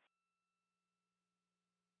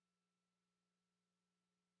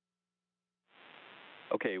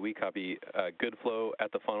 Okay, we copy good flow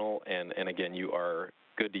at the funnel, and again, you are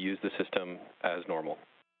good to use the system as normal.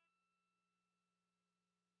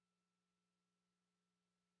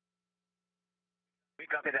 We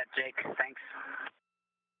copy that, Jake. Thanks.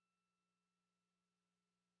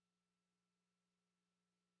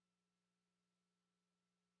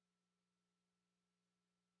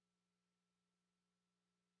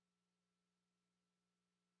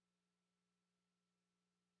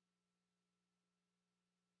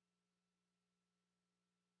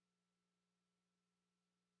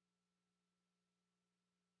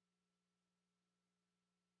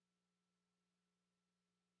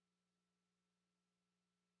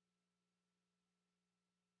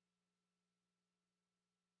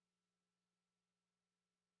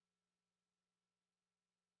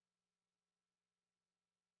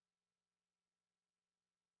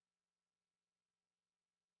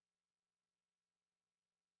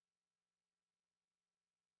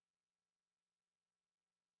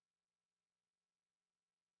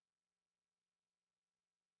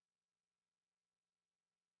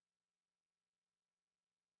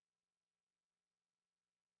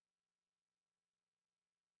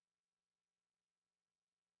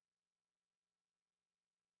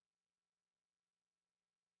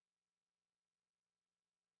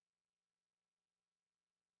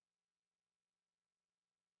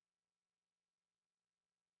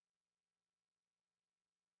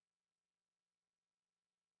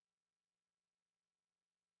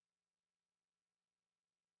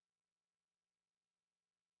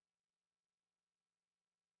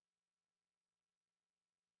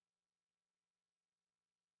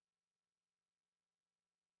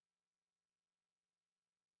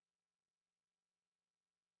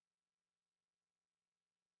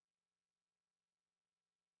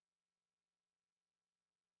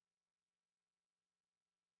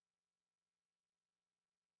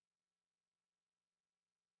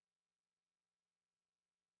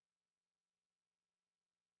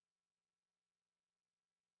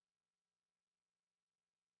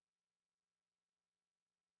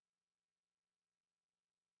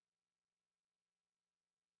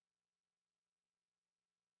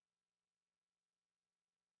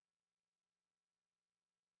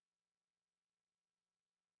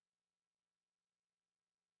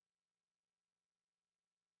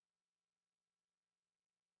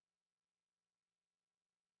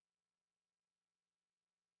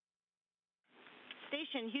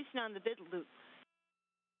 Station Houston on the big loop.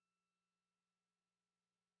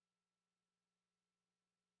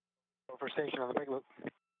 For station on the big loop.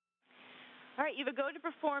 All right, you have a go to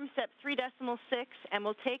perform step 3.6, and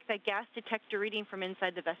we'll take the gas detector reading from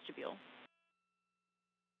inside the vestibule.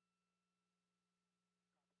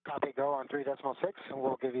 Copy, go on 3.6, and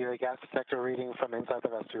we'll give you a gas detector reading from inside the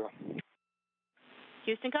vestibule.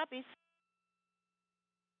 Houston copies.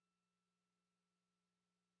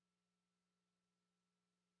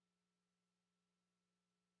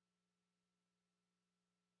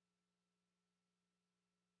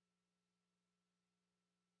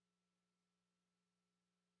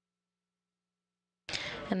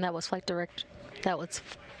 And that was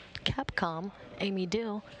Capcom, Amy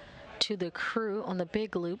Dill, to the crew on the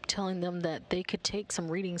big loop, telling them that they could take some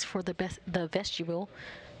readings for the vestibule.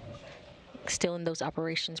 Still in those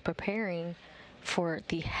operations, preparing for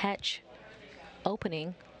the hatch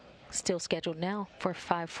opening, still scheduled now for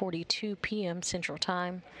 5:42 p.m. Central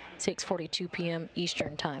Time, 6:42 p.m.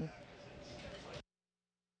 Eastern Time.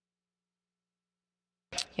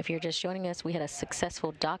 If you're just joining us, we had a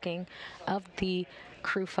successful docking of the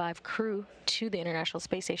Crew 5 crew to the International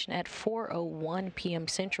Space Station at 4:01 p.m.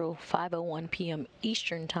 Central, 5:01 p.m.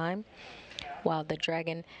 Eastern Time, while the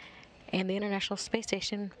Dragon and the International Space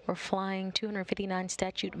Station were flying 259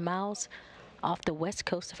 statute miles off the west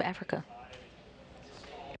coast of Africa.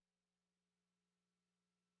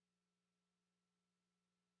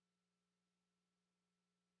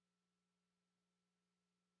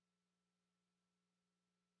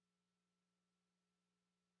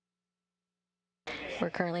 We're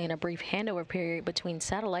currently in a brief handover period between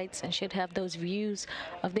satellites and should have those views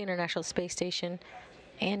of the International Space Station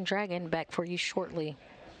and Dragon back for you shortly.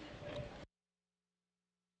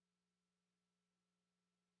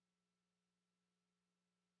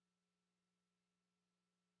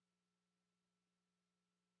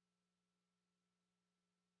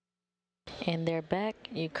 And they're back.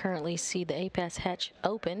 You currently see the APAS hatch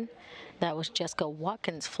open. That was Jessica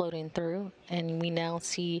Watkins floating through. And we now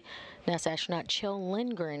see NASA astronaut Kjell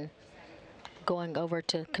Lindgren going over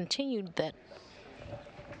to continue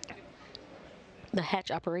the hatch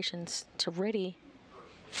operations to ready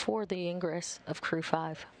for the ingress of Crew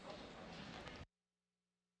 5.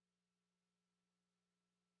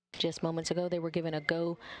 Just moments ago, they were given a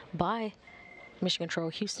go by Mission Control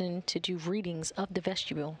Houston to do readings of the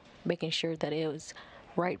vestibule, making sure that it was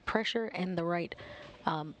right pressure and the right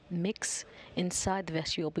mix inside the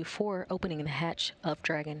vestibule before opening the hatch of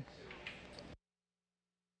Dragon.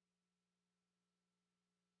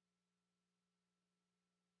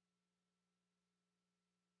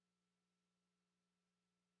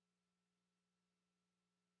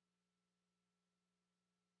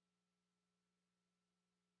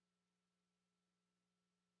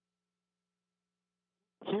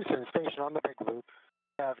 Houston Station on the big loop.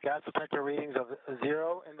 We have gas detector readings of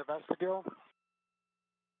 0 in the vestibule.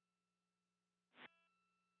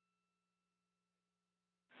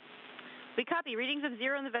 We copy readings of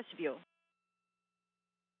 0 in the vestibule.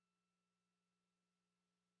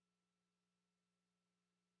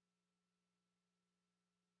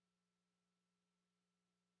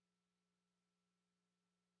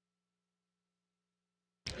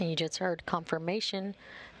 And you just heard confirmation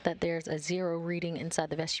that there's a 0 reading inside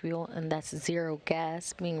the vestibule, and that's 0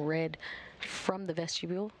 gas being read from the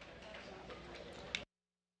vestibule.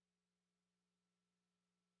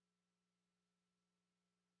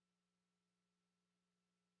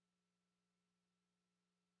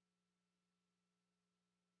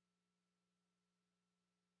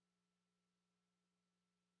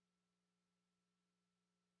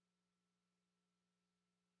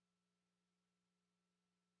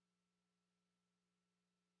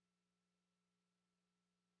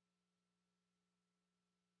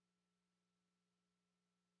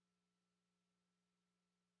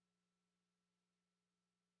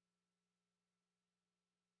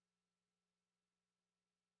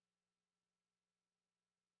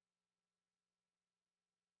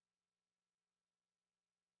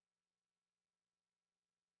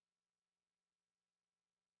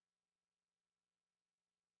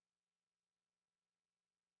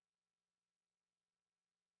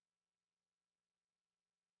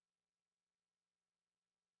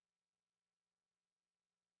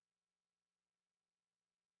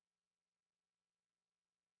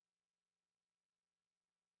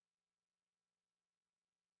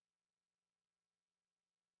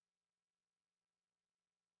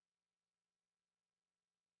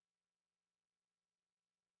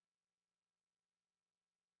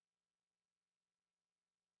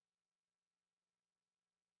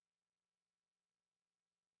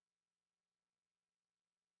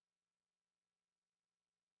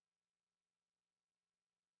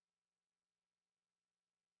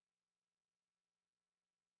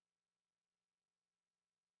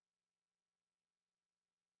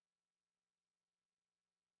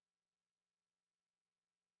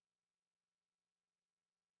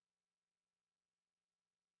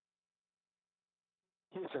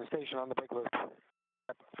 Houston Station on the Big Loop.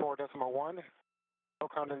 At 4.1, no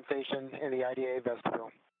condensation in the IDA vestibule.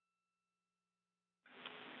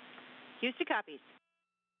 Houston copies.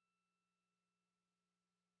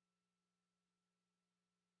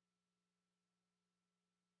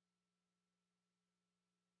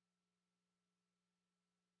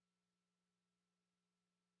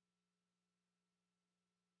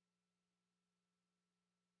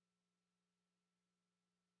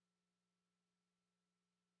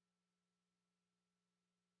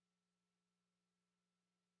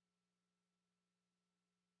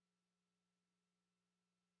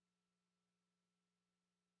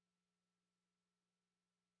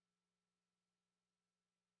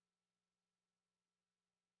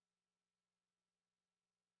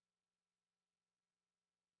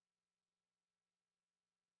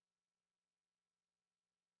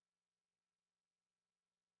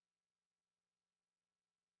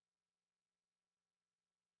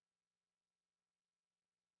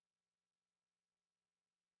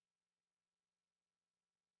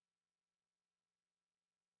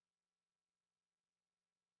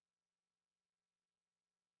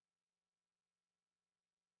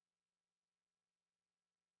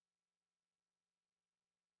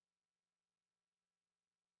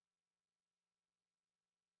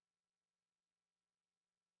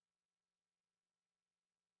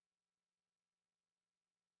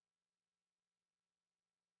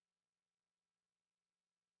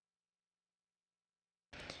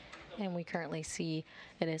 And we currently see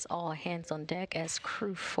it is all hands on deck as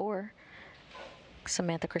Crew 4,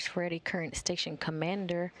 Samantha Cristoforetti, current station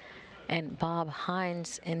commander, and Bob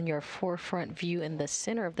Hines in your forefront view in the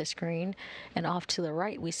center of the screen. And off to the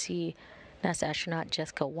right, we see NASA astronaut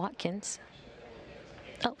Jessica Watkins.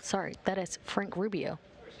 Oh, sorry, that is Frank Rubio.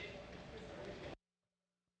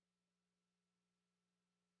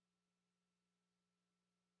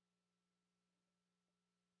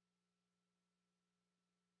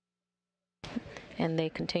 And they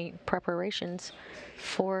continue preparations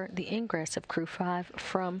for the ingress of Crew 5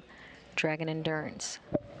 from Dragon Endurance.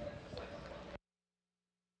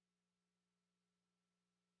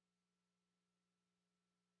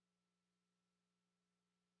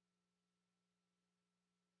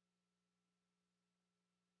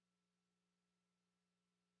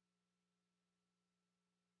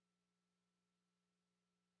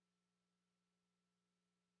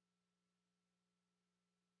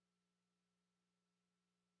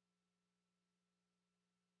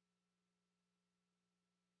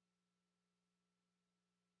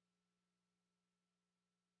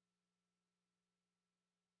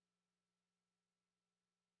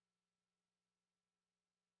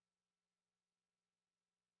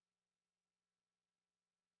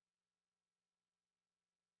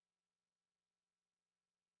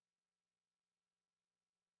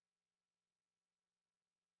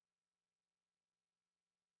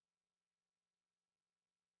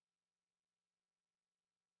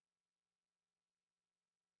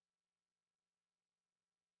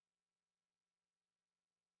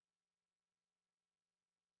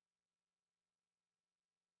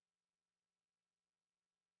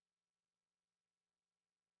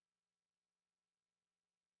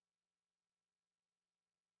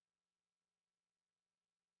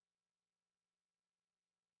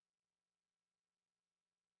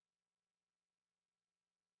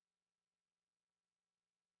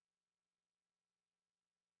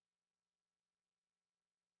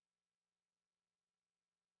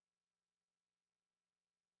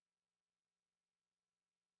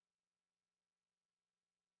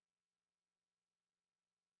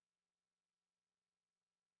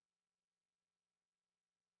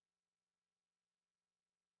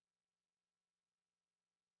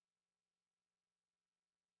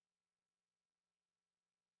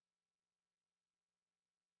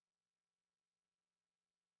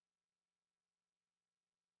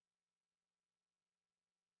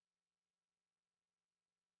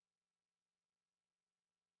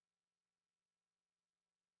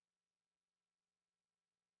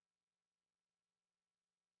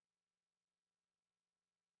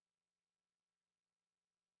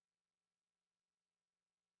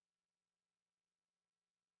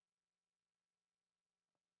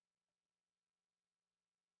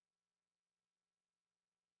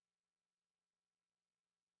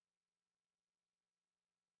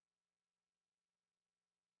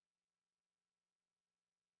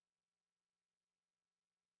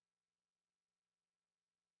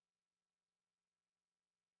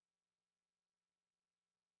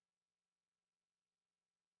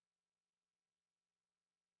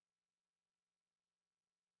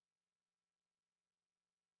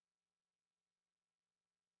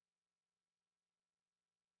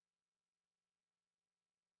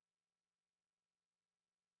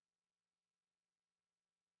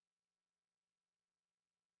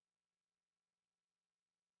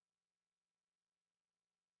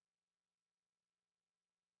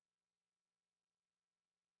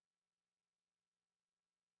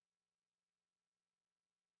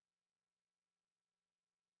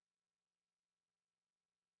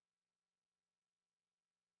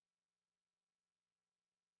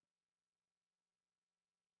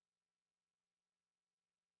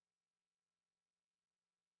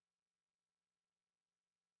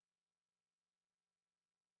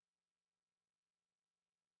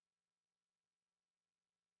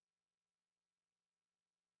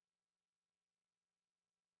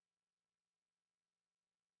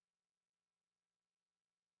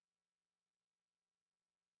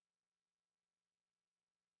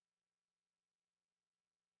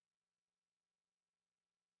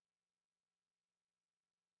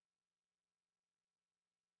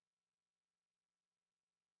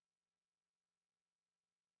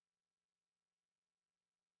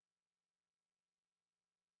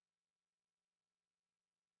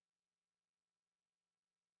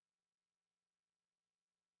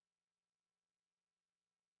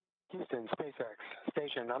 Houston, SpaceX,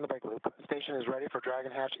 station on the big loop. Station is ready for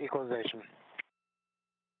Dragon hatch equalization.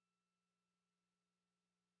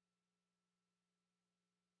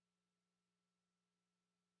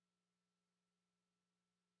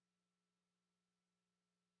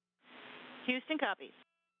 Houston copies.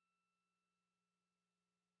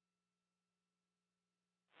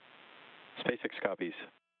 SpaceX copies.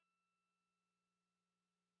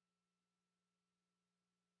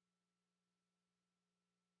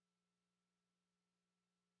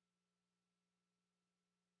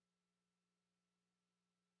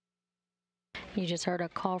 You just heard a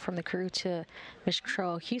call from the crew to Mission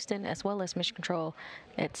Control Houston as well as Mission Control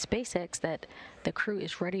at SpaceX that the crew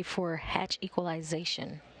is ready for hatch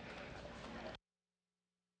equalization.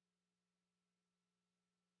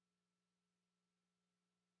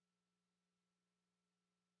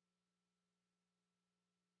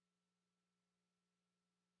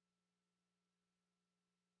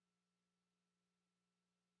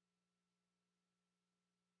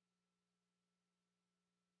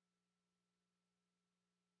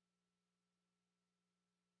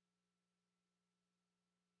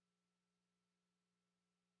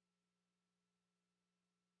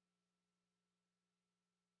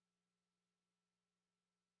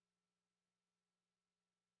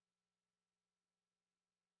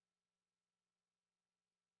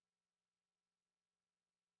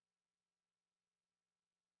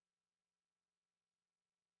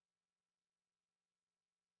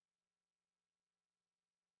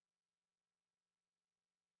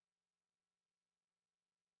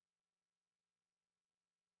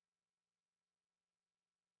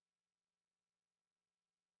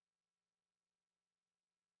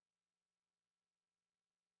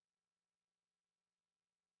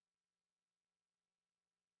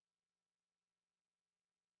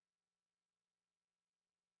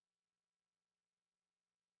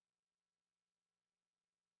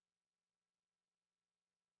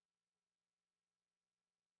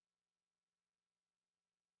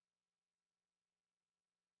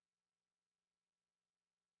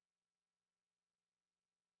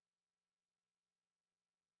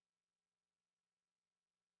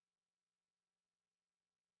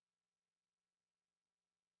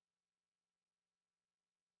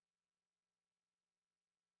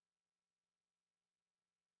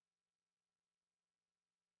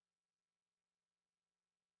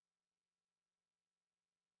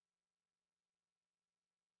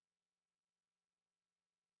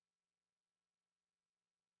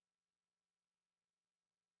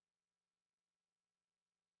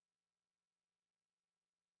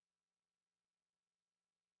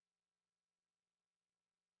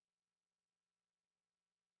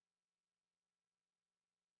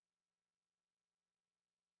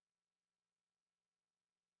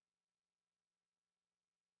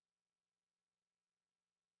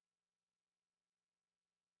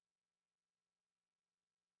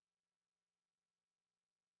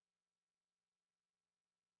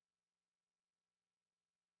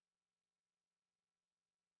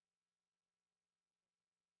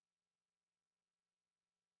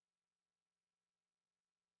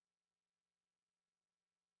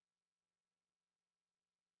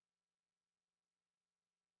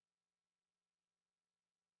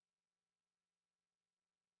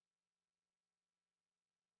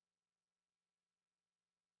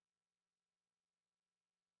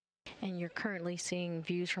 And you're currently seeing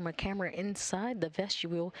views from a camera inside the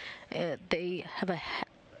vestibule. The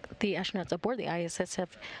astronauts aboard the ISS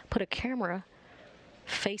have put a camera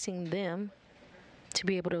facing them to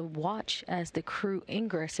be able to watch as the crew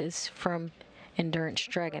ingresses from Endurance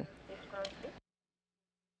Dragon.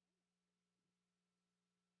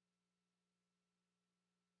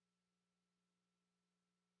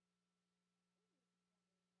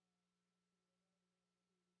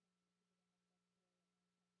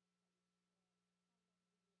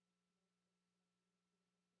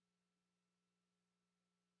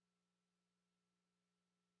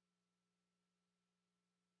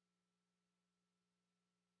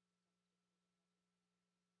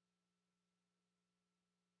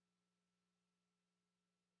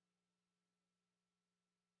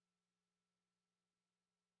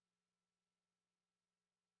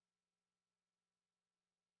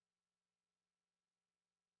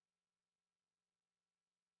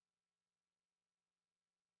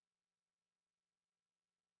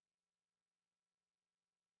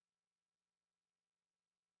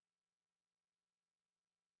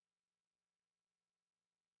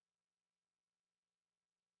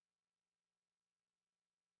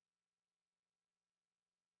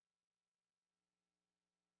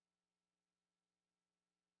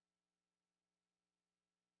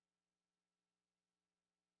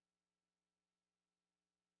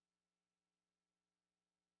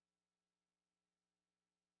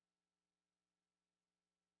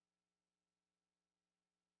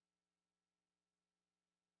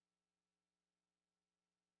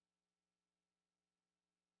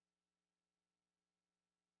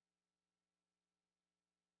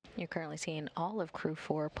 You're currently seeing all of Crew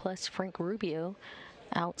 4 plus Frank Rubio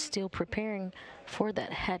out still preparing for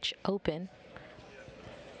that hatch open.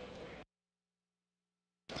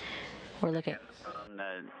 We're looking.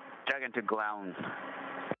 Dragon to ground.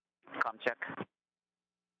 Com check.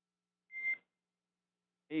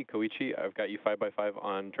 Hey, Koichi, I've got you 5x5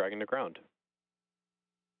 on Dragon to ground.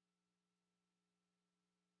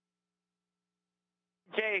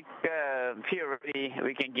 Jake, here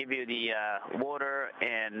we can give you the water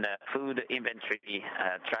and food inventory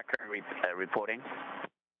tracker reporting.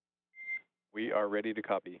 We are ready to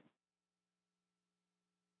copy.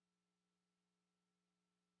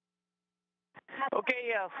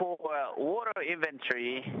 Okay, for water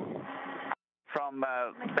inventory, from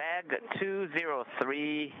bag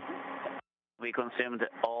 203, we consumed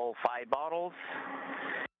all 5 bottles.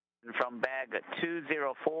 And from bag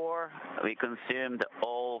 204, we consumed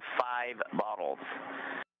all 5 bottles.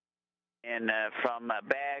 And from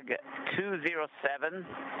bag 207,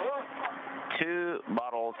 2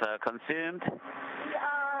 bottles consumed.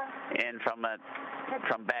 And from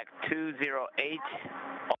bag 208,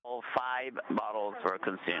 all 5 bottles were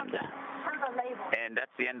consumed. And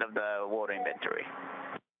that's the end of the water inventory.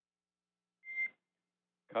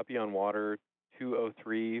 Copy on water,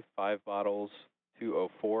 203, 5 bottles,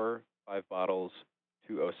 204, 5 bottles,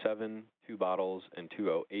 207, 2 bottles, and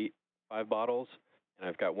 208, 5 bottles. And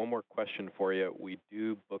I've got one more question for you. We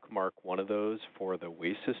do bookmark one of those for the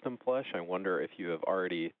waste system flush. I wonder if you have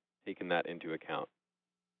already taken that into account.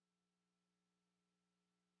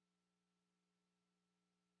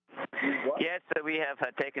 Yes, we have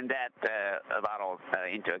taken that bottle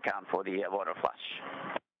into account for the water flush.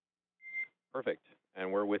 Perfect.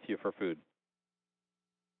 And we're with you for food.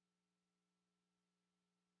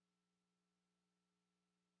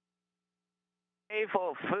 Okay,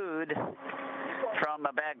 for food, from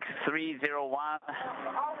bag 301,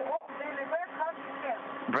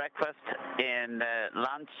 breakfast and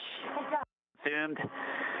lunch consumed.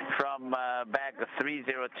 From bag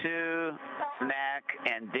 302, snack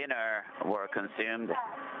and dinner were consumed.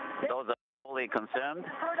 Those are fully consumed.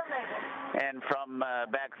 And from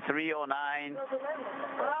bag 309,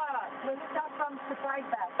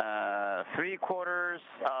 3/4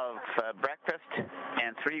 of breakfast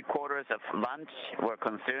and 3/4 of lunch were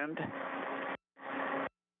consumed.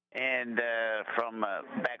 And from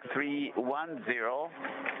bag 310,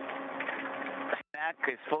 snack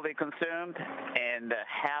is fully consumed and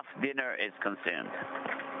half dinner is consumed.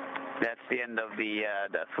 That's the end of the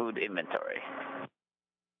food inventory.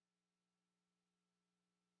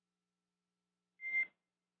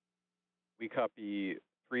 We copy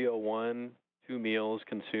 301, 2 meals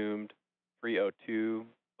consumed, 302,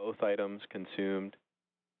 both items consumed,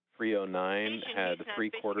 309 had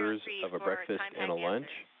 3/4 of a breakfast and a lunch,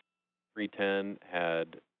 310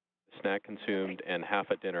 had a snack consumed and half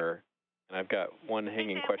a dinner. And I've got one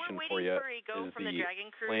hanging question for you. Is the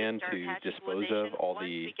plan to dispose of all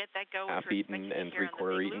the half-eaten and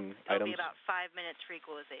 3/4 eaten items? It'll be about 5 minutes for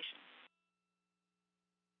equalization.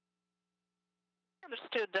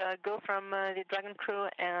 Understood. Go from the Dragon crew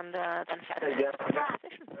and then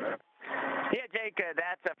Yeah, Jake,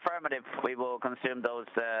 that's affirmative. We will consume those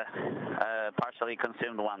partially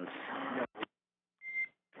consumed ones.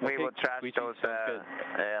 We will trash those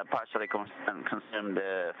partially consumed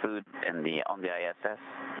food on the ISS.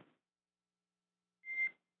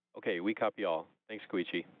 Okay, we copy all. Thanks,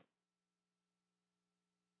 Koichi.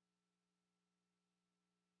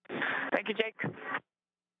 Thank you, Jake.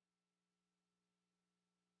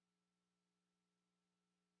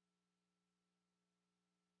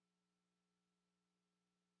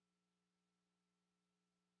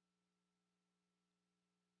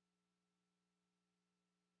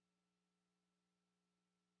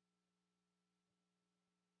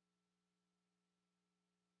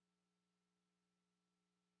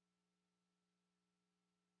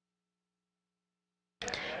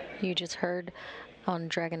 You just heard on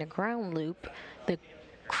Dragon to Ground loop the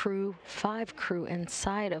crew, 5 crew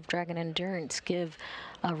inside of Dragon Endurance give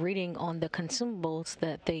a reading on the consumables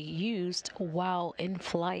that they used while in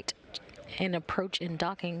flight in approach and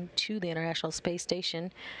docking to the International Space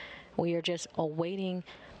Station. We are just awaiting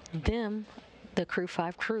them, the crew,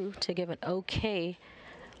 5 crew, to give an okay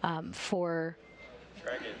for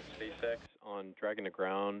Dragon SpaceX on Dragon to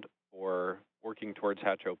Ground or working towards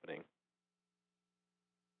hatch opening.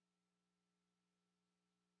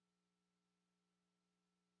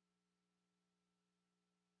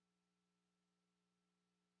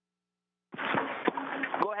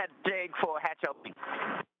 Go ahead, Jake, for hatch opening.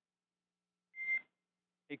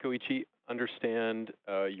 Hey, Koichi, understand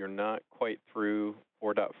you're not quite through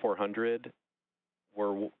 4.400.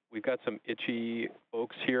 we've got some itchy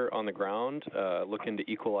folks here on the ground looking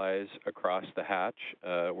to equalize across the hatch.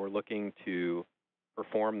 We're looking to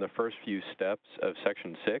perform the first few steps of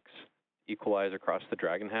Section 6, equalize across the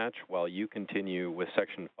Dragon hatch, while you continue with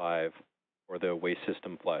Section 5 for the waste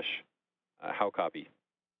system flush. How copy?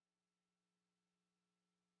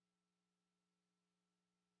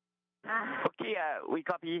 Okay, we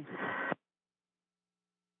copy.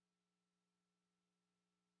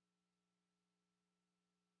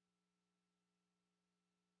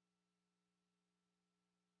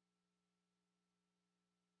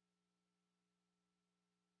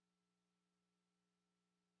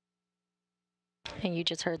 And you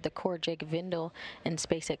just heard the core Jake Vindel in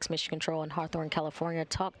SpaceX Mission Control in Hawthorne, California,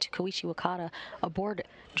 talk to Koichi Wakata aboard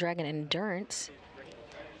Dragon Endurance.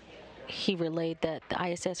 He relayed that the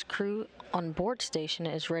ISS crew on board station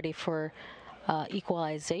is ready for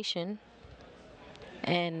equalization,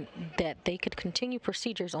 and that they could continue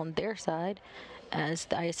procedures on their side as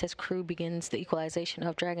the ISS crew begins the equalization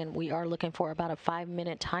of Dragon. We are looking for about a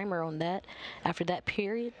 5-minute timer on that. After that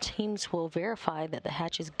period, teams will verify that the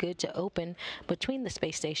hatch is good to open between the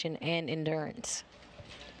space station and Endurance.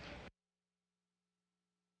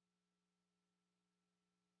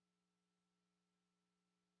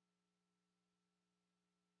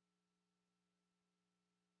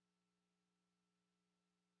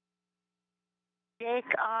 Jake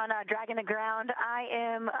on Dragon to Ground. I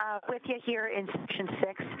am with you here in Section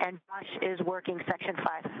 6, and Josh is working Section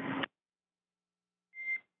 5.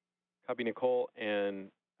 Copy, Nicole. And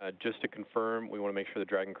just to confirm, we want to make sure the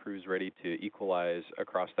Dragon crew is ready to equalize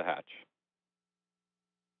across the hatch.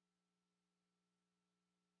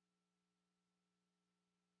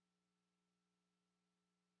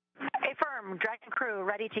 Affirm. Dragon crew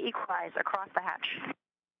ready to equalize across the hatch.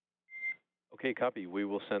 Okay, copy. We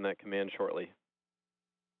will send that command shortly.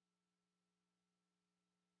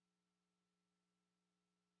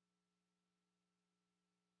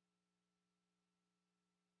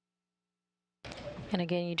 And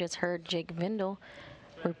again, you just heard Jake Vindel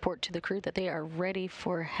report to the crew that they are ready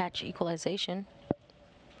for hatch equalization.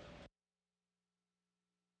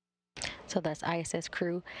 So that's ISS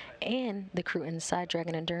crew and the crew inside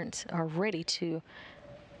Dragon Endurance are ready to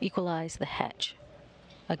equalize the hatch.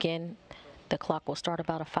 Again, the clock will start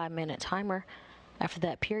about a 5-minute timer. After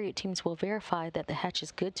that period, teams will verify that the hatch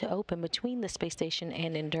is good to open between the space station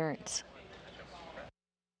and Endurance.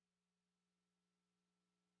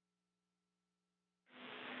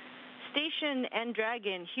 Station and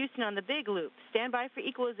Dragon, Houston on the Big Loop. Stand by for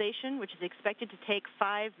equalization, which is expected to take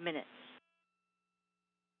 5 minutes.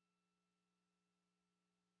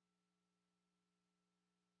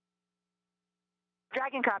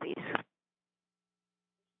 Dragon copies.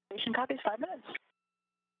 Station copies, 5 minutes.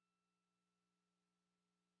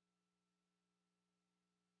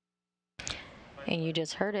 And you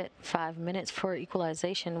just heard it, 5 minutes for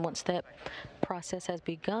equalization once that process has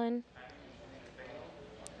begun.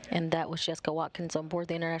 And that was Jessica Watkins on board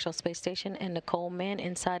the International Space Station and Nicole Mann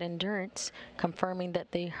inside Endurance, confirming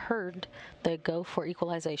that they heard the go for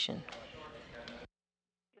equalization.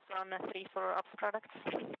 On 3 for ops products.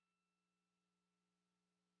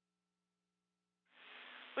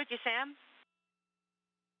 With you, Sam.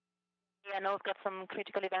 Yeah, I know we've got some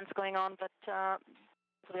critical events going on, but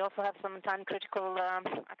we also have some time-critical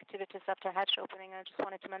activities after hatch opening. I just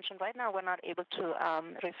wanted to mention right now we're not able to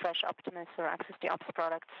refresh Optimus or access the ops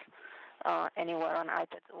products anywhere on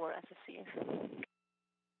iPads or SSCs.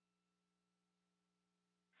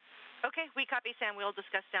 Okay, we copy, Sam. We'll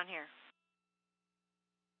discuss down here.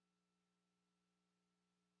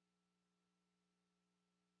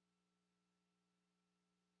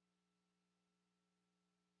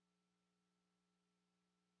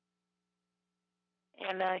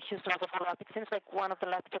 And Houston, as a follow-up, it seems like one of the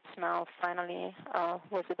laptops now finally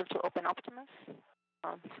was able to open Optimus.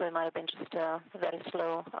 So it might have been just a very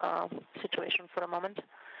slow situation for a moment.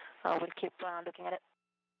 We'll keep looking at it.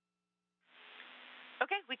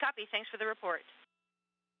 Okay, we copy. Thanks for the report.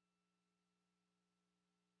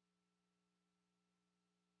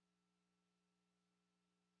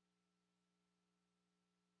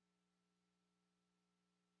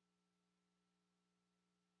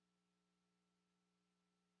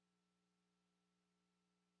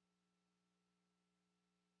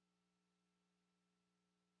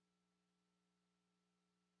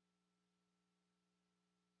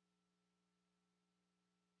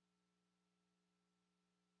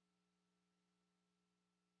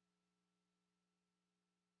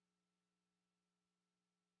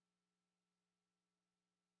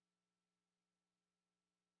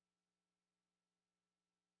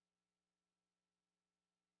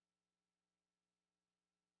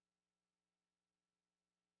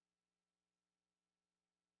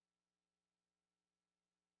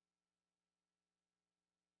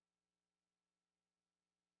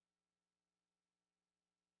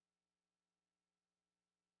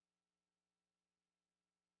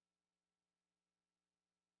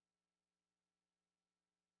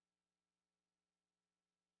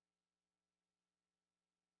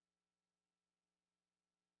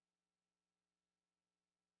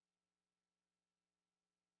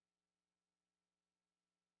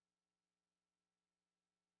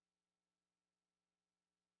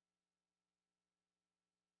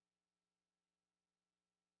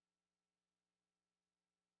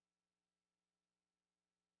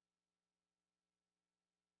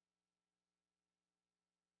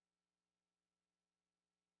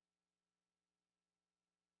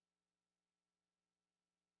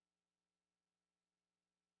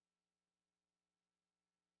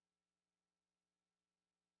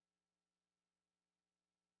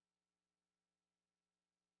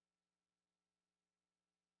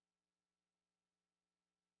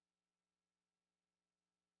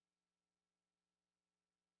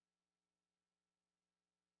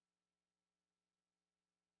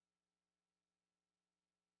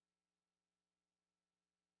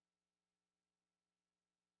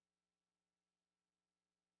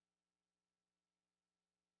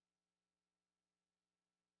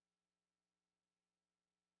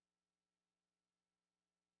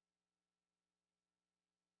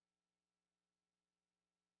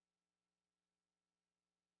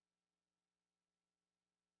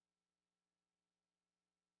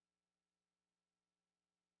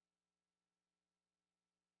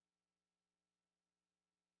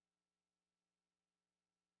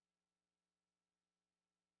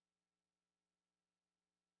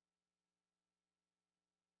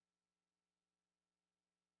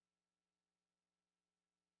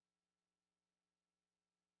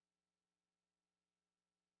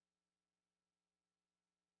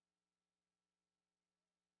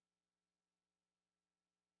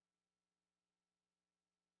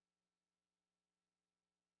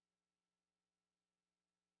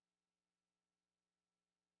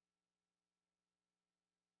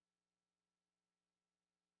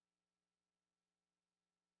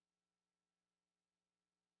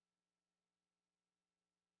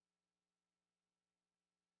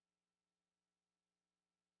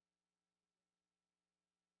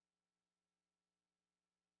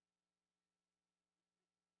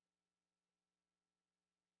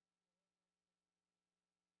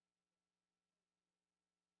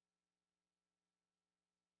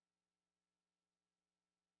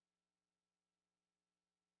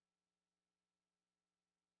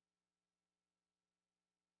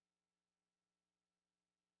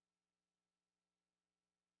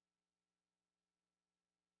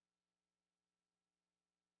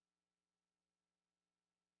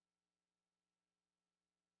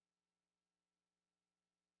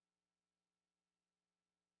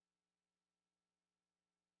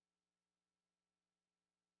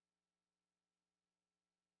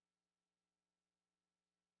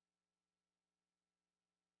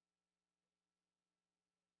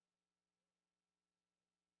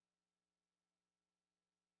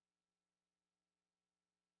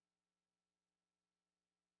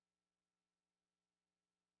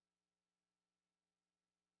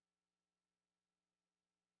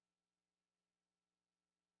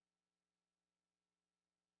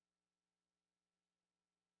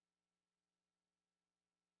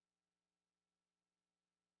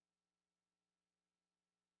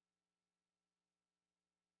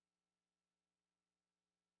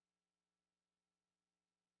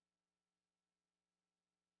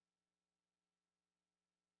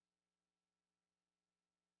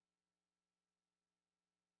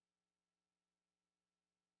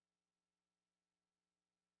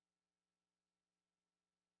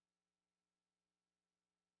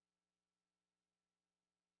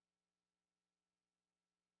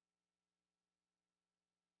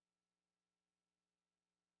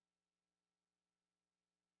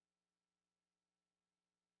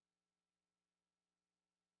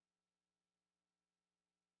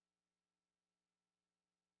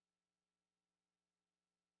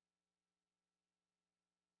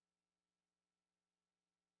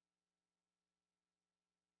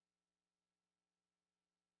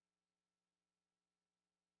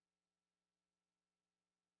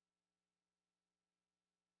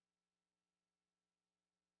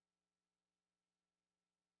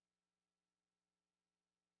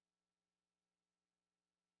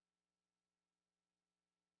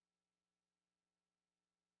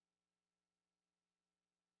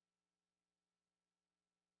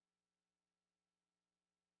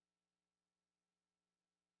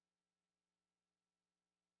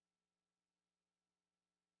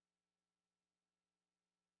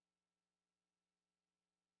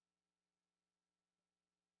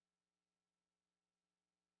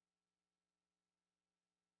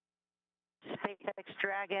 SpaceX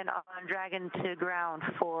Dragon on Dragon to ground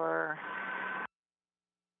for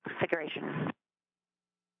configuration.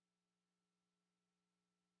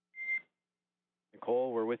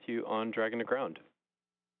 Nicole, we're with you on Dragon to ground.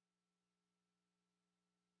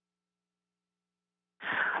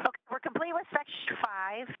 Okay, we're complete with section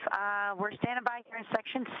 5. We're standing by here in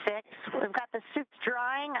section 6. We've got the suits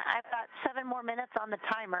drying. I've got 7 more minutes on the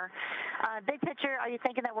timer. Big picture, are you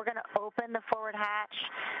thinking that we're going to open the forward hatch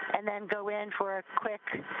and then go in for a quick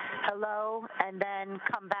hello and then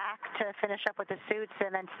come back to finish up with the suits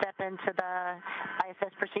and then step into the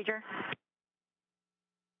ISS procedure?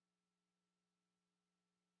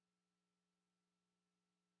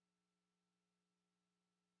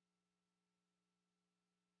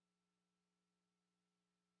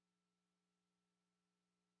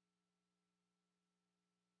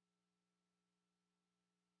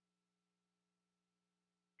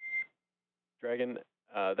 Dragon,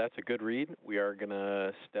 that's a good read. We are going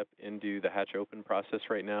to step into the hatch open process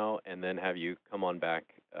right now and then have you come on back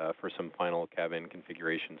for some final cabin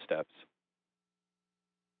configuration steps.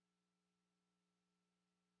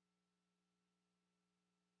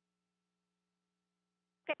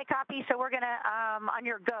 Okay, copy. So we're going to, on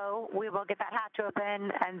your go, we will get that hatch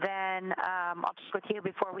open, and then I'll check with you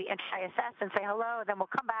before we enter ISS and say hello. Then we'll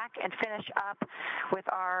come back and finish up with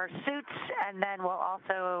our suits, and then we'll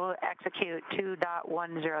also execute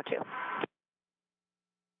 2.102.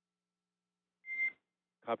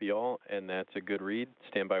 Copy all, and that's a good read.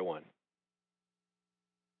 Stand by 1.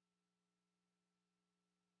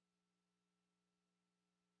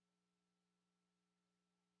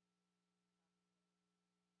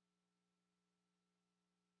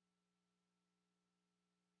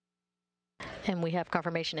 And we have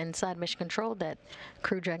confirmation inside Mission Control that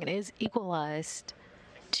Crew Dragon is equalized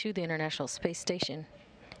to the International Space Station,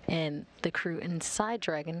 and the crew inside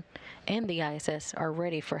Dragon and the ISS are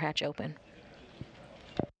ready for hatch open.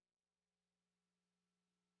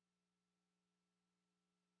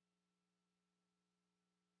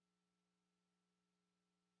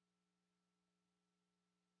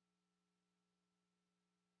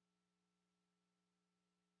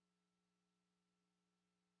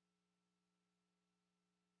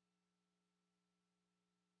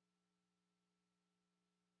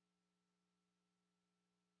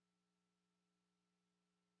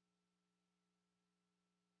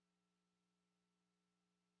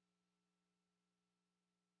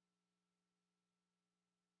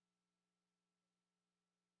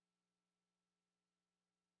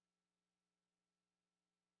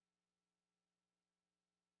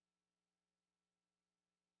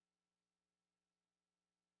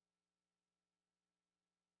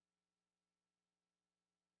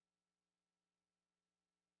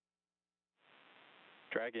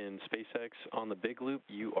 Dragon, SpaceX on the big loop,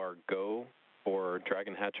 you are go for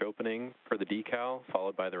Dragon hatch opening for the decal,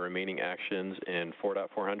 followed by the remaining actions in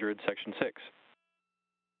 4.400, section 6.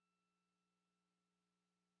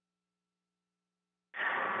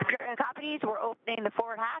 Dragon copies. We're opening the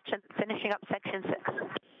forward hatch and finishing up section 6.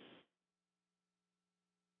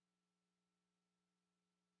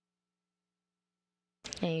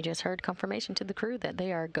 And you just heard confirmation to the crew that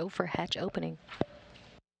they are go for hatch opening.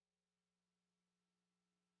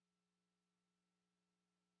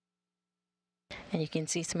 And you can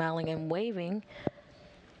see smiling and waving.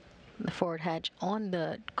 The forward hatch on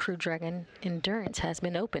the Crew Dragon Endurance has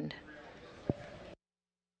been opened.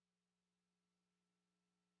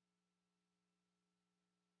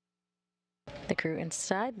 The crew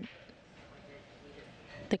inside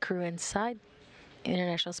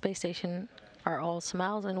International Space Station are all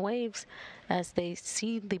smiles and waves as they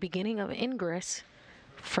see the beginning of ingress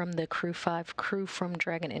from the Crew 5 crew from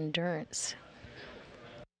Dragon Endurance.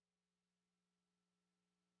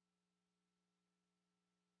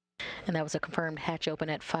 And that was a confirmed hatch open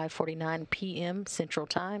at 5:49 p.m. Central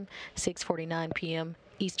Time, 6:49 p.m.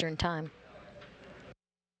 Eastern Time.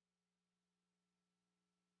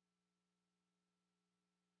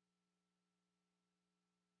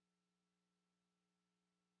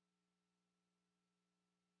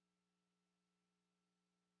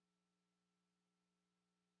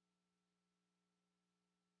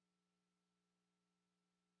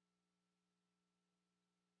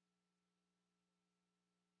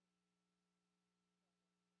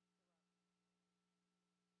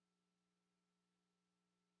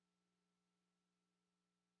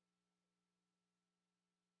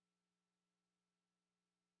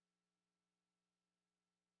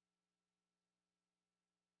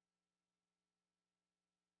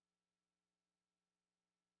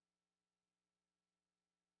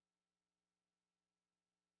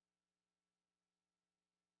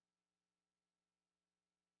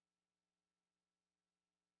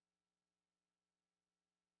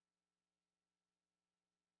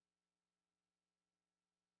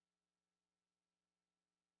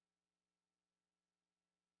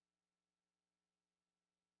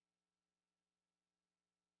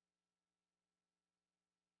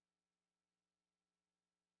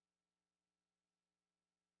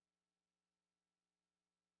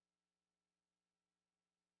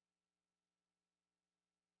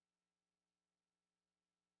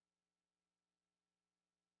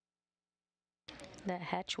 That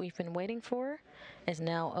hatch we've been waiting for is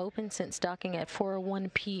now open since docking at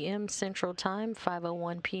 4:01 p.m. Central Time,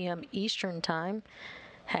 5:01 p.m. Eastern Time.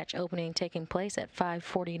 Hatch opening taking place at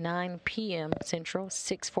 5:49 p.m. Central,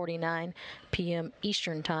 6:49 p.m.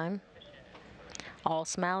 Eastern Time. All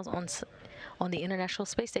smiles on the International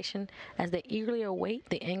Space Station as they eagerly await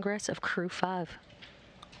the ingress of Crew 5.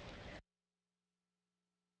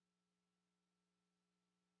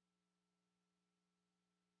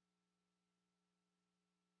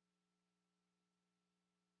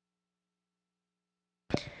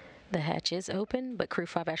 The hatch is open, but Crew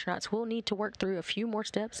 5 astronauts will need to work through a few more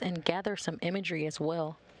steps and gather some imagery as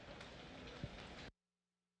well.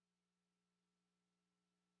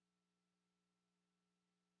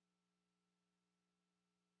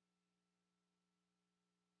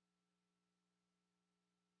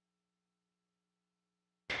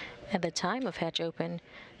 At the time of hatch open,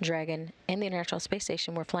 Dragon and the International Space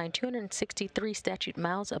Station were flying 263 statute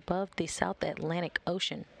miles above the South Atlantic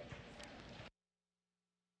Ocean.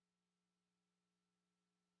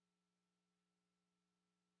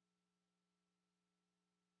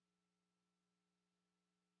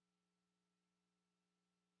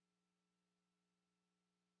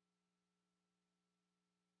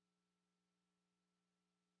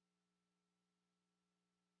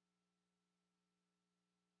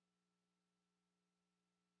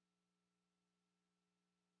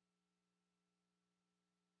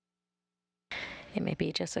 It may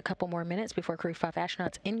be just a couple more minutes before Crew 5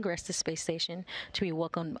 astronauts ingress the space station to be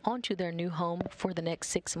welcomed onto their new home for the next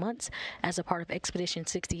 6 months as a part of Expedition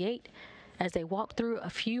 68 as they walk through a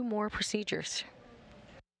few more procedures.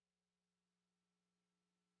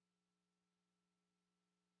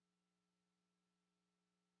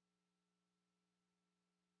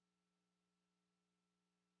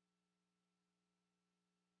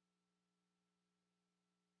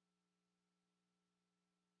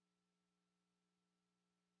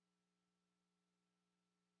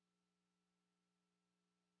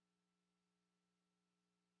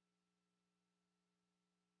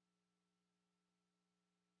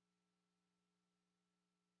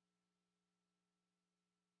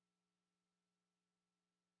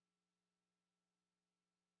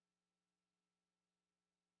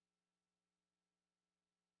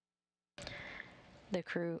 The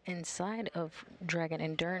crew inside of Dragon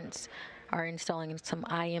Endurance are installing some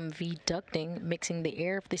IMV ducting, mixing the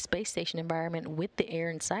air of the space station environment with the air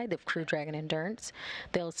inside of Crew Dragon Endurance.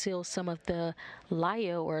 They'll seal some of the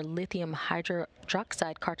LiO or lithium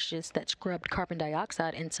hydroxide cartridges that scrubbed carbon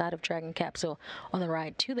dioxide inside of Dragon capsule on the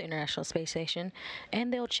ride to the International Space Station,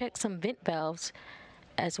 and they'll check some vent valves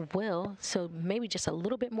as well, so maybe just a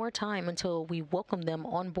little bit more time until we welcome them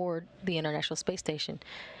on board the International Space Station.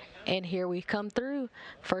 And here we come through.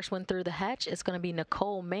 First one through the hatch is going to be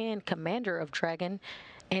Nicole Mann, commander of Dragon,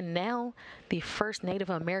 and now the first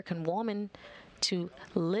Native American woman to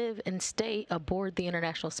live and stay aboard the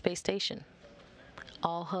International Space Station.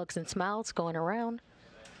 All hugs and smiles going around.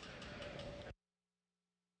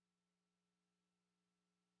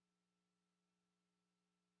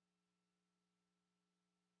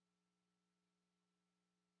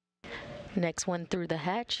 Next one through the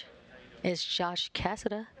hatch is Josh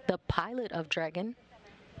Cassada, the pilot of Dragon.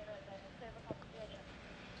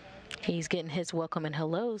 He's getting his welcome and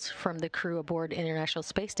hellos from the crew aboard International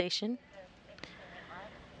Space Station.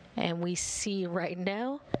 And we see right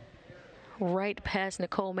now, right past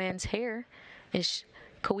Nicole Mann's hair, is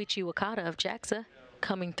Koichi Wakata of JAXA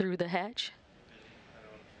coming through the hatch.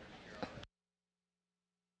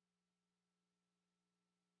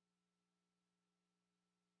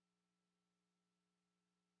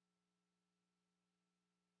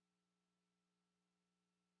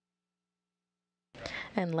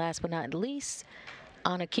 And last but not least,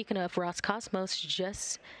 Anna Kikina of Roscosmos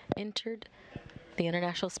just entered the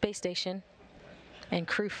International Space Station, and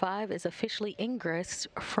Crew 5 is officially ingressed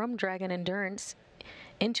from Dragon Endurance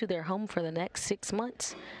into their home for the next 6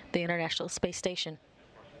 months, the International Space Station.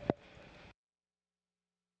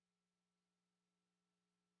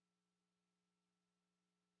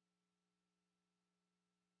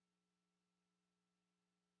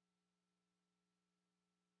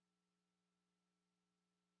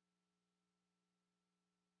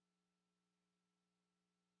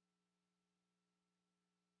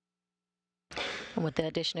 And with the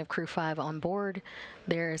addition of Crew 5 on board,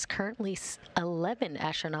 there is currently 11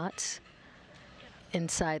 astronauts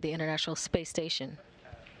inside the International Space Station.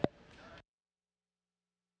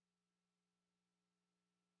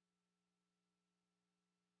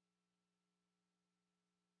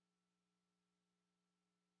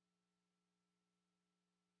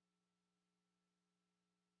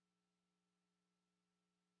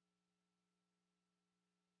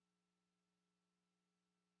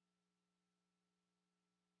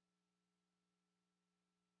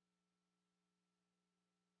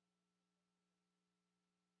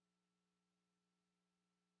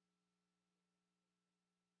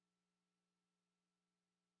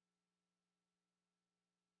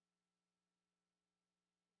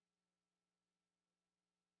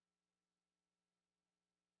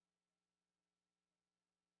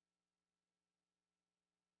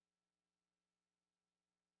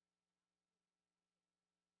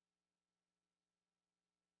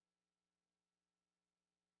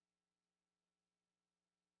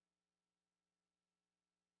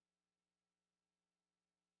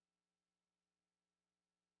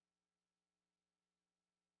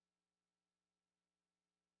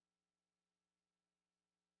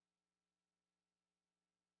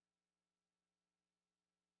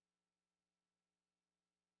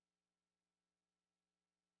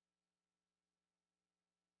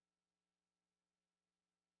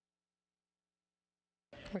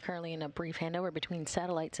 We're currently in a brief handover between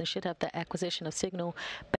satellites and should have the acquisition of signal